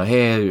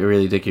hey, I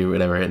really dig you,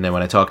 whatever. And then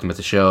when I talk to them at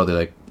the show, they're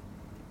like,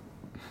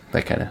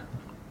 that kind of,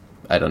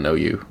 I don't know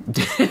you.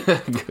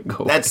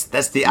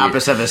 That's the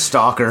opposite of a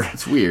stalker.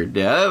 It's weird,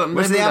 yeah.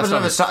 What's the opposite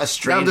of a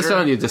stranger? I'm just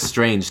telling you the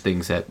strange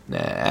things that,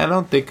 I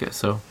don't think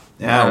so.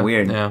 Yeah,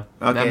 weird. Yeah.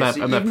 Okay, I'm not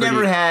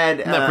never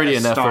had I'm not pretty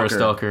enough stalker. for a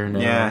stalker, no.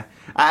 Yeah.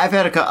 I've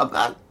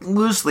had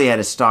loosely had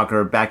a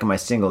stalker back in my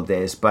single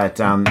days, but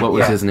what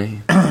was his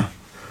name?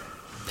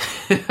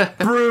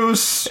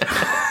 Bruce.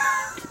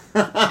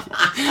 No,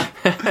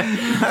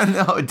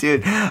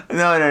 dude.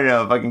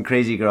 No. Fucking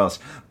crazy girls.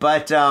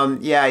 But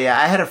yeah.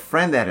 I had a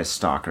friend that had a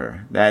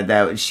stalker.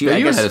 That she.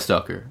 I guess had a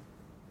stalker.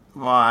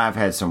 Well, I've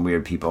had some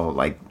weird people. All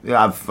right.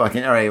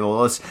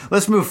 Well,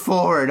 let's move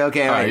forward.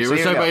 Okay, all right. You were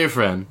talking about your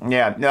friend.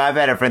 Yeah, no, I've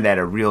had a friend that had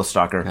a real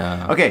stalker.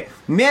 Okay,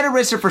 man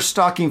arrested for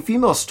stalking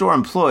female store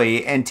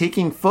employee and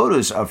taking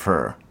photos of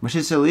her, which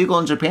is illegal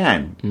in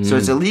Japan. So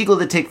it's illegal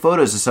to take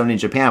photos of somebody in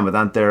Japan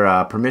without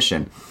their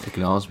permission.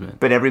 Acknowledgement.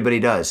 But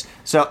everybody does.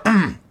 So.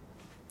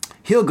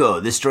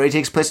 Hyogo. This story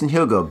takes place in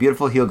Hyogo,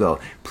 beautiful Hyogo.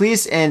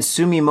 Police in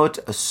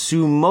Sumoto,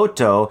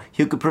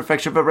 Hyogo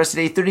Prefecture, have arrested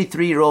a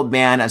 33-year-old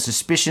man on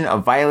suspicion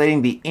of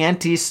violating the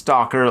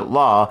anti-stalker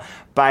law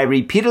by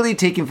repeatedly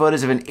taking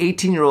photos of an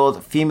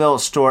 18-year-old female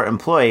store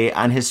employee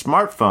on his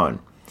smartphone.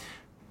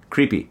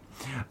 Creepy.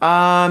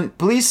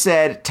 Police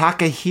said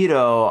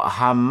Takahiro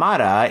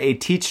Hamada, a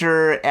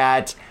teacher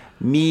at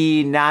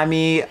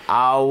Minami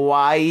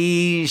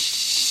Awai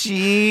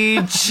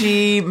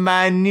Shichi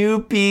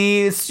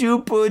Manupi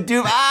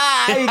Supudu.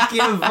 I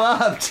give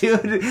up,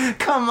 dude.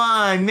 Come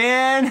on,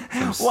 man.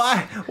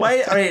 Why? All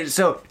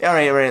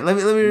right. Let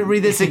me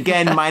read this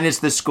again, minus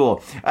the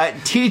school.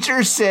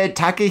 Teacher said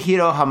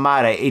Takahiro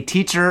Hamada, a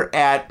teacher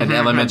at an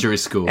elementary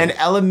school. An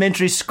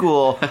elementary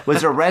school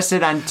was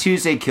arrested on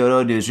Tuesday,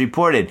 Kyoto News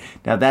reported.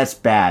 Now that's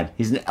bad.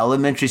 He's an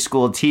elementary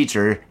school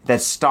teacher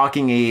that's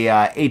stalking a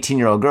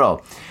 18-year-old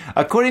girl.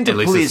 According to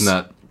police, it's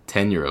not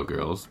 10-year-old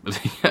girls. But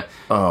yeah.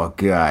 Oh,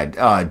 God.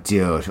 Oh,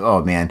 dude.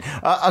 Oh, man.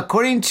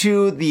 According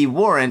to the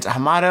warrant,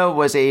 Hamada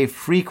was a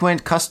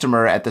frequent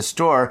customer at the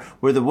store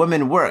where the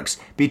woman works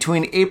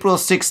between April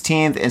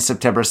 16th and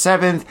September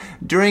 7th,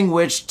 during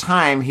which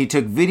time he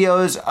took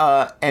videos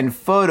and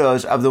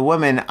photos of the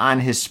woman on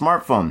his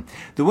smartphone.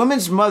 The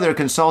woman's mother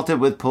consulted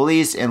with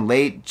police in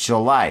late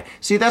July.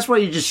 See, that's why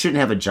you just shouldn't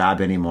have a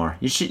job anymore.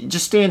 You should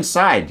just stay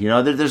inside. You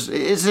know,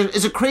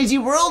 it's a crazy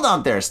world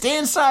out there. Stay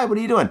inside. What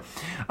are you doing?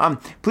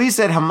 Police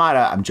said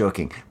Hamada, I'm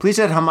joking. Police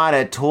said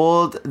Hamada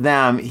told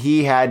them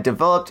he had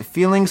developed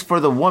feelings for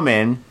the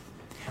woman.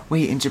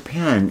 Wait, in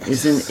Japan,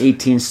 isn't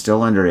 18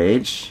 still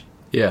underage?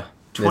 Yeah.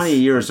 20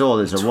 years old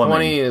is a woman.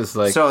 20 is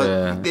like...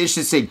 So they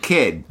should say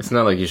kid. It's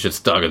not like you should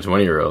stalk a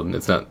 20-year-old, and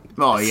it's not...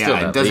 Oh, it's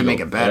yeah, it doesn't legal. make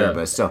it better,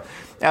 but still.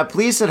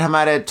 Police said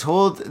Hamada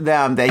told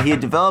them that he had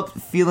developed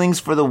feelings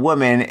for the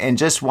woman and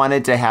just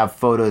wanted to have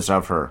photos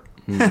of her.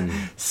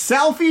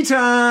 Selfie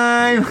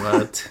time!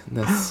 What?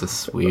 That's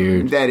just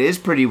weird. That is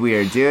pretty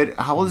weird, dude.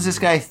 How old is this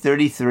guy?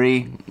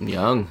 33?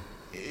 Young.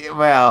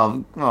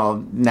 Well,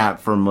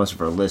 not for most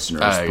of our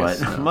listeners, I but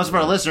guess not. most of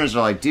our listeners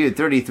are like, dude,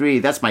 33,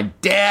 that's my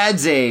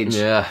dad's age.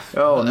 Yeah.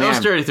 Oh, man. I was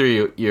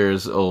 33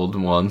 years old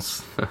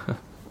once.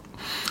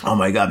 Oh,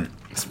 my God.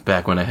 It's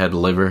back when I had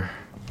liver.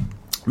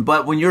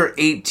 But when you're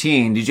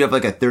 18, did you have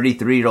like a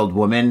 33-year-old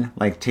woman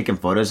like taking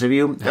photos of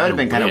you? That would have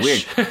been kind of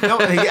weird. wish. No,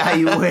 yeah,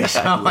 you wish.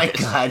 Oh my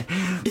God.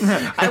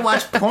 I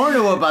watched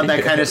porno about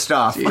that kind of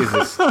stuff.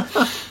 Jesus.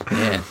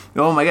 Man.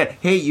 Oh my God.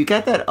 Hey, you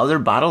got that other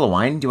bottle of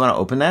wine? Do you want to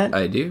open that?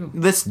 I do.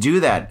 Let's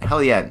do that.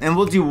 Hell yeah. And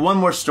we'll do one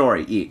more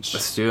story each.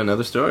 Let's do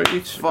another story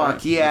each.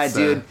 Fuck yeah,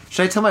 dude.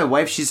 Should I tell my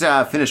wife she's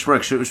finished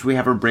work? Should we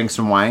have her bring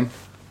some wine?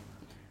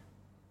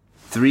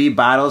 3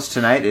 bottles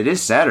tonight. It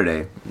is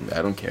Saturday.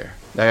 I don't care.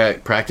 I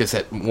got practice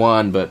at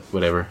 1, but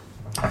whatever.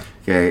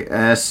 Okay,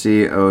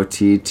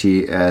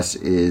 SCOTTS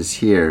is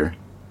here.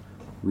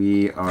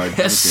 We are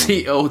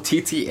drinking.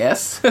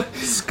 SCOTTS?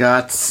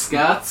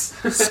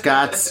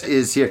 Scott's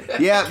is here.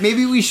 Yeah,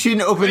 maybe we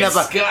shouldn't open up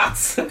a...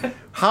 Scots.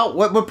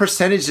 What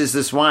percentage is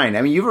this wine?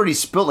 I mean, you've already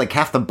spilled like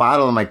half the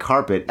bottle on my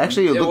carpet.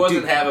 Actually, It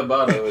wasn't half a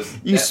bottle. It was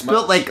You that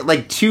spilled much.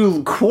 like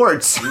 2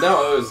 quarts.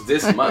 No, it was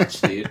this much,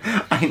 dude.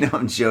 I know,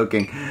 I'm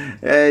joking.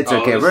 It's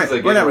okay. This is a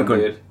We're good not one,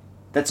 recording. dude.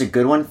 That's a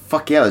good one?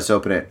 Fuck yeah, let's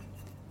open it.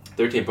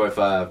 13.5.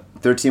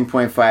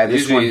 13.5.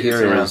 This Usually one here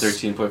it's around is...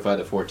 13.5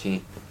 to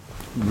 14.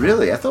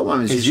 Really? I thought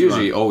one was It's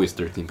usually always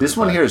 13.5. This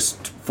one here is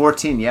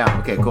 14, yeah.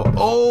 Okay, cool.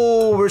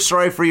 Oh, we're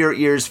sorry for your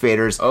ears,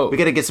 faders. Oh. We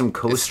gotta get some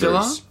coasters. It's still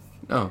on?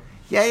 Oh.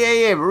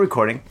 Yeah, we're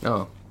recording.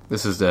 Oh.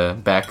 This is the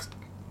back...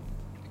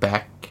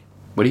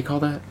 What do you call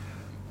that?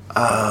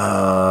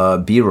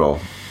 B-roll.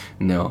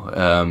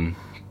 No.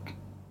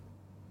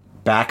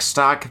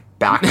 Backstock?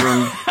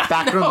 Backroom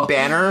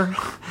banner?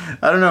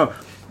 I don't know.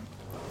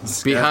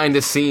 Behind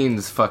the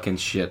scenes fucking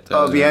shit.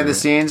 Oh, behind the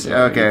scenes?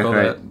 Yeah, Okay, you call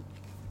right.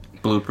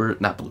 that blooper?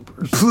 Not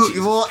bloopers.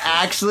 Well,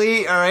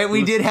 actually, all right,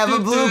 we did have a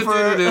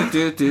blooper. Dun,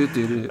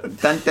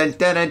 dun, dun,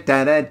 dun, dun,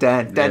 dun,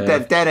 dun, dun,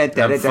 dun, dun,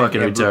 I'm dun,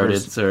 fucking dun, retarded.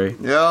 bloopers. Sorry.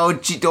 Oh,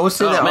 gee, don't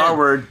say Oh, the man. R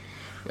word.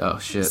 Oh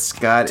shit.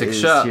 Scott Take a is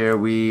shot. here.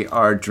 We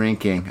are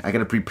drinking. I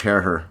gotta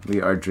prepare her. We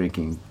are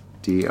drinking.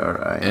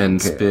 D-R-I-N-K. And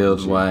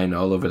spilled wine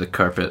all over the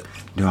carpet.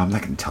 No, I'm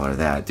not gonna tell her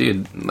that.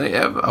 Dude, like,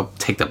 I'll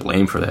take the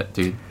blame for that,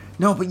 dude.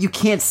 No, but you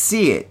can't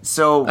see it.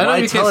 So I know why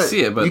you tell can't her?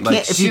 see it, but You like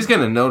can't- if she's you-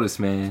 gonna notice,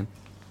 man.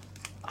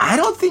 I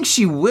don't think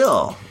she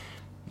will.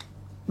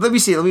 Let me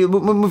see. Let me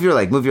move your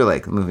leg. Move your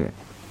leg. Move it.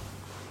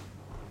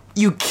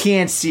 You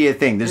can't see a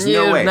thing. There's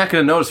no way. I'm not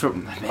gonna notice. For,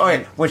 All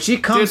right, when she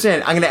comes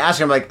in, I'm gonna ask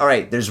her. I'm like, all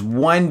right, there's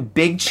one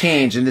big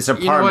change in this You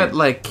know apartment.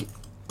 what?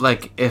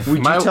 Like if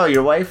Would my you tell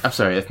your wife? I'm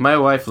sorry, if my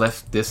wife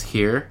left this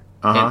here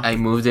and I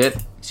moved it,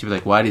 she'd be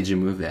like, "Why did you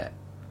move that?"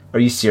 Are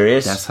you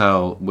serious? That's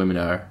how women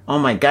are. Oh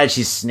my God,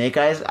 she's snake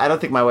eyes. I don't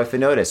think my wife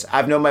would notice.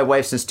 I've known my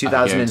wife since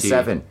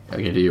 2007. I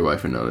guarantee your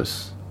wife would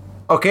notice.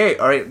 Okay,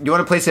 all right. You want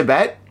to place a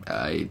bet?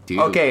 I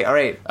do. Okay, all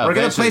right. We're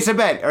gonna Eventually, place a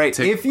bet. All right.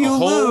 take If you a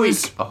whole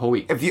lose, week, a whole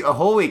week. a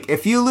whole week.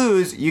 If you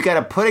lose, you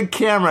gotta put a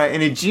camera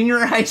in a junior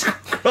high school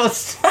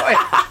girl's toilet.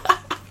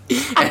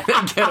 and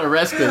then get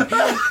arrested.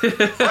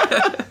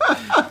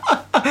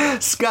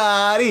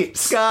 Scotty.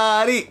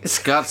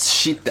 Scott's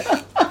shit.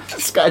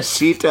 Scott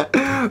Sheeta.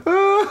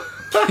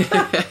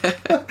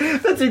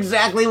 That's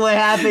exactly what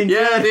happened.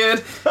 Yeah,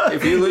 dude.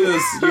 If you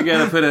lose, you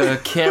gotta put a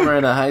camera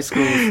in a high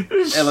school,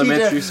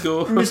 elementary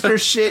school. Mr.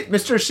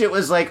 Shit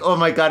was like, "Oh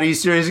my God, are you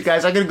serious,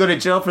 guys? I'm gonna go to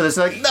jail for this."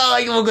 I'm like, no,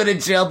 you won't go to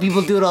jail.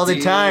 People do it all the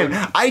Dude. time.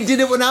 I did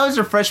it when I was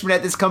a freshman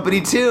at this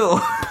company too.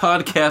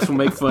 Podcast will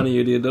make fun of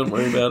you, dude. Don't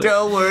worry about it.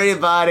 Don't worry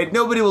about it.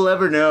 Nobody will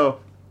ever know.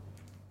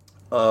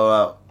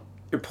 Oh,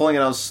 you're pulling it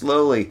on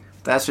slowly.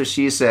 That's what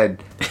she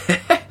said.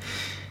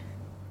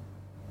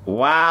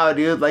 Wow,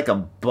 dude, like a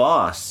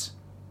boss.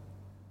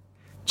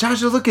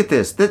 Joshua, look at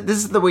this. This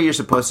is the way you're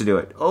supposed to do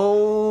it.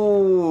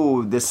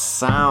 Oh, the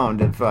sound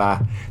of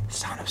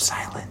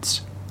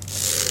silence.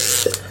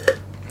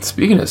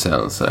 Speaking of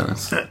silence,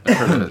 I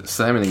heard a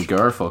Simon and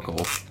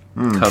Garfunkel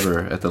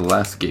cover at the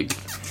last gig.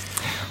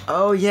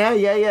 Oh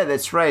yeah,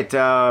 that's right.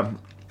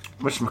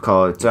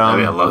 whatchamacallit? I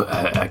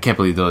mean, I can't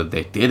believe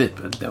they did it,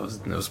 but that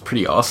was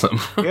pretty awesome.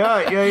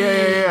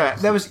 Yeah.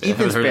 That was Ethan's I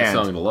haven't heard that band.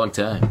 song in a long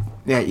time.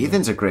 Yeah,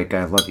 Ethan's a great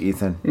guy. I love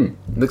Ethan.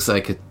 Looks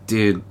like a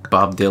dude,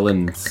 Bob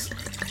Dylan's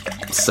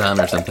son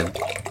or something.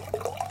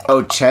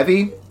 Oh,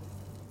 Chevy?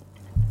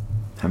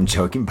 I'm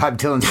joking. Bob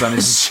Dylan's son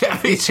is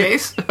Chevy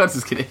Chase? I'm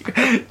just kidding.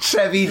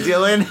 Chevy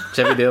Dylan.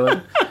 Chevy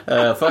Dylan?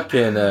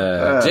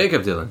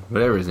 Jacob Dylan,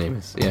 whatever his name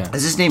is. Yeah.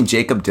 Is his name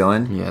Jacob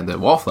Dylan? Yeah, the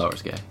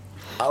Wallflowers guy.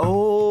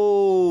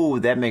 Oh,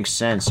 that makes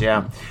sense,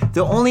 yeah.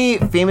 The only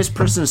famous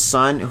person's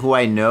son who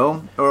I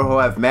know, or who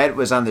I've met,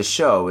 was on the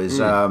show, is,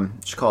 what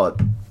you call it?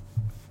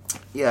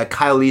 Yeah,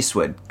 Kyle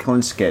Eastwood,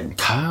 Clint's kid.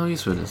 Kyle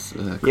Eastwood is...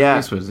 Yeah.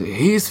 Eastwood,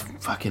 he's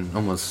fucking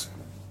almost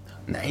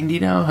 90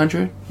 now,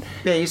 100?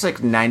 Yeah, he's like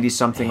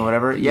 90-something or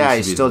whatever. Yeah,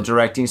 he's still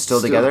directing,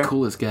 still together. The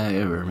coolest guy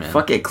ever, man.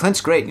 Fuck it,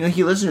 Clint's great. You know,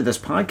 he listened to this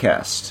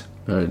podcast.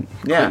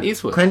 Yeah, Clint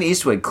Eastwood. Clint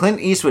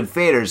Eastwood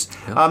faders.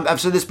 I've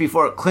said this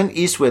before. Clint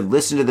Eastwood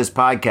listened to this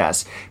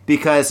podcast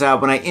because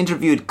when I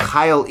interviewed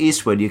Kyle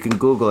Eastwood, you can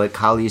Google it,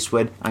 Kyle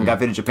Eastwood on Got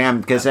Faded Japan,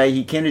 because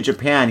he came to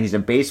Japan. He's a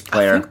bass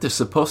player. I think they're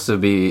supposed to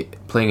be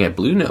playing at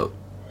Blue Note.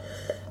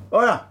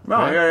 Oh yeah,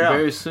 Right? yeah.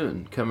 Very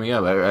soon, coming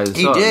up. I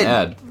He saw did. an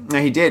ad.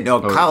 No, he did. No,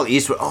 Kyle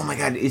Eastwood. Oh my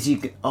God, is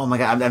he? Oh my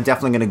God, I'm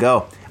definitely gonna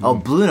go. Oh,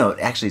 Blue Note.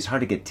 Actually, it's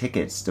hard to get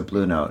tickets to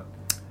Blue Note.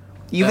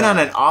 Even on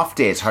an off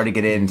day, it's hard to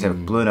get into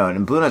Blue Note,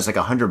 and Blue Note's like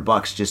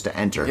 $100 just to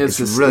enter. It's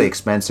really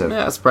expensive.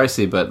 Yeah, it's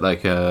pricey, but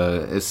like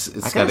it's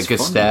got a good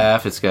fun,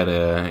 staff. It's got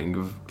a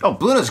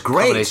Blue Note's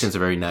great. accommodations are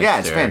very nice. Yeah,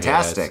 it's there.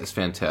 fantastic. Yeah, it's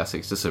fantastic.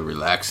 It's just a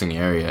relaxing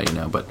area, you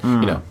know. But you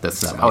know,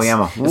 that's not.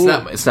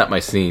 It's not my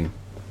scene.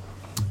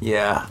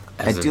 Yeah,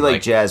 I As do in, like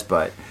like- jazz,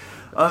 but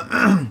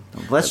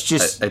let's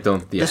just I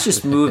don't. Yeah. let's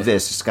just move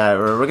this, Scott.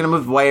 We're gonna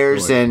move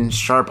wires and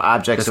sharp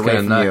objects That's away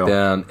gonna from knock you.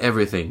 down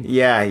everything.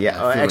 Yeah.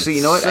 Oh, actually,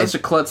 you know what? Such a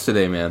klutz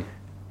today, man.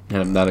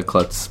 And I'm not a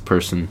klutz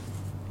person.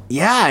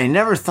 I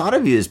never thought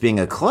of you as being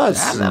a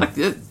klutz. I'm not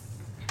a.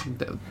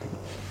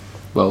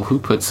 Well, who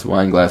puts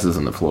wine glasses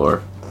on the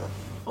floor?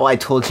 Oh, I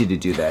told you to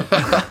do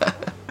that.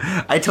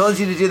 I told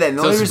you to do that. And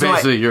the So only it's reason why-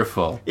 basically your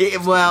fault.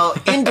 Well,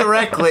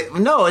 indirectly.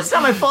 No, it's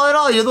not my fault at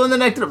all. You're the one that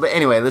knocked it. But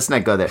anyway, let's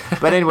not go there.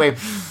 But anyway,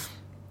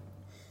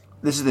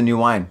 this is the new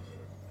wine.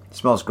 It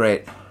smells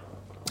great.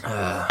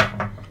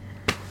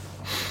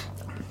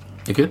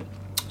 You good?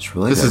 It's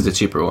really This good. is the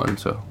cheaper one,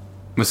 so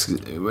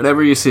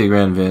whenever you see a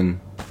Grand Vin,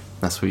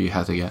 that's what you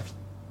have to get.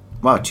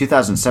 Wow,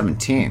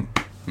 2017.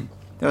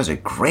 That was a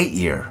great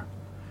year.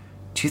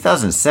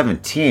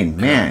 2017,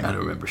 man. I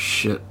don't remember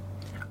shit.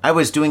 I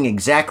was doing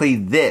exactly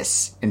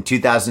this in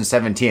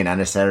 2017 on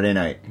a Saturday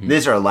night.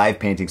 These are live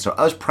paintings, so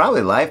I was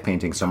probably live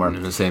painting somewhere.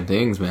 Doing the same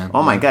things, man.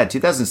 Oh my God,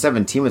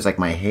 2017 was like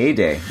my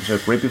heyday. It was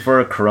like right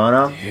before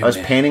Corona. I was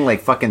painting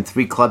like fucking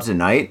 3 clubs a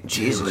night.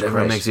 Jesus Whatever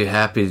Christ. makes you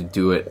happy,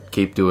 do it.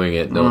 Keep doing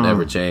it. Don't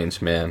ever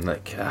change, man.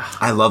 Like,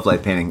 I love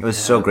live painting. It was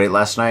so great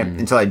last night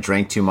until I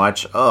drank too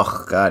much.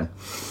 Oh God.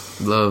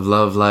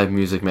 love live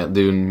music, man.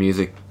 Doing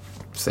music,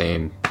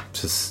 same.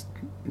 Just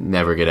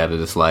never get out of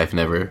this life.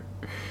 Never.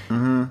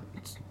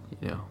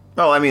 You know.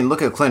 Oh, I mean,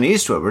 look at Clint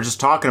Eastwood. We're just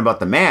talking about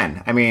the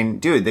man. I mean,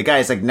 dude, the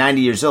guy's like 90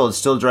 years old,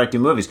 still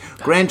directing movies.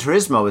 Gran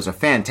Turismo is a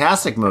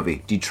fantastic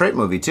movie. Detroit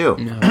movie, too.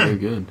 Yeah, very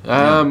good.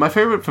 My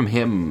favorite from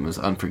him was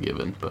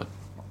Unforgiven, but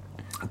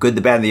Good,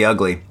 the Bad, and the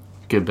Ugly.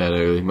 good, bad,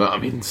 ugly. Well, I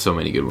mean, so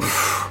many good ones.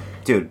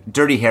 Dude,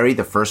 Dirty Harry,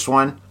 the first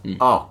one.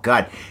 Oh,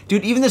 God.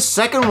 Dude, even the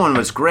second one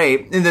was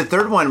great. And the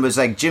third one was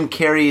like Jim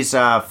Carrey's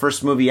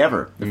first movie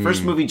ever. The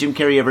first movie Jim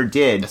Carrey ever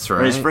did. That's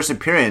Or his right. first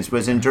appearance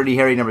was in Dirty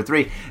Harry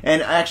 #3.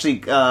 And actually,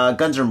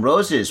 Guns N'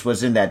 Roses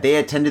was in that. They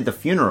attended the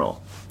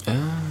funeral. I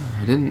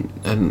don't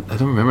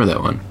remember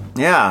that one.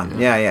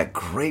 Yeah.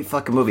 Great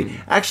fucking movie.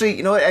 Actually,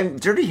 you know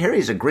what? Dirty Harry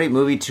is a great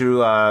movie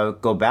to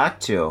go back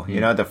to. You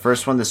know, the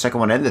first one, the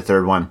second one, and the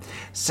third one.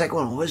 Second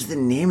one, what was the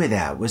name of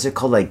that? Was it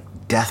called like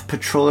Death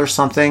Patrol or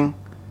something?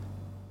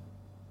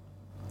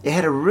 It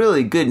had a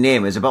really good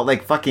name. It was about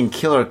like fucking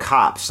killer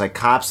cops, like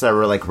cops that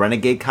were like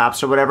renegade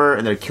cops or whatever,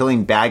 and they're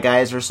killing bad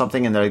guys or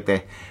something, and they're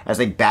like as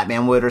like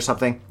Batman would or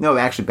something. No,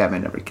 actually,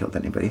 Batman never killed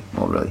anybody.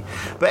 Well, really.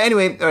 But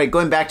anyway, all right,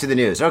 going back to the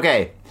news.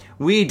 Okay,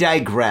 we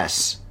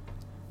digress.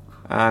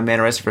 Man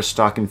arrested for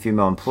stalking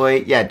female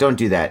employee. Yeah, don't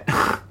do that.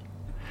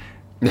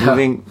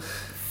 Moving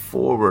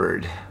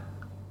forward.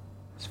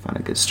 Let's find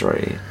a good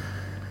story.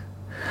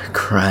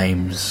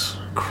 Crimes.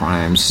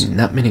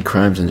 Not many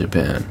crimes in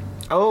Japan.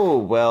 Oh,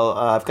 well,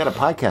 I've got a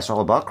podcast all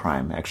about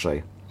crime,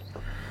 actually.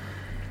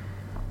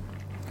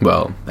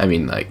 Well, I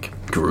mean, like,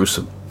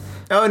 gruesome.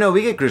 Oh, no,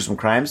 we get gruesome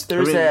crimes.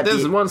 There's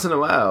There's once in a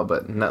while,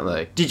 but not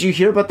like... Did you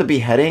hear about the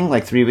beheading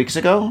like 3 weeks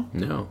ago?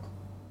 No.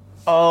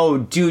 Oh,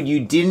 dude, you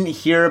didn't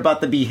hear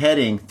about the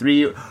beheading.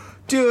 Dude,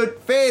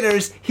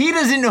 Faders, he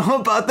doesn't know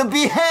about the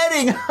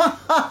beheading.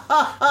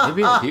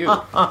 Maybe I do.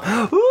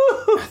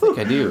 I think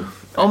I do.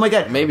 Oh, my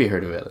God. Maybe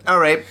heard about it. All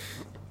right.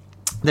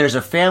 There's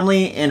a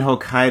family in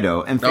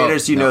Hokkaido, and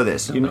Faders, you know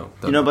this. You know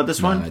about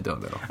this one? I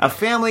don't know. A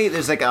family,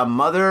 there's like a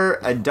mother,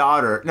 a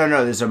daughter. No,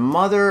 there's a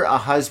mother, a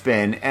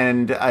husband,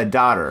 and a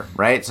daughter,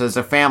 right? So it's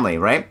a family,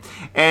 right?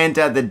 And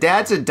the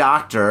dad's a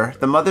doctor,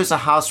 the mother's a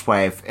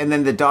housewife, and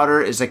then the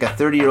daughter is like a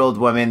 30-year-old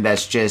woman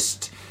that's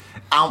just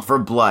out for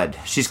blood.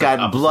 She's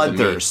got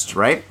bloodthirst,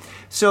 right?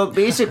 So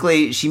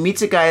basically, she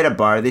meets a guy at a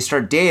bar, they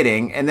start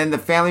dating, and then the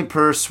family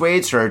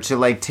persuades her to,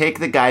 like, take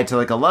the guy to,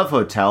 like, a love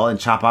hotel and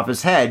chop off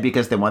his head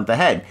because they want the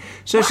head.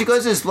 So she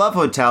goes to this love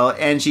hotel,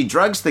 and she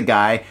drugs the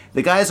guy.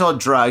 The guy's all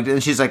drugged,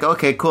 and she's like,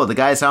 okay, cool, the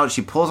guy's out.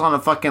 She pulls on a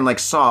fucking, like,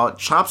 saw,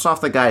 chops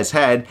off the guy's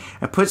head,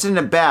 and puts it in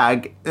a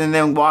bag, and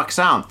then walks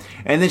out.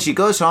 And then she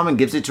goes home and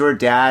gives it to her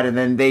dad, and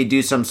then they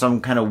do some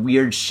kind of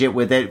weird shit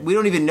with it. We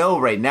don't even know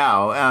right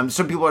now.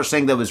 Some people are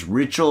saying that was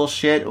ritual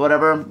shit,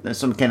 whatever,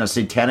 some kind of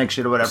satanic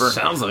shit or whatever.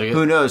 Sounds like it.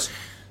 Who knows?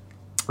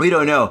 We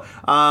don't know.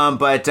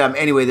 But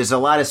anyway, there's a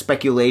lot of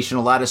speculation,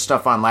 a lot of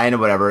stuff online or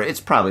whatever. It's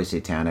probably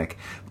satanic.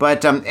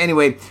 But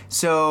anyway,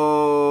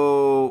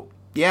 so...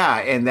 yeah,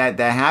 and that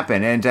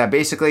happened. And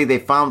basically, they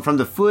found from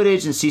the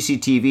footage and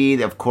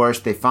CCTV, of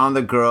course, they found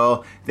the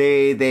girl.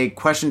 They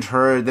questioned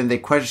her. Then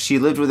she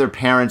lived with her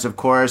parents, of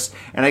course.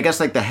 And I guess,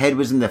 like, the head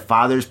was in the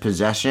father's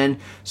possession.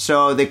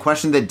 So they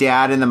questioned the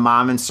dad and the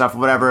mom and stuff,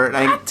 whatever.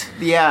 What?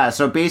 Yeah,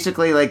 so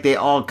basically, like, they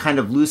all kind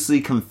of loosely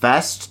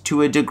confessed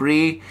to a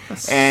degree.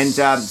 And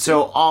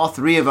so all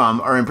three of them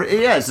are in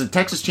yeah, it's the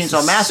Texas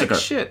Chainsaw Massacre.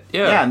 Sick shit,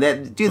 yeah. Yeah,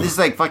 dude, this is,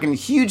 like, fucking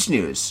huge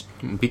news.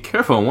 Be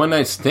careful, one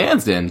night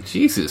stands then.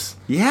 Jesus.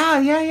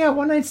 Yeah,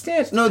 one night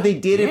stands. No, they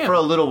did it for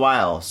a little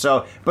while.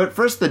 So, but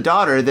first the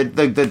daughter,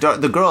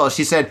 the girl,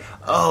 she said,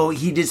 "Oh,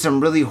 he did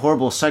some really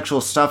horrible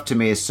sexual stuff to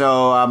me.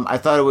 So I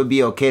thought it would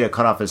be okay to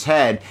cut off his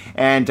head,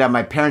 and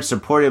my parents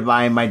supported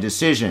my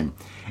decision."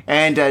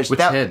 And which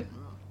head?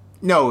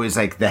 No, it was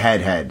like the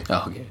head.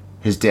 Oh, okay.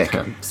 His dick.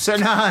 So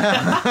no,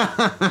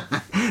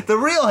 the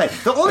real head,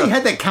 the only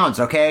head that counts.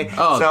 Okay.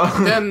 Oh,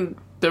 so then.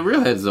 The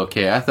real head is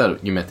okay. I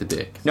thought you meant the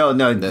dick. No.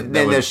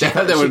 That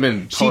would have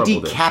been She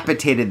horrible.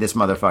 decapitated this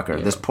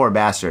motherfucker, this poor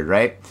bastard,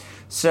 right?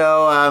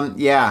 So,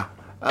 yeah.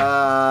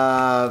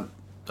 Oh,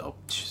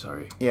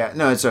 sorry. Yeah,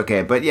 no, it's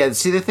okay. But yeah,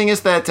 see, the thing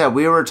is that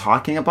we were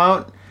talking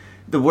about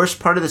the worst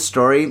part of the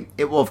story.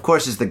 Of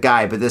course, is the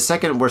guy, but the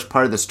second worst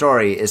part of the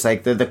story is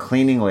like the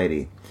cleaning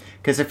lady.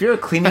 Because if you're a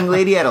cleaning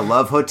lady at a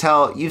love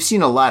hotel, you've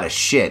seen a lot of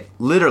shit.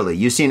 Literally,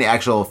 you've seen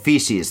actual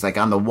feces, like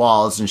on the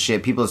walls and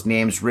shit. People's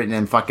names written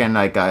in fucking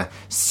like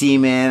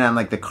semen on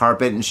like the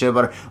carpet and shit.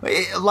 But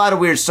a lot of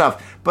weird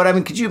stuff. But I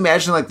mean, could you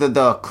imagine like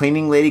the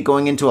cleaning lady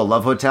going into a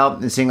love hotel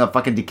and seeing a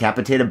fucking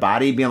decapitated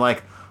body, being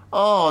like,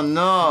 "Oh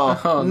no,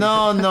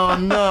 no,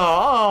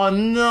 oh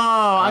no,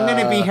 I'm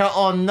gonna be here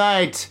all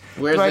night."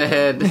 Where's the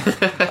head?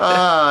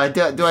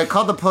 Do I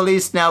call the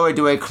police now or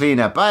do I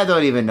clean up? I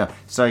don't even know.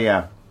 So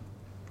yeah.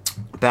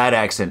 Bad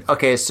accent.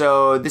 Okay,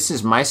 so this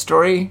is my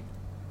story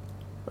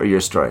or your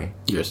story?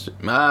 Yours.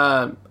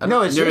 No,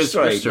 it's your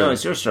story. No,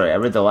 it's your story. I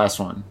read the last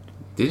one.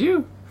 Did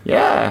you?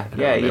 Yeah.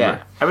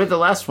 I read the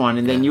last one,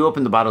 and then you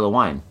opened the bottle of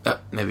wine.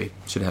 Maybe.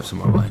 Should have some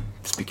more wine.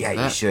 Speaking of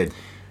that. You should.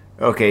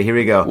 Okay, here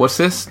we go. What's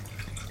this?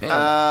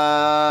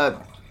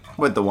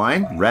 What, the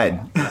wine?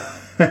 Red.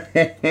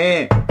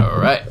 All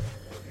right.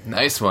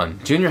 Nice one.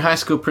 Junior high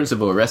school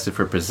principal arrested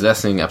for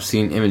possessing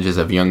obscene images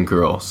of young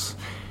girls.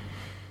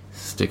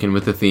 Sticking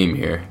with the theme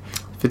here.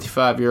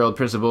 55-year-old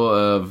principal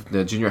of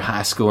the junior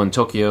high school in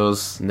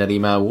Tokyo's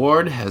Nerima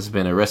ward has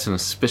been arrested on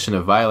suspicion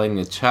of violating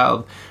the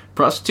child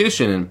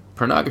prostitution and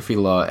pornography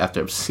law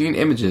after obscene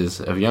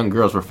images of young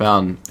girls were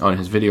found on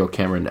his video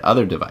camera and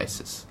other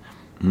devices.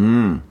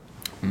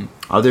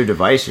 Other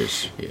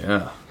devices?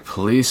 Yeah.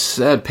 Police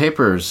said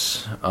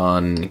papers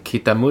on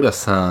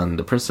Kitamura-san,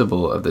 the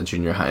principal of the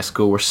junior high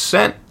school, were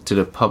sent to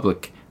the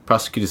public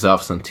prosecutor's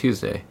office on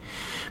Tuesday.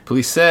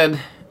 Police said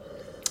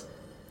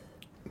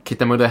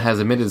Kitamura has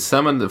admitted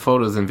some of the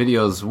photos and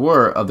videos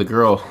were of the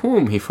girl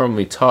whom he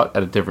formerly taught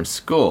at a different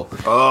school.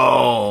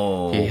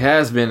 Oh. He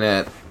has been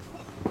at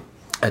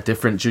a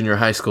different junior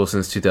high school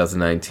since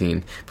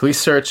 2019. Police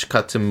searched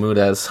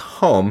Kitamura's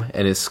home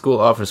and his school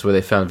office where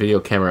they found video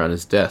camera on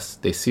his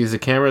desk. They seized the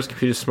cameras,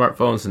 computers,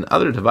 smartphones, and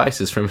other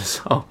devices from his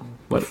home.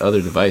 What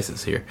other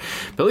devices here?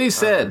 Police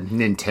said...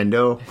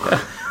 Nintendo?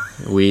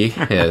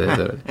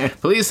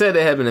 Police said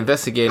they have been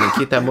investigating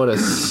Kitamura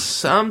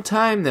some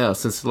time now,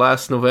 since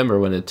last November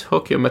when the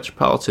Tokyo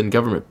Metropolitan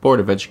Government Board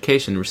of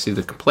Education received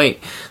a complaint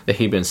that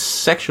he'd been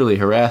sexually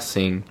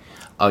harassing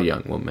a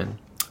young woman.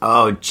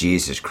 Oh,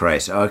 Jesus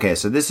Christ. Okay,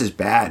 so this is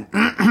bad.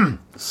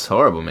 It's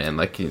horrible, man.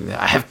 Like,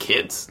 I have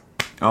kids.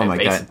 Oh,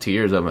 my God. 2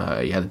 years,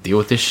 you had to deal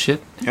with this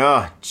shit?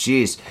 Oh,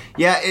 jeez.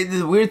 Yeah,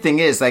 the weird thing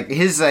is,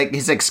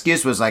 his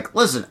excuse was like,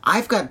 listen,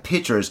 I've got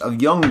pictures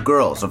of young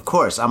girls, of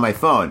course, on my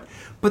phone.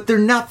 But they're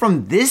not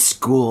from this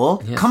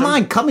school. Yeah, come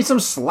on, cut me some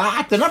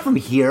slack. They're not from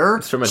here.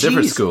 It's from a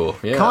different school.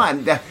 Yeah.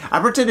 Come on.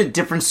 I worked at a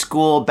different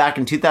school back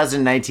in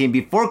 2019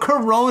 before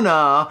Corona.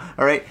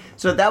 All right.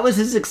 So that was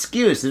his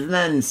excuse. Isn't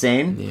that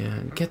insane?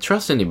 Yeah. You can't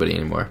trust anybody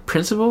anymore.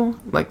 Principal?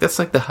 Like, that's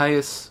like the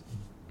highest...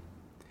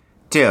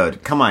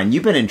 Dude, come on.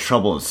 You've been in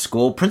trouble in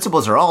school.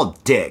 Principals are all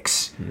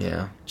dicks.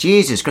 Yeah.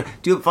 Jesus Christ.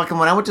 Dude, fucking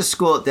when I went to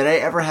school, did I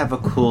ever have a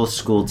cool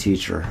school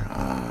teacher?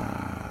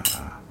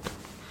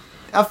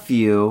 A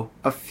few.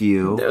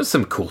 There's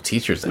some cool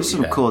teachers. There's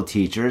some cool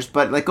teachers,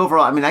 but like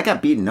overall, I mean, I got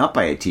beaten up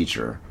by a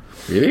teacher.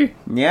 Really?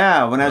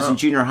 Yeah, when I was in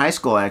junior high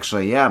school,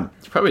 actually, yeah.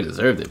 You probably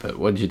deserved it, but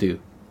what did you do?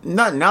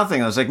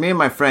 Nothing. It was like me and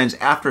my friends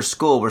after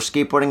school. We're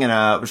skateboarding in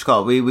what's it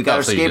called? We got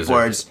our so you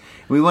skateboards.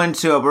 We went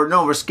to we're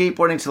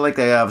skateboarding to like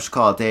what's it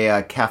called?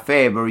 A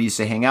cafe where we used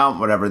to hang out,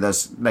 whatever.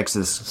 That's next to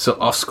this. So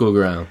off school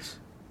grounds.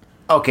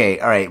 Okay,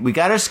 all right. We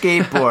got our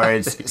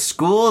skateboards.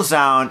 School's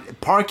out.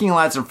 Parking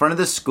lots in front of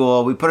the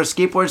school. We put our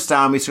skateboards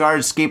down. We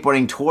started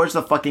skateboarding towards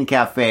the fucking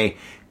cafe.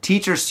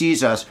 Teacher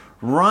sees us,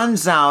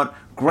 runs out,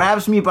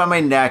 grabs me by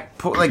my neck,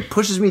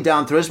 pushes me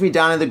down, throws me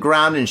down to the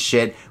ground and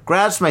shit,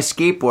 grabs my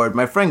skateboard.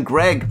 My friend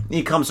Greg,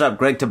 he comes up,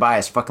 Greg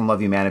Tobias, fucking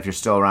love you, man, if you're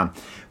still around.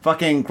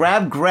 Fucking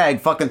grabbed Greg,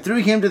 fucking threw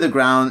him to the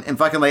ground, and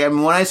fucking like, I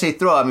mean, when I say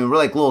throw, I mean, we're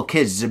like little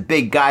kids. He's a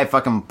big guy,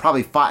 fucking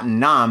probably fought in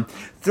Nam.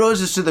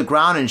 Throws us to the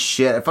ground and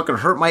shit. I fucking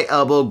hurt my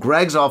elbow.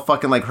 Greg's all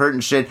fucking like hurt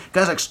and shit.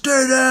 Guy's like,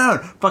 stay down!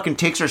 Fucking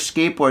takes our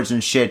skateboards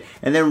and shit,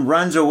 and then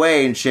runs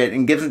away and shit,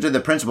 and gives them to the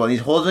principal. And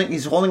he's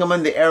holding them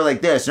in the air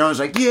like this, and I was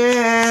like,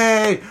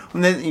 yay!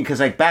 And then, because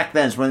like back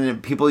then, it's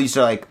when people used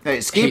to like,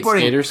 skateboarding.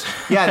 Hate skaters?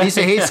 Yeah, they used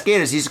to hate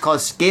skaters. They used to call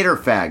us skater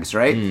fags,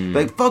 right?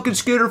 Like, fucking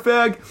skater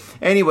fag.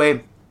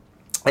 Anyway.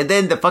 And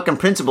then the fucking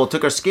principal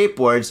took our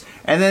skateboards,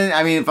 and then,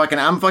 I mean,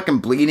 I'm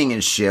fucking bleeding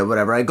and shit,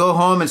 whatever. I go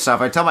home and stuff.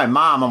 I tell my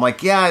mom, I'm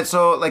like, yeah,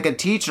 so, like, a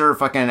teacher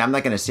fucking, I'm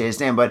not gonna say his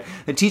name, but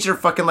the teacher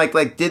fucking, like,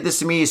 did this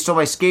to me, he stole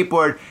my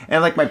skateboard,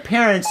 and, like, my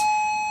parents...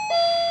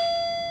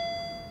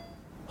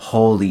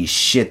 Holy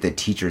shit, the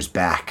teacher's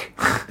back.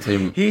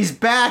 He's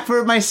back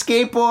for my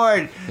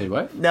skateboard! Hey,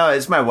 what? No,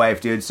 it's my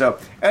wife, dude. So,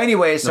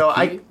 anyway, so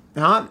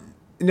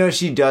No,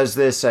 she does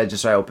this.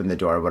 I open the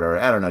door or whatever.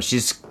 I don't know.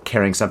 She's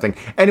carrying something.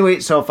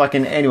 Anyway,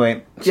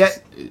 yeah.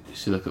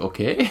 She look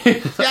okay?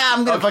 Yeah,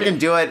 I'm going to fucking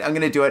do it. I'm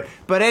going to do it.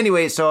 But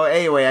anyway,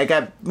 I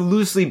got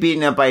loosely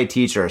beaten up by a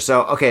teacher.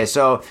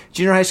 So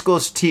junior high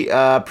school's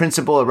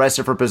principal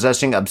arrested for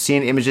possessing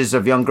obscene images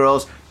of young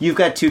girls. You've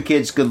got 2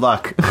 kids. Good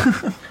luck.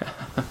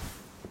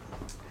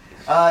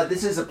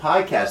 This is a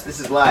podcast. This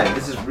is live.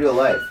 This is real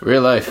life.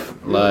 Real life.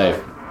 Live.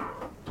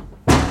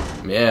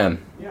 Man.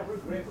 Yeah, we're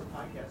great for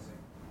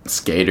podcasting.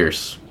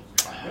 Skaters.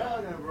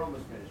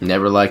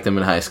 Never liked them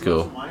in high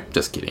school.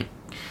 Just kidding.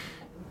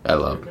 I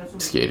love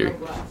skater.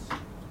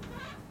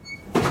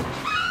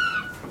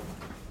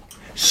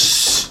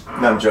 Shh.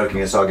 No, I'm joking.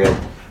 It's all good.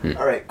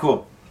 All right,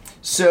 cool.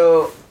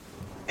 So,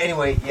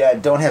 anyway, yeah,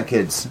 don't have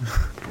kids.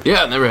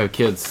 Yeah, never have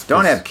kids.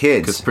 Don't have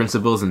kids. Because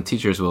principals and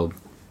teachers will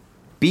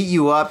beat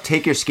you up,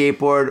 take your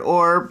skateboard,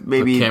 or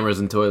maybe... put cameras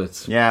in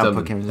toilets. Yeah,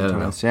 put cameras in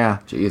toilets, yeah.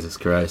 Jesus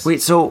Christ. Wait,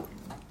 so...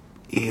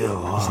 Ew.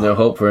 There's no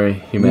hope for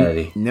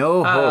humanity.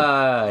 No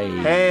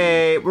hope.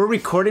 Hey, we're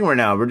recording right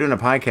now. We're doing a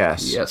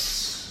podcast.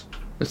 Yes.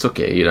 It's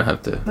okay. You don't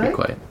have to be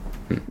quiet.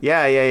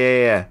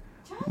 Yeah.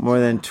 More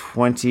than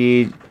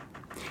 20...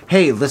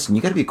 Hey, listen,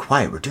 you gotta be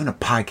quiet. We're doing a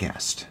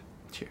podcast.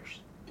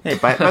 Cheers. Hey,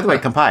 by the way,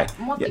 kampai.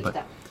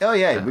 Oh,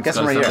 yeah, we got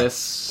some right here.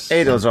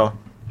 Hey, dozo.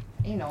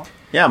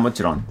 Yeah, も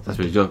ちろん. That's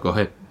what you do. Go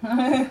ahead.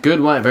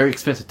 Good wine. Very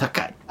expensive.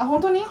 高い. あ、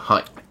本当に?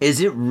 Hi.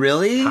 Is it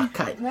really?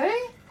 高い.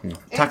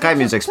 Takai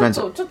means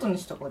expensive. ちょっとに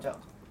しとこうじゃ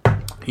あ。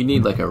 You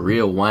need like a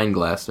real wine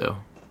glass though.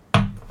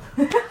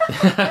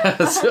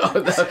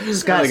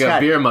 Scott, like a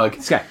beer mug.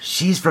 Scott,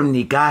 she's from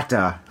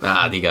Niigata.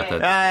 Ah, Niigata.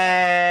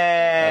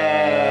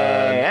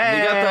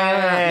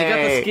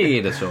 Niigata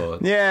ski でしょ.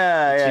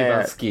 Yeah. 一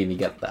番好き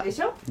Niigata. で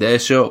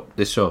しょ?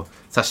 でしょ.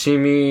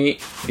 Sashimi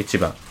一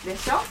番. で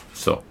しょ?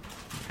 So.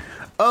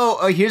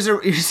 Oh, here's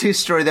a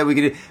story that we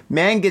could do.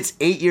 Man gets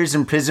 8 years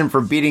in prison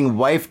for beating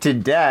wife to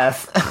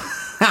death.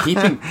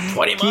 Keeping 20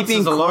 months Keeping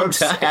is a long corpse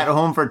time. at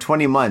home for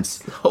 20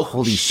 months.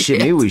 Holy shit,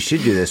 maybe we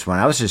should do this one.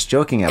 I was just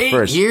joking at 8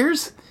 first. 8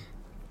 years?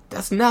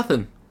 That's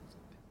nothing.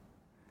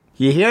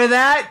 You hear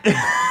that?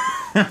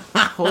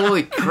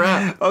 Holy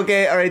crap.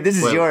 Okay, all right, this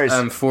is yours.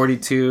 I'm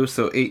 42,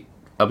 so 8.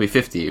 I'll be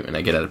 50 when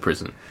I get out of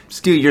prison.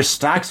 Dude, your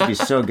stocks would be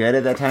so good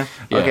at that time.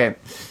 Yeah.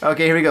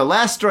 Okay, here we go.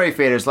 Last story,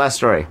 faders. Last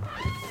story.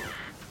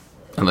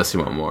 Unless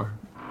you want more.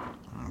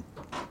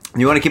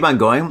 You want to keep on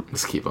going?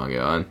 Let's keep on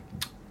going.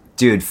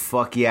 Dude,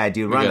 fuck yeah,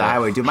 dude. We're on the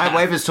highway. Dude, my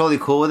wife is totally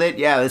cool with it.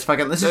 Yeah, let's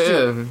just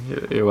do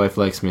it. Your wife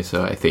likes me,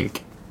 so I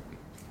think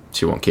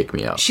she won't kick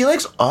me out. She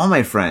likes all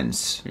my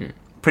friends.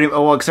 Pretty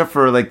well, except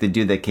for like the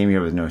dude that came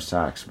here with no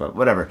socks, but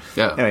whatever.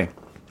 Yeah. Anyway.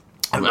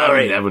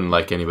 I wouldn't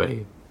like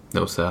anybody.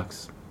 No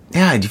socks.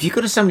 Yeah, if you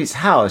go to somebody's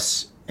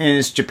house, and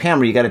it's Japan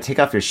where you got to take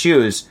off your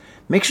shoes,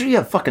 make sure you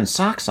have fucking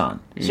socks on.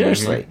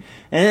 Seriously.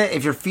 And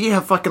if your feet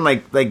have fucking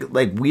like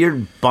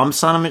weird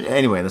bumps on them,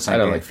 anyway, that's not I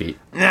don't good. like feet.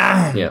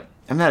 Nah. Yeah.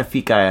 I'm not a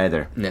feet guy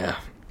either. Nah.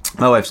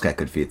 My wife's got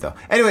good feet though.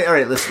 Anyway, all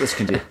right, let's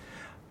continue.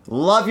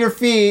 Love your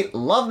feet,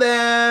 love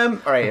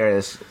them. All right, here it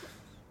is.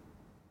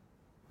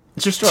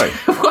 It's your story.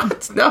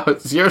 What? No,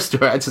 it's your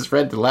story. I just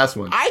read the last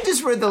one. I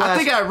just read the last. I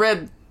think I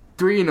read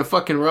 3 in a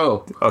fucking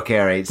row. Okay,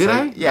 all right. Did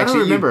I? Yeah, I don't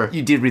remember.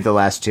 You did read the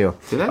last 2.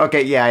 Did I?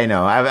 Okay, yeah, I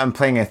know. I'm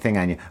playing a thing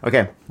on you.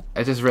 Okay.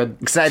 I just read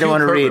Because I don't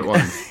want to read.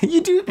 ones.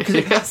 You do? Because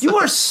Yes. you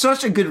are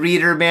such a good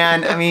reader,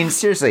 man. I mean,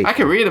 seriously. I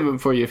can read them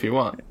for you if you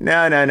want.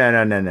 No.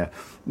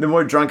 The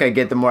more drunk I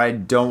get, the more I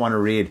don't want to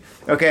read.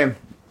 Okay.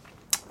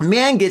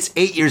 Man gets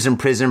 8 years in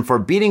prison for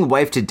beating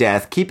wife to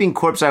death, keeping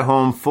corpse at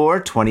home for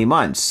 20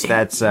 months.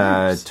 That's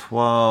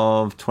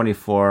 12,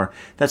 24.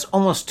 That's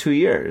almost 2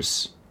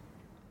 years.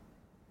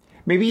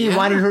 Maybe he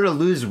wanted her to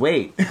lose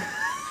weight. He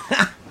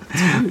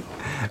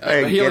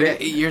only got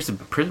 8 years in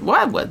prison.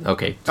 What?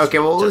 Okay. Okay,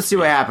 well, let's see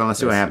what happened.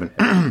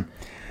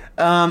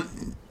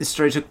 This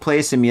story took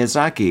place in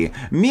Miyazaki.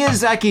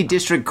 Miyazaki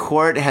District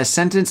Court has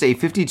sentenced a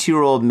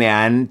 52-year-old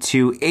man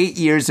to 8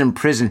 years in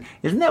prison.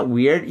 Isn't that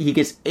weird? He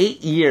gets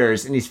 8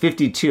 years and he's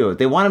 52.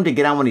 They want him to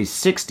get out when he's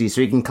 60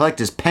 so he can collect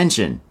his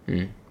pension.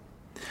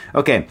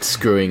 Okay.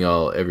 Screwing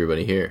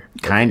everybody here.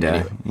 Kinda.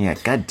 Anyway. Yeah,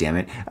 god damn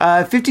it.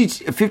 A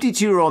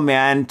 52-year-old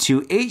man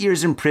to 8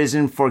 years in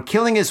prison for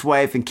killing his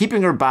wife and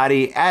keeping her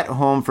body at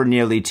home for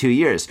nearly 2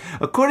 years.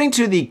 According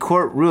to the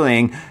court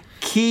ruling,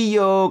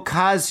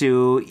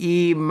 Kiyokazu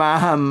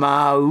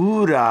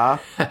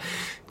Imamaura.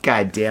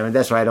 God damn it,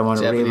 that's why I don't want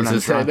to read when I'm I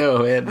trying.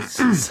 know, man.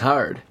 It's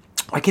hard.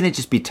 Why can't it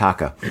just be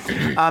Taka?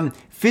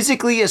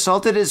 Physically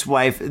assaulted his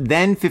wife,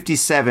 then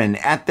 57,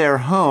 at their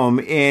home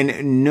in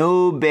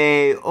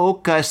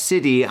Nobeoka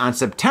City on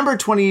September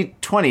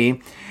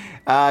 2020,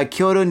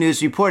 Kyoto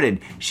News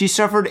reported. She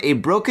suffered a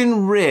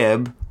broken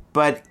rib,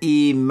 but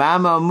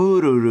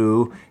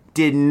Imamamuru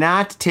did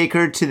not take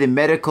her to the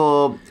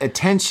medical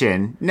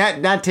attention,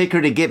 not take her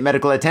to get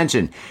medical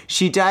attention.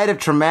 She died of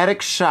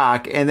traumatic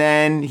shock, and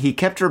then he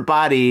kept her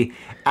body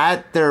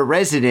at their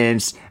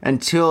residence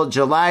until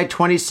July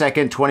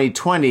 22nd,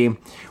 2020,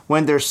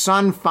 when their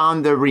son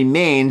found the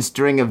remains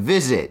during a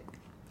visit.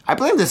 I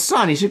blame the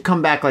son. He should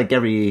come back like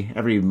every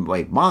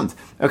month.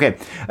 Okay.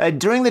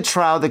 During the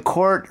trial, the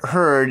court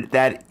heard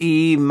that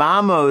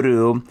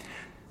Imamuru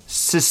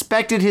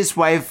suspected his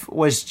wife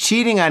was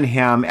cheating on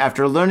him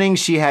after learning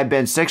she had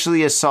been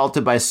sexually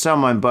assaulted by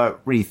someone, but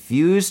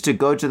refused to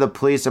go to the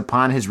police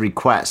upon his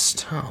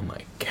request. Oh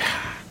my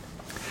god.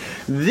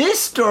 This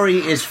story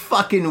is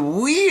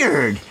fucking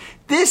weird.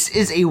 This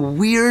is a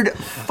weird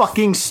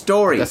fucking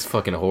story. That's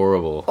fucking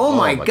horrible. Oh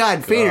my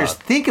god, faders,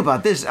 think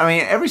about this. I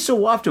mean, every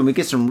so often we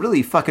get some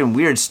really fucking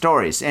weird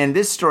stories, and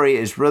this story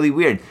is really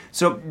weird.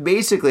 So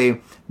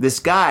basically, this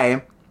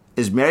guy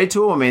is married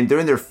to a woman. They're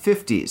in their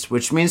 50s,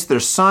 which means their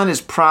son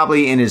is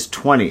probably in his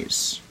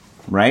 20s,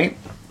 right?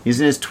 He's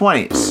in his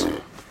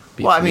 20s.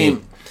 Well, I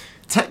mean,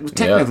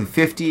 technically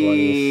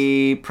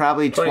 50, 20s.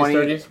 probably 20.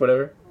 30s,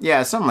 whatever.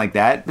 Yeah, something like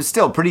that, but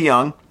still pretty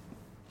young.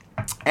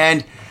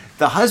 And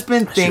the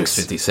husband thinks...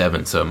 She was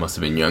 57, so it must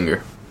have been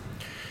younger.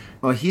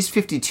 Well, he's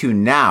 52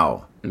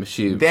 now.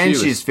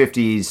 She's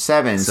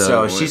 57,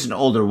 so she's an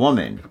older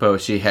woman.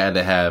 But she had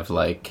to have,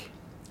 like,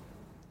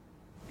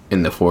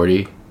 in the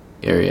 40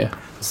 area.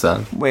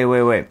 Son.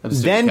 Wait.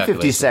 Then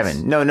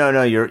 57.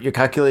 No. Your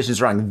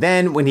calculation's wrong.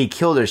 Then when he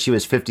killed her, she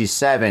was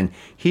 57.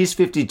 He's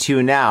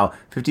 52 now.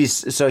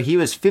 So he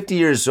was 50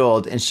 years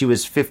old, and she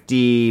was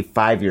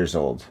 55 years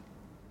old.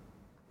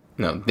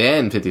 No,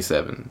 then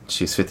 57.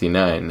 She's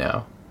 59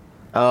 now.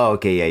 Oh,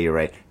 okay, yeah, you're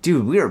right.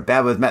 Dude, we are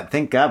bad with math.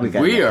 Thank God we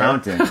got an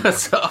accountant.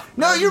 So,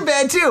 no, you're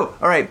bad too.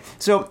 All right,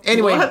 so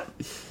anyway. What?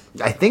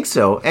 I think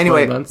so.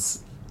 Anyway. 20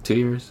 months? 2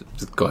 years?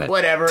 Just go ahead.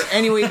 Whatever.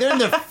 Anyway, they're in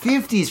their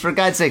 50s, for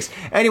God's sakes.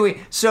 Anyway,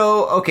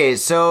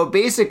 so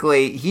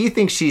basically, he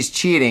thinks she's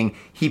cheating.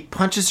 He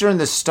punches her in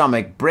the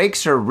stomach,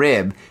 breaks her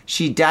rib.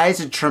 She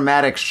dies of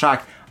traumatic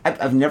shock.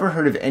 I've never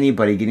heard of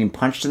anybody getting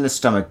punched in the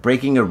stomach,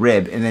 breaking a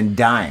rib, and then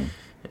dying.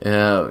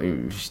 Yeah,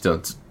 if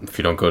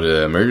you don't go to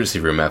the emergency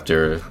room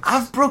after...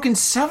 I've broken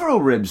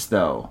several ribs,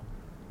 though.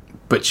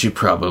 But you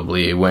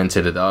probably went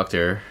to the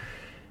doctor.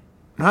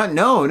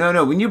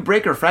 No. When you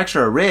break or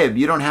fracture a rib,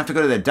 you don't have to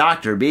go to the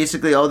doctor.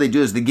 Basically, all they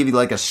do is they give you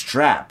like a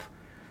strap.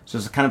 So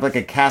it's kind of like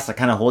a cast that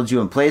kind of holds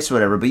you in place or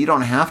whatever, but you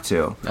don't have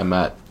to. I'm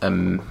not a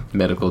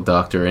medical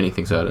doctor or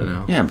anything, so I don't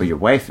know. Yeah, but your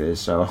wife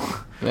is, so...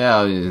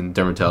 Yeah, in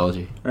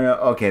dermatology.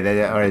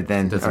 Okay, all right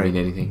then. Doesn't mean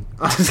anything.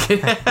 Just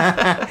kidding.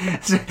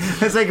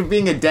 It's like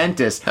being a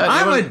dentist.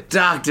 I'm a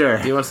doctor.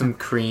 Do you want some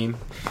cream?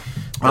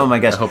 Oh my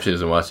gosh. I hope she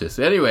doesn't watch this.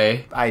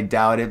 Anyway. I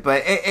doubt it.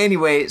 But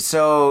anyway,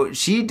 so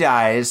she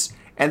dies...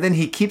 And then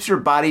he keeps her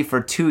body for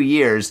 2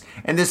 years.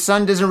 And the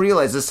son doesn't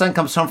realize. The son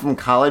comes home from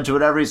college or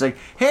whatever. He's like,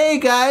 hey,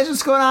 guys,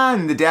 what's going on?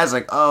 And the dad's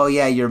like, oh,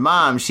 yeah, your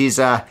mom. She's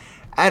at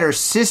her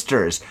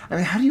sister's. I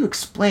mean, how do you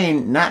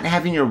explain not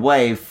having your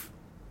wife...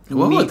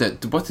 What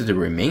did the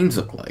remains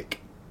look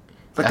like?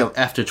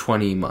 After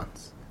 20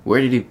 months.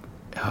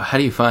 How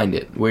do you find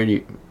it? Where do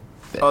you...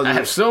 I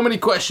have so many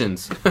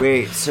questions.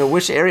 Wait, so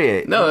which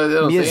area?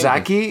 No,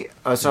 Miyazaki?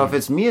 So if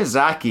it's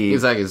Miyazaki,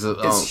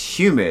 it's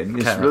humid.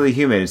 It's really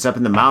humid. It's up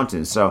in the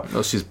mountains. So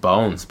she's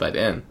bones by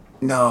then.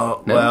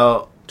 No,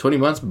 well... 20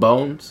 months,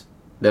 bones?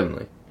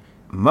 Definitely.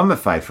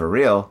 Mummified for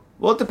real.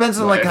 Well, it depends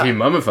on if he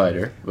mummified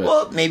her. But...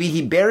 Well, maybe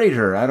he buried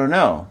her. I don't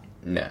know.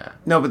 Nah.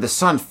 No, but the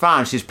son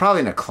found. She's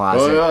probably in a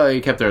closet. Well,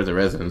 he kept her as a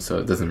resident, so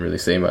it doesn't really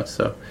say much.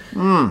 So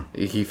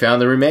he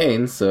found the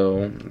remains.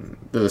 So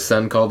the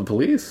son called the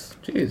police.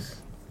 Jeez.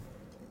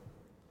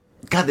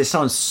 God, this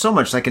sounds so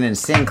much like an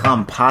Insane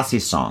Clown Posse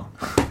song.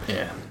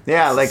 Yeah.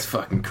 Yeah, It's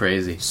fucking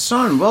crazy.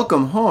 Son,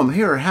 welcome home.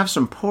 Here, have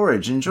some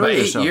porridge. Enjoy But 8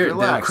 yourself. years.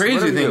 Relax. The crazy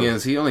What are thing you?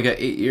 is, he only got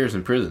 8 years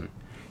in prison.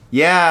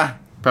 Yeah.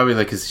 Probably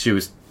like because she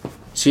was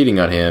cheating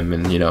on him,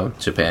 and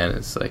Japan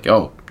is like,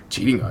 oh,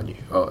 cheating on you.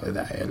 Oh,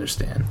 I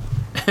understand.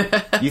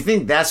 You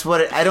think that's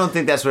what it... I don't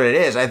think that's what it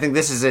is. I think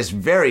this is just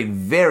very,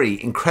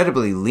 very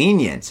incredibly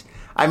lenient.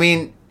 I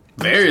mean...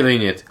 Very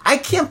lenient. I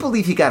can't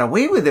believe he got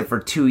away with it for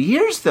 2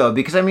 years, though,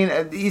 because, I mean,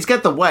 he's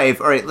got the wife.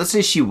 All right, let's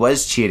say she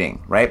was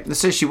cheating, right?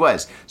 Let's say she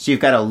was. So you've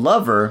got a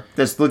lover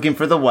that's looking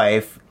for the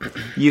wife.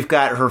 You've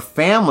got her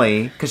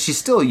family, because she's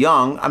still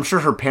young. I'm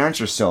sure her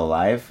parents are still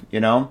alive,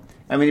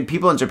 I mean,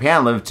 people in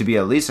Japan live to be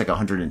at least like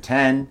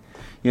 110,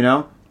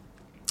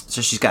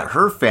 So she's got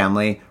her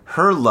family,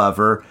 her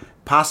lover,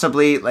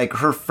 possibly like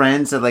her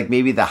friends at like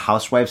maybe the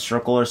housewife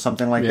circle or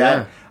something like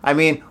that. I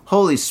mean,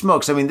 holy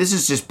smokes. I mean, this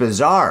is just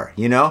bizarre,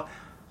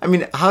 I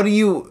mean, how do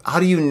you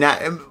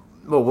not...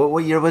 Well,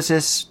 what year was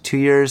this? 2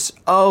 years?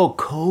 Oh,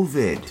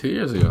 COVID. 2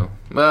 years ago.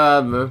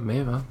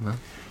 Maybe.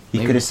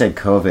 He could have said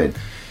COVID.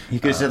 He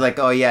could have said like,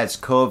 oh yeah, it's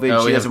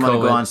COVID. She doesn't want to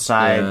go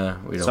inside.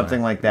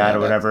 Something like that or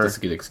whatever. That's a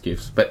good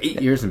excuse. But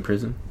 8 years in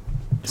prison?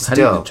 Still. How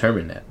do you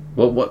determine that?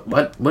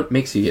 What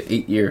makes you get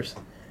 8 years?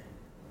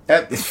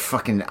 It's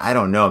fucking... I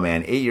don't know,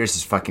 man. 8 years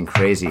is fucking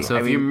crazy. So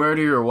if you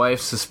murder your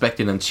wife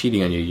suspected of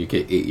cheating on you, you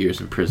get 8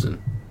 years in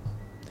prison.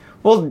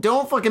 Well,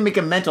 don't fucking make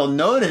a mental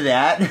note of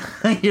that.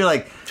 You're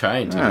like...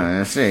 Trying to.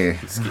 Let's see.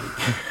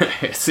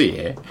 See,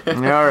 eh?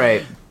 All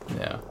right.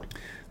 Yeah.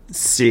 Let's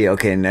see.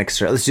 Okay,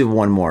 next. Let's do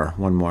one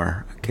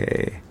more.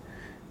 Okay.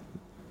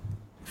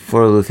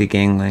 For Luffy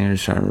gang,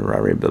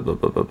 robbery, blah, blah,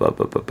 blah, blah, blah,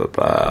 blah, blah,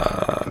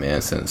 blah.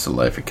 Man sentenced to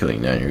life for killing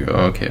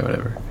 9-year-old. Okay,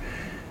 whatever.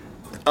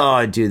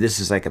 Oh, dude, this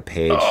is like a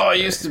page. Oh, I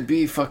used to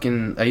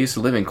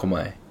live in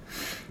Komai.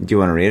 Do you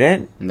want to read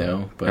it?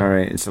 No, but... All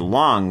right, it's a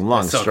long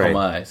straight.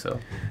 Komai, so...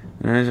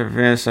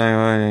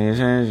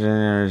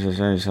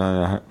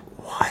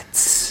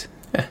 What?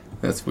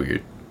 That's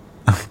weird.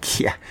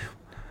 Yeah.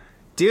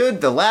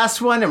 Dude, the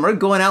last one, and we're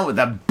going out with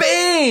a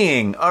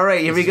bang! All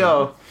right, here we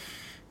go.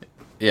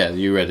 Yeah,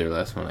 you read their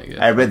last one, I guess.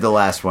 I read the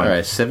last one. All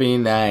right,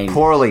 79.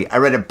 Poorly. I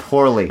read it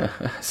poorly.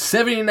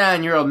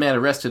 79-year-old man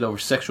arrested over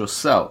sexual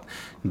assault.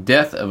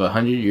 Death of a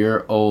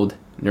 100-year-old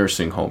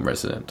nursing home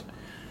resident.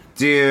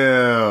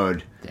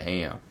 Dude.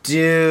 Damn.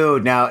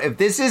 Dude. Now, if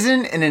this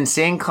isn't an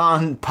Insane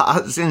Clown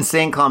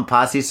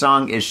Posse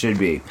song, it should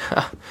be.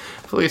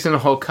 Police in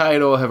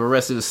Hokkaido have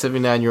arrested a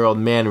 79-year-old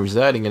man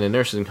residing in a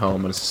nursing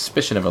home on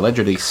suspicion of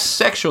allegedly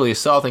sexually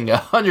assaulting a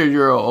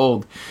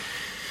 100-year-old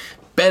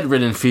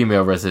bedridden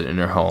female resident in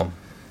her home.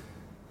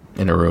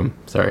 In her room,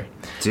 sorry.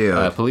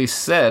 Dude. Police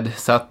said...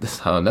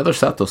 another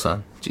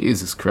Sato-san.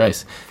 Jesus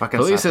Christ. Fucking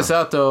Police said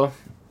Sato,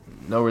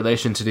 no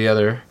relation to the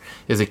other,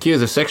 is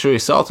accused of sexually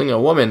assaulting a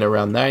woman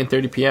around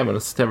 9:30 p.m. on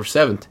September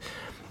 7th.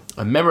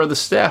 A member of the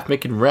staff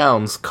making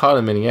rounds caught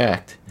him in the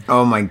act.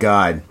 Oh my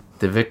god.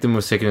 The victim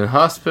was taken to the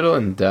hospital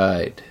and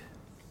died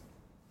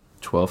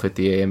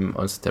 12:50 a.m.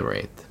 on September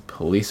 8th.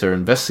 Police are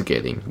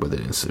investigating whether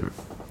this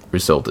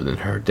resulted in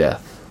her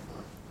death.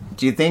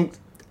 Do you think,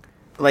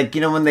 like,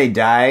 when they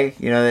die,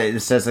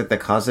 it says, like, the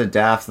cause of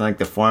death and, like,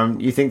 the form,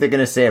 you think they're going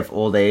to say of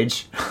old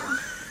age?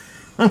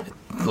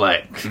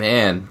 Like,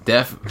 man,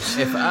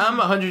 if I'm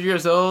 100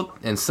 years old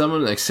and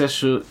someone like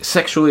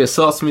sexually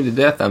assaults me to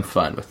death, I'm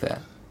fine with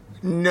that.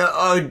 No,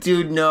 oh,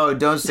 dude, no,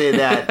 don't say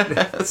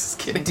that. Just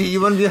kidding. Do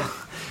you want to be...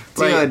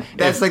 Dude,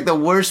 that's like the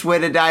worst way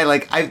to die.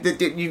 Like,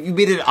 you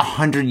made it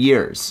 100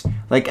 years.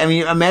 Like, I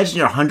mean, imagine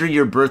your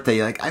 100-year birthday.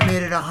 You're like, I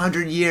made it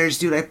 100 years,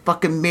 dude. I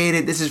fucking made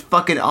it. This is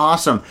fucking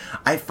awesome.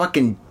 I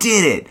fucking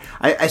did it.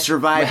 I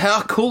survived. But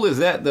how cool is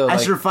that, though? I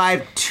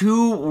survived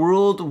 2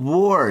 world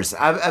wars.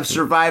 I've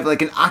survived,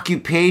 like, an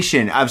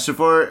occupation. I've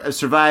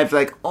survived,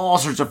 like, all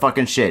sorts of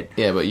fucking shit.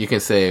 Yeah, but you can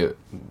say,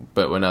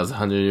 but when I was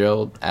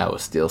 100-year-old, I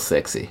was still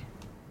sexy.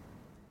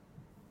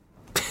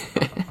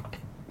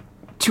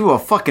 To a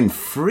fucking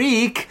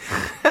freak.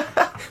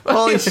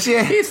 Holy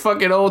shit. He's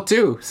fucking old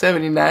too.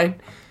 79.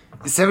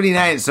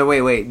 79. So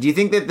wait. Do you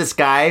think that this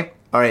guy...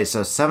 Alright,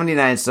 so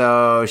 79.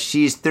 So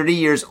she's 30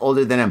 years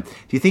older than him. Do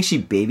you think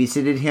she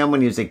babysitted him when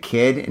he was a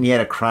kid and he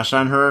had a crush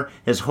on her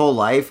his whole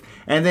life?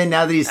 And then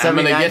now that he's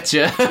 79... I'm gonna get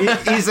you.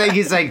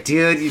 he's like,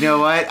 dude, you know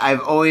what?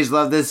 I've always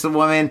loved this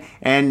woman.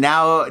 And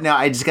now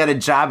I just got a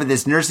job at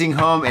this nursing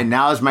home. And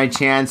now is my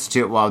chance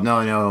to... Well,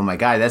 no. Oh my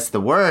God, that's the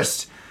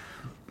worst.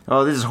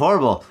 Oh, this is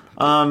horrible.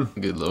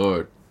 Good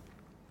Lord.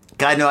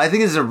 God, no, I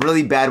think this is a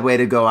really bad way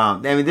to go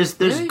out. I mean, there's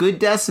Really? good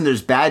deaths and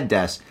there's bad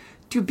deaths.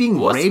 Dude, being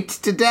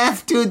raped to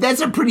death, dude, that's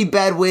a pretty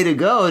bad way to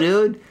go,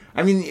 dude.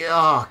 I mean,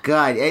 oh,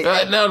 God.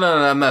 No,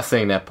 I'm not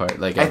saying that part.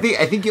 Like, I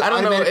think you I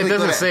don't know. It automatically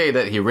doesn't say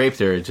that he raped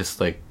her, just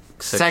like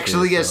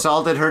sexually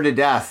assaulted her to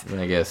death.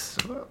 I guess.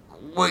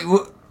 Wait,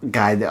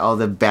 God, all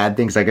the bad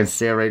things I can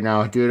say right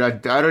now, dude.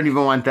 I don't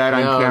even want that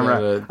on camera.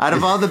 No. Out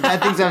of all the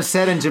bad things I've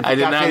said in Japan, I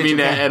did not mean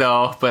that at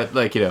all. But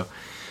like, you know,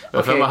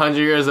 if I'm 100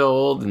 years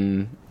old,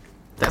 and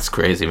that's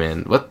crazy,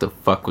 man. What the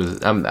fuck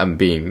was? I'm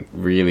being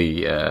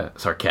really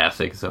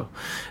sarcastic. So,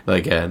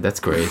 like,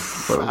 that's great.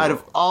 Out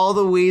of all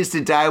the ways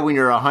to die when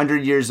you're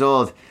 100 years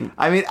old,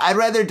 I mean, I'd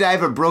rather die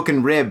of a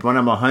broken rib when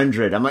I'm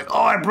 100. I'm like,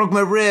 oh, I broke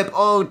my rib.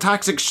 Oh,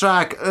 toxic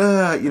shock.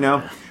 You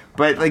know.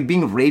 But like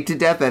being raped to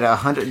death at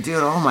 100, dude.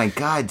 Oh my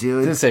god,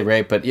 dude. I didn't say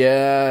rape, but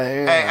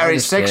yeah. Or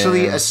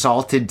sexually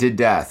assaulted to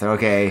death.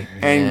 Okay,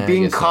 and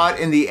being caught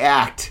in the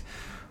act.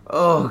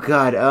 Oh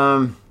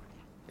god.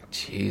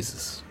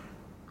 Jesus.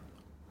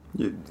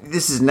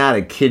 This is not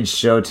a kid's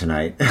show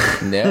tonight.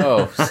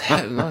 No,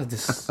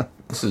 this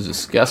is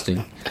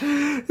disgusting.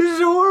 This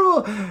is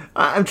horrible.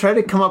 I'm trying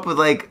to come up with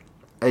like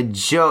a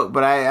joke,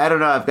 but I don't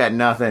know. I've got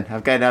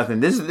nothing.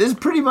 This is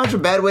pretty much a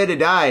bad way to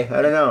die.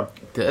 I don't know.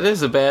 That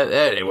is a bad.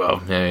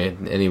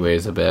 Anyway,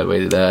 it's a bad way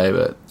to die.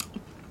 But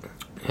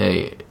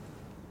hey,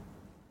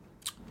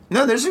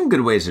 no, there's some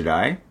good ways to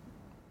die.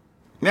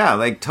 Yeah,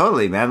 like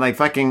totally, man. Like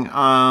fucking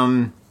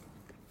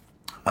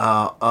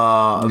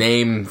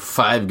name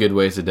 5 good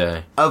ways to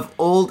die. Of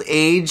old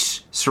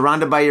age,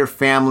 surrounded by your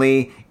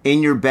family,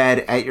 in your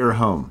bed at your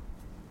home.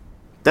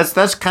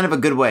 That's kind of a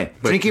good way.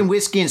 Drinking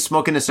whiskey and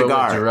smoking a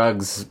cigar. But with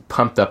drugs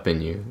pumped up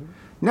in you.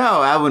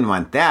 No, I wouldn't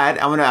want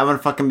that. I want to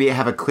fucking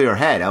have a clear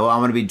head. I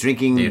want to be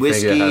drinking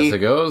whiskey. Do you think that's how it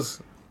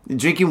goes?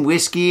 Drinking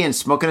whiskey and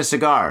smoking a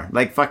cigar.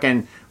 Like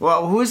fucking,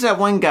 well, who's that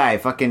one guy?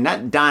 Fucking,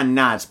 not Don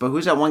Knotts, but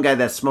who's that one guy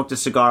that smoked a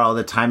cigar all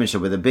the time and shit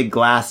with the big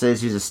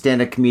glasses? He's a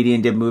stand-up comedian,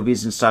 did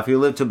movies and stuff. He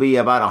lived to be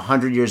about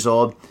 100 years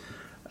old.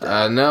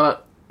 No,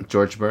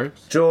 George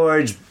Burns.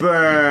 George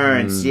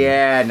Burns.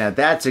 Yeah, now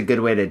that's a good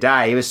way to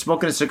die. He was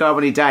smoking a cigar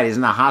when he died. He's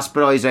in the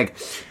hospital. He's like,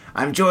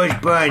 I'm George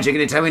Burns. You're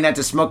going to tell me not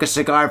to smoke a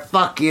cigar?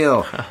 Fuck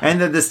you.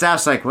 And then the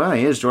staff's like, well,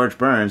 he is George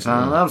Burns.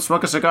 I'll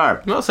smoke a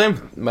cigar. No,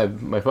 same.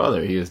 My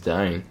father, he was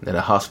dying at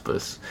a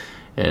hospice,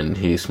 and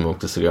he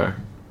smoked a cigar.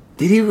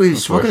 Did he really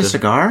smoke a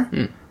cigar?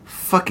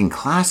 Fucking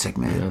classic,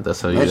 man. Yeah,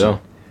 that's how you go.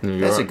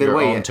 That's a good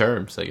way. Your own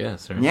terms, I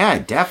guess. Right? Yeah,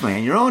 definitely.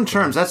 On your own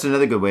terms. That's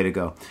another good way to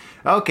go.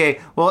 Okay.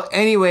 Well,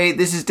 anyway,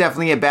 this is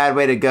definitely a bad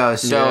way to go.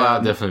 So, yeah,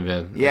 definitely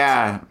bad.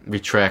 Yeah.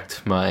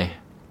 Retract my...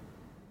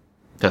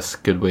 That's a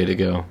good way to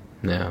go.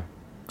 Yeah.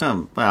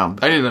 Well,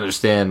 I didn't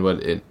understand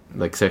what it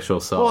like sexual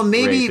assault. Well,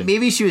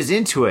 maybe she was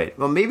into it.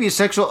 Well, maybe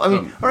sexual. I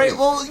mean, all right.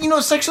 Well, you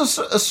know, sexual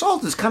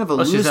assault is kind of a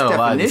loose she's not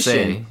allowed to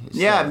definition. say.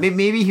 Yeah,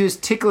 maybe he was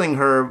tickling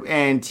her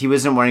and he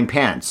wasn't wearing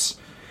pants.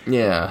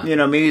 Yeah. You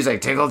know, maybe he's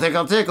like tickle,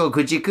 tickle, tickle,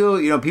 coochie coo.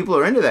 You know, people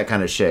are into that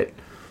kind of shit.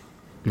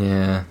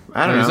 Yeah.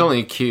 I don't know. He's only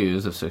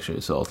accused of sexually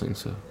assaulting,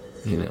 so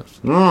you know,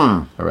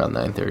 around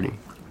 9:30.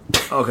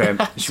 Okay.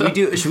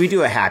 Should we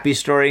do a happy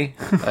story?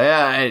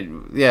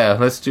 Yeah.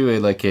 Let's do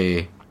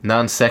a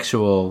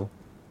non-sexual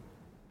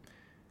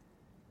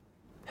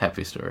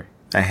happy story.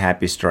 A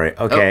happy story.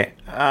 Okay.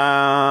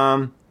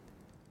 Oh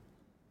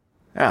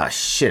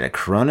shit! A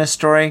Corona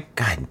story.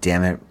 God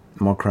damn it!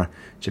 More Corona.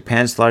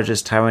 Japan's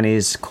largest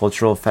Taiwanese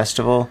cultural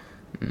festival.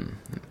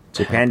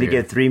 Japan to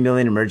get 3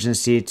 million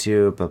emergency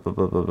to blah, blah,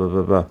 blah, blah, blah,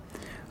 blah, blah.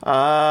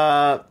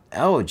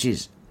 Oh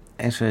jeez.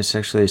 Actually,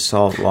 sexually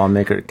assault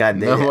lawmaker. God,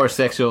 no more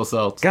sexual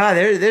assaults. God,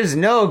 there's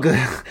no good.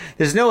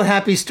 There's no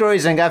happy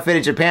stories on Got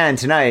Faded Japan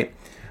tonight.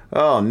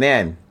 Oh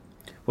man.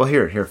 Well,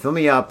 here, fill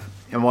me up.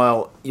 And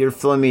while you're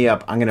filling me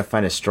up, I'm gonna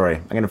find a story.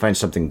 I'm gonna find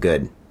something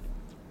good,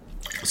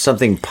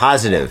 something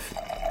positive.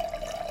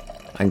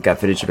 On Got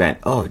Faded Japan.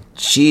 Oh,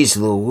 jeez,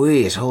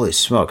 Louise! Holy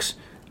smokes.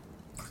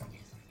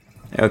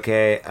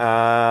 Okay. Okay.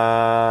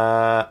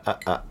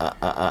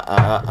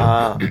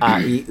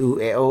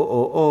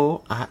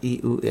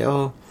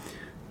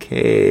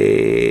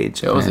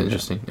 That was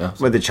interesting. Yeah.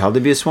 What, the child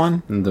abuse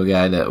one? The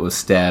guy that was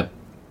stabbed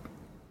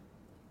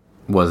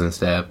wasn't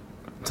stabbed.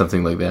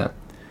 Something like that.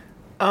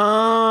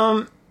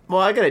 Well,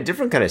 I got a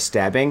different kind of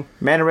stabbing.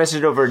 Man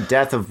arrested over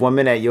death of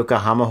woman at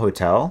Yokohama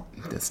hotel.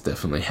 That's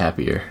definitely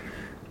happier.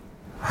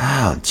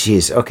 Oh,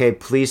 jeez. Okay,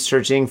 police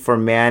searching for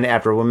man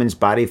after woman's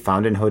body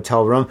found in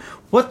hotel room.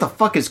 What the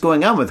fuck is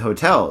going on with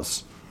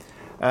hotels?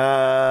 2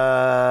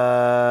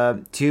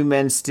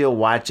 men steal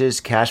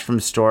watches, cash from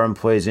store,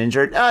 employees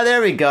injured. Oh,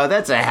 there we go.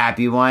 That's a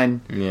happy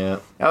one. Yeah.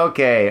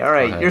 Okay, all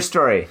right. Your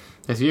story.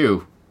 It's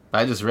you.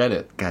 I just read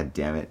it. God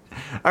damn it.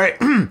 All right.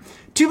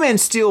 2 men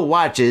steal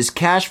watches,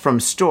 cash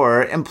from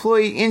store,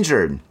 employee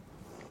injured.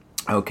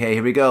 Okay,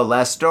 here we go.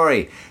 Last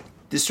story.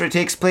 This story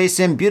takes place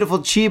in beautiful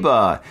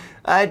Chiba.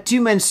 2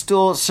 men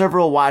stole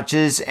several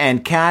watches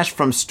and cash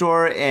from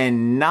store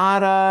in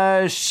Narashino,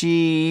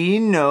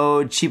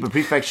 Chiba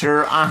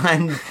Prefecture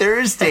on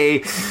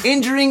Thursday,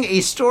 injuring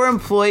a store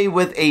employee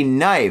with a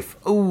knife.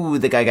 Ooh,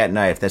 the guy got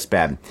knifed. That's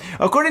bad.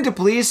 According to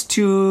police,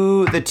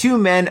 the 2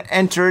 men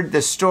entered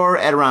the store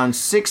at around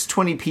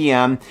 6:20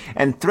 p.m.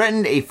 and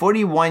threatened a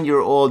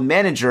 41-year-old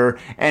manager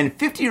and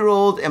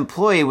 50-year-old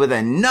employee with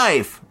a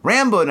knife,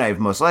 Rambo knife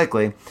most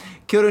likely.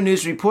 Kyoto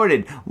News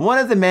reported one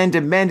of the men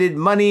demanded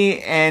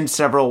money and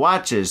several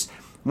watches.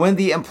 When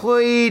the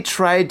employee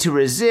tried to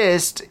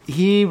resist,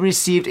 he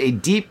received a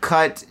deep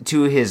cut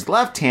to his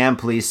left hand,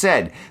 police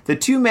said. The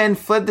two men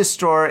fled the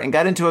store and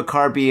got into a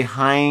car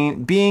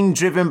being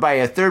driven by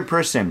a third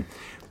person.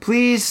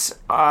 Police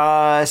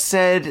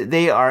said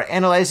they are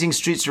analyzing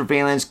street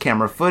surveillance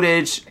camera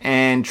footage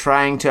and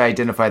trying to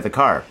identify the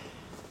car.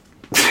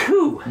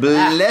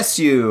 Bless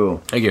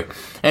you. Thank you.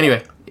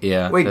 Anyway,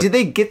 yeah. Wait, did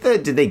they get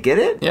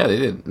it? Yeah, they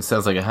did. It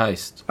sounds like a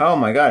heist. Oh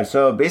my god.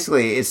 So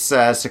basically it's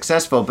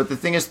successful, but the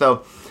thing is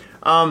though,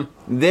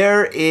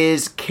 there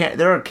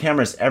are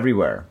cameras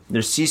everywhere.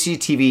 There's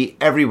CCTV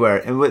everywhere.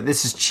 And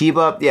this is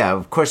Chiba. Yeah,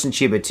 of course in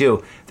Chiba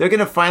too. They're going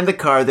to find the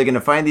car. They're going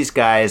to find these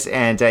guys.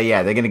 And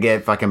they're going to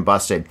get fucking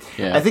busted.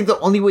 Yeah. I think the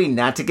only way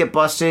not to get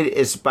busted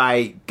is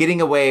by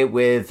getting away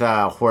with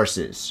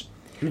horses.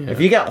 Yeah.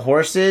 If you got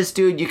horses,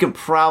 dude, you can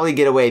probably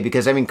get away.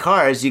 Because, I mean,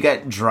 cars, you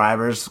got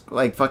drivers,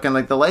 like fucking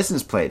like the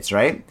license plates,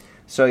 right?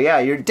 So, yeah,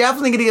 you're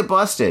definitely going to get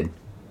busted.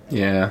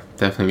 Yeah,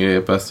 definitely going to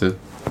get busted.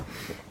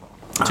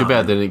 Too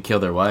bad they didn't kill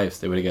their wives.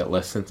 They would have got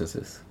less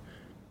sentences.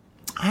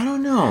 I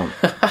don't know.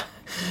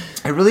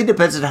 It really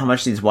depends on how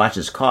much these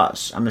watches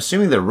cost. I'm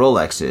assuming they're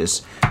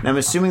Rolexes, and I'm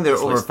assuming they're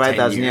over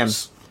 5,000 yen.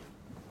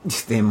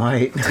 They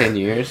might. 10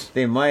 years?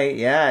 They might,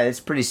 yeah.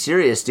 It's pretty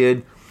serious,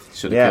 dude.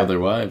 Should have killed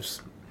their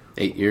wives.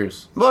 8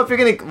 years. Well, if you're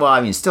gonna... Well,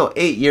 I mean, still,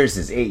 8 years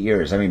is 8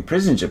 years. I mean,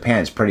 prison in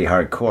Japan is pretty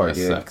hardcore, that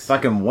dude. Sucks.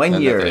 Fucking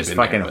 1 year is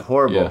fucking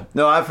horrible. Yeah.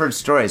 No, I've heard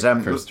stories.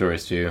 I've heard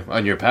stories, too.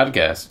 On your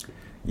podcast.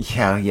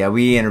 Yeah,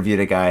 we interviewed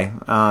a guy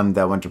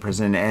that went to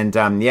prison, and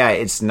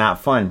it's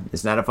not fun.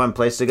 It's not a fun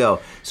place to go.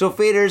 So,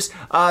 faders,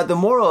 the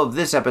moral of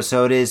this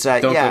episode is,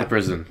 don't go to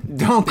prison.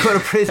 Don't go to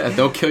prison.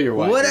 Don't kill your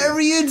wife. Whatever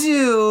you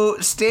do,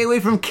 stay away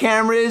from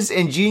cameras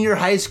and junior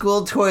high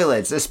school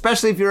toilets,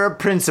 especially if you're a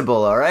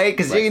principal, all right?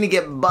 Because you're going to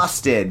get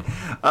busted.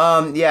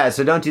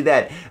 So don't do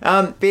that.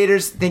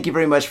 Faders, thank you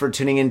very much for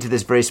tuning into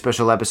this very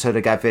special episode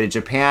of Got Faded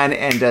Japan.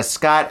 And,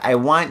 Scott, I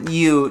want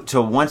you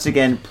to once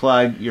again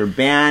plug your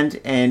band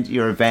and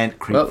your event,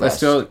 Creep Fest. Let's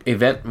do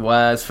event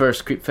was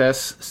first Creep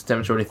Fest,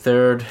 September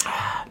 23rd,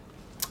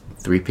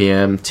 3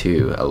 p.m.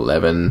 to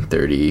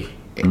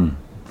 11:30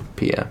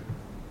 p.m.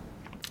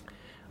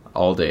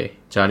 all day.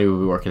 Johnny will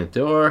be working the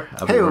door.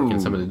 I'll be working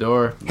some of the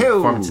door.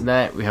 Performing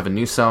tonight. We have a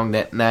new song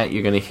that night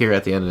you're going to hear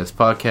at the end of this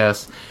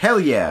podcast. Hell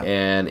yeah.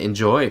 And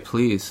enjoy,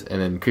 please.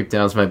 And then Creep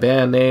Down's my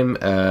band name.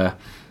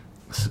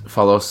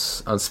 Follow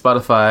us on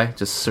Spotify.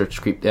 Just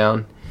search Creep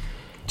Down.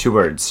 2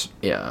 words.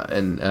 Yeah,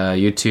 and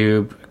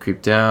YouTube,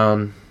 Creep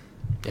Down.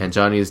 And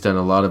Johnny has done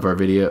a lot of our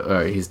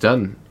he's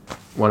done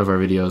one of our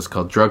videos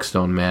called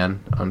Drugstone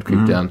Man on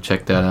Creep Down.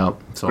 Check that out.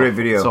 Great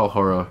video. It's all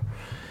horror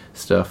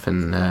stuff,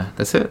 and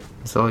that's it.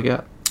 That's all I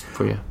got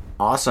for you.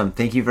 Awesome.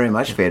 Thank you very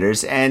much,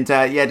 Faders. And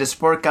to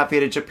support Got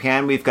Faded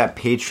Japan, we've got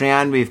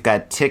Patreon, we've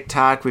got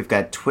TikTok, we've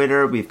got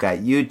Twitter, we've got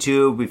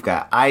YouTube, we've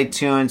got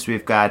iTunes,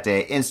 we've got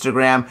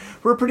Instagram.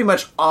 We're pretty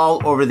much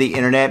all over the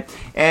internet.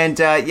 And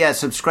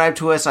subscribe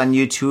to us on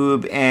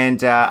YouTube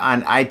and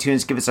on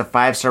iTunes. Give us a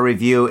 5-star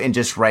review and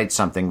just write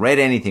something. Write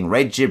anything.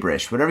 Write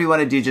gibberish. Whatever you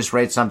want to do, just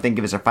write something.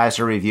 Give us a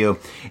 5-star review.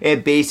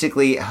 It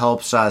basically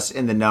helps us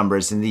in the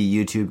numbers in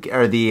the YouTube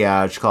or the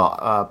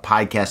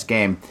podcast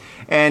game.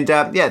 And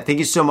thank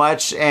you so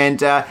much.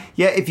 And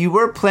if you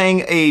were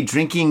playing a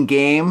drinking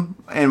game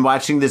and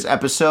watching this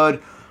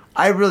episode,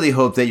 I really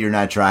hope that you're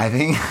not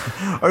driving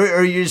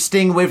or you're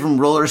staying away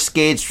from roller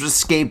skates or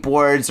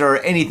skateboards or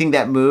anything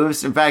that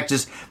moves. In fact,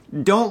 just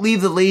don't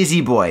leave the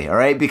lazy boy, all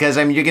right? Because,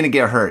 you're going to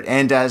get hurt.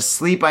 And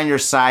sleep on your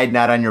side,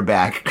 not on your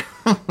back.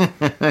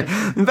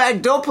 In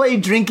fact, don't play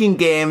drinking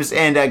games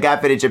and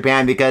Got Faded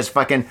Japan because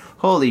fucking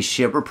holy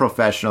shit, we're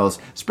professionals.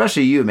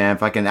 Especially you, man.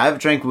 Fucking, I've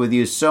drank with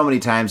you so many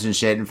times and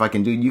shit. And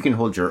fucking, dude, you can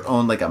hold your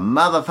own like a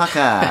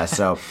motherfucker.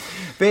 So,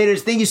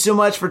 Faders, thank you so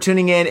much for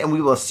tuning in, and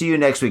we will see you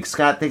next week.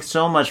 Scott, thanks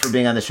so much for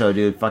being on the show,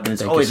 dude. Fucking,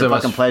 it's always a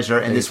fucking pleasure.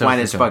 And this wine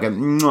is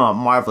fucking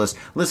marvelous.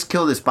 Let's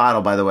kill this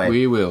bottle, by the way.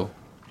 We will.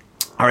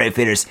 All right,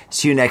 Faders.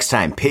 See you next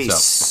time.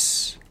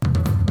 Peace.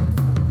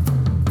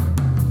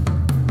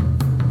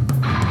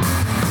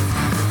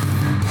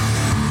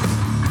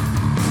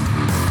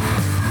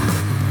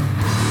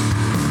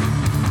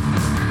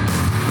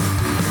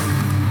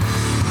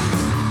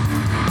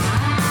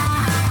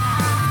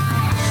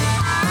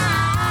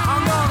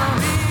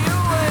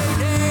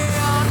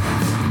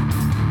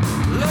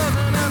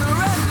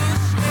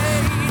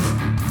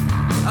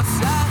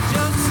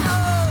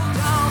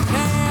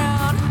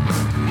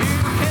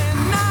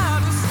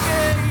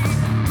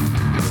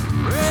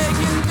 Break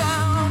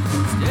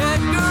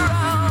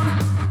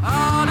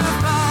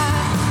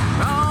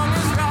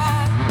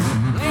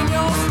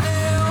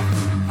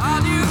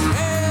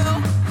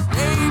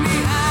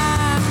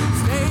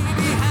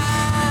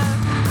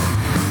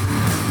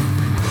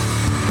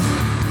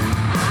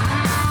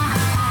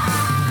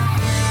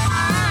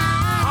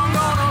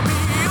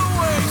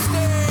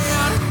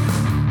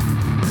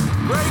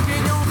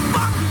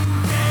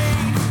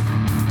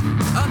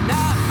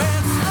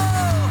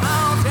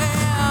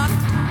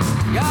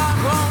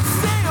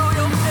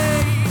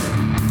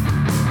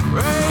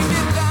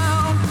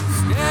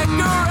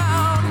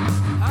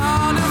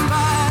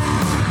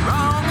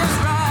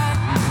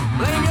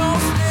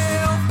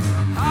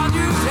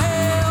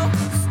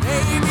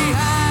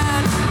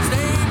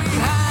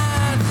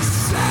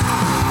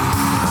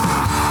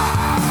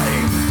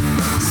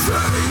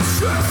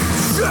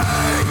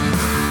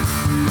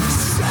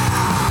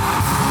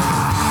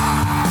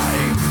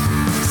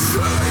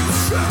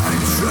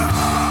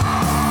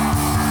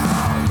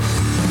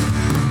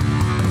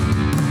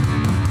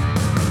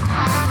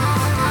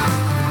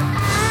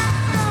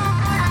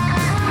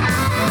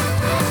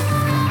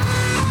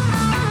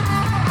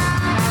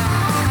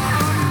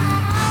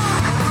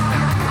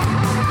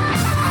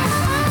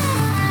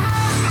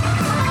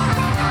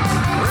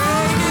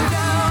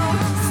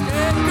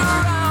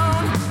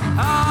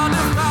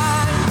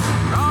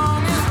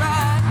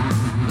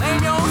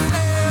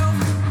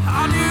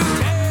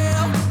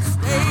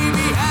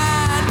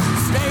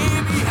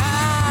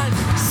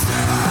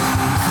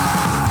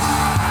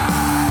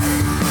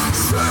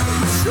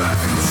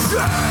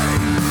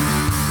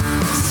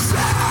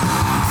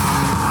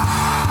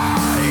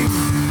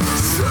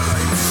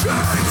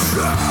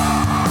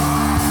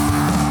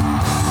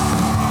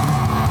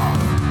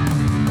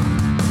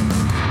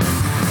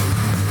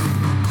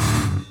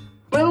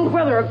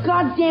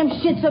goddamn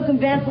shit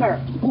circumvent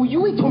her. Well,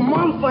 you wait till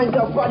Mom finds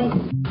out, buddy.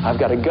 I've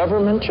got a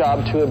government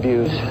job to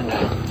abuse and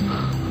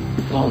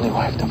a lonely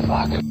wife to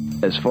fuck.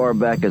 As far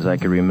back as I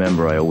can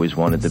remember, I always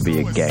wanted to be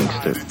a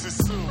gangster.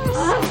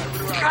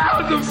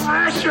 God, the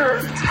pressure!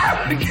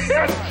 I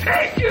can't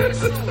take it!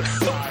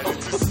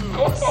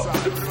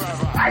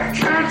 I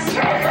can't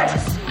take it!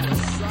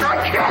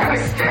 I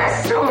can't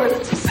get to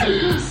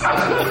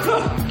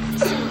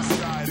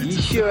it! You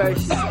sure I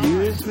should do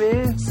this,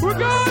 man? We're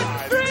going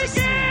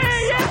freaking!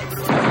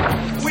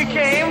 We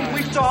came,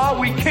 we saw,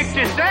 we kicked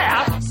his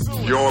ass!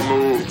 Your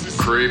move,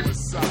 creep.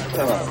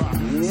 Oh,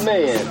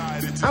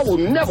 man. I will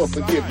never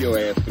forgive your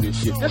ass for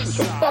this shit. This is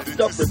some fucked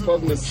up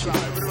repugnant shit.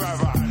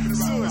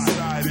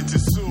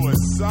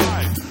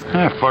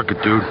 Ah, fuck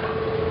it, dude.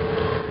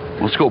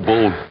 Let's go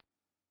bold.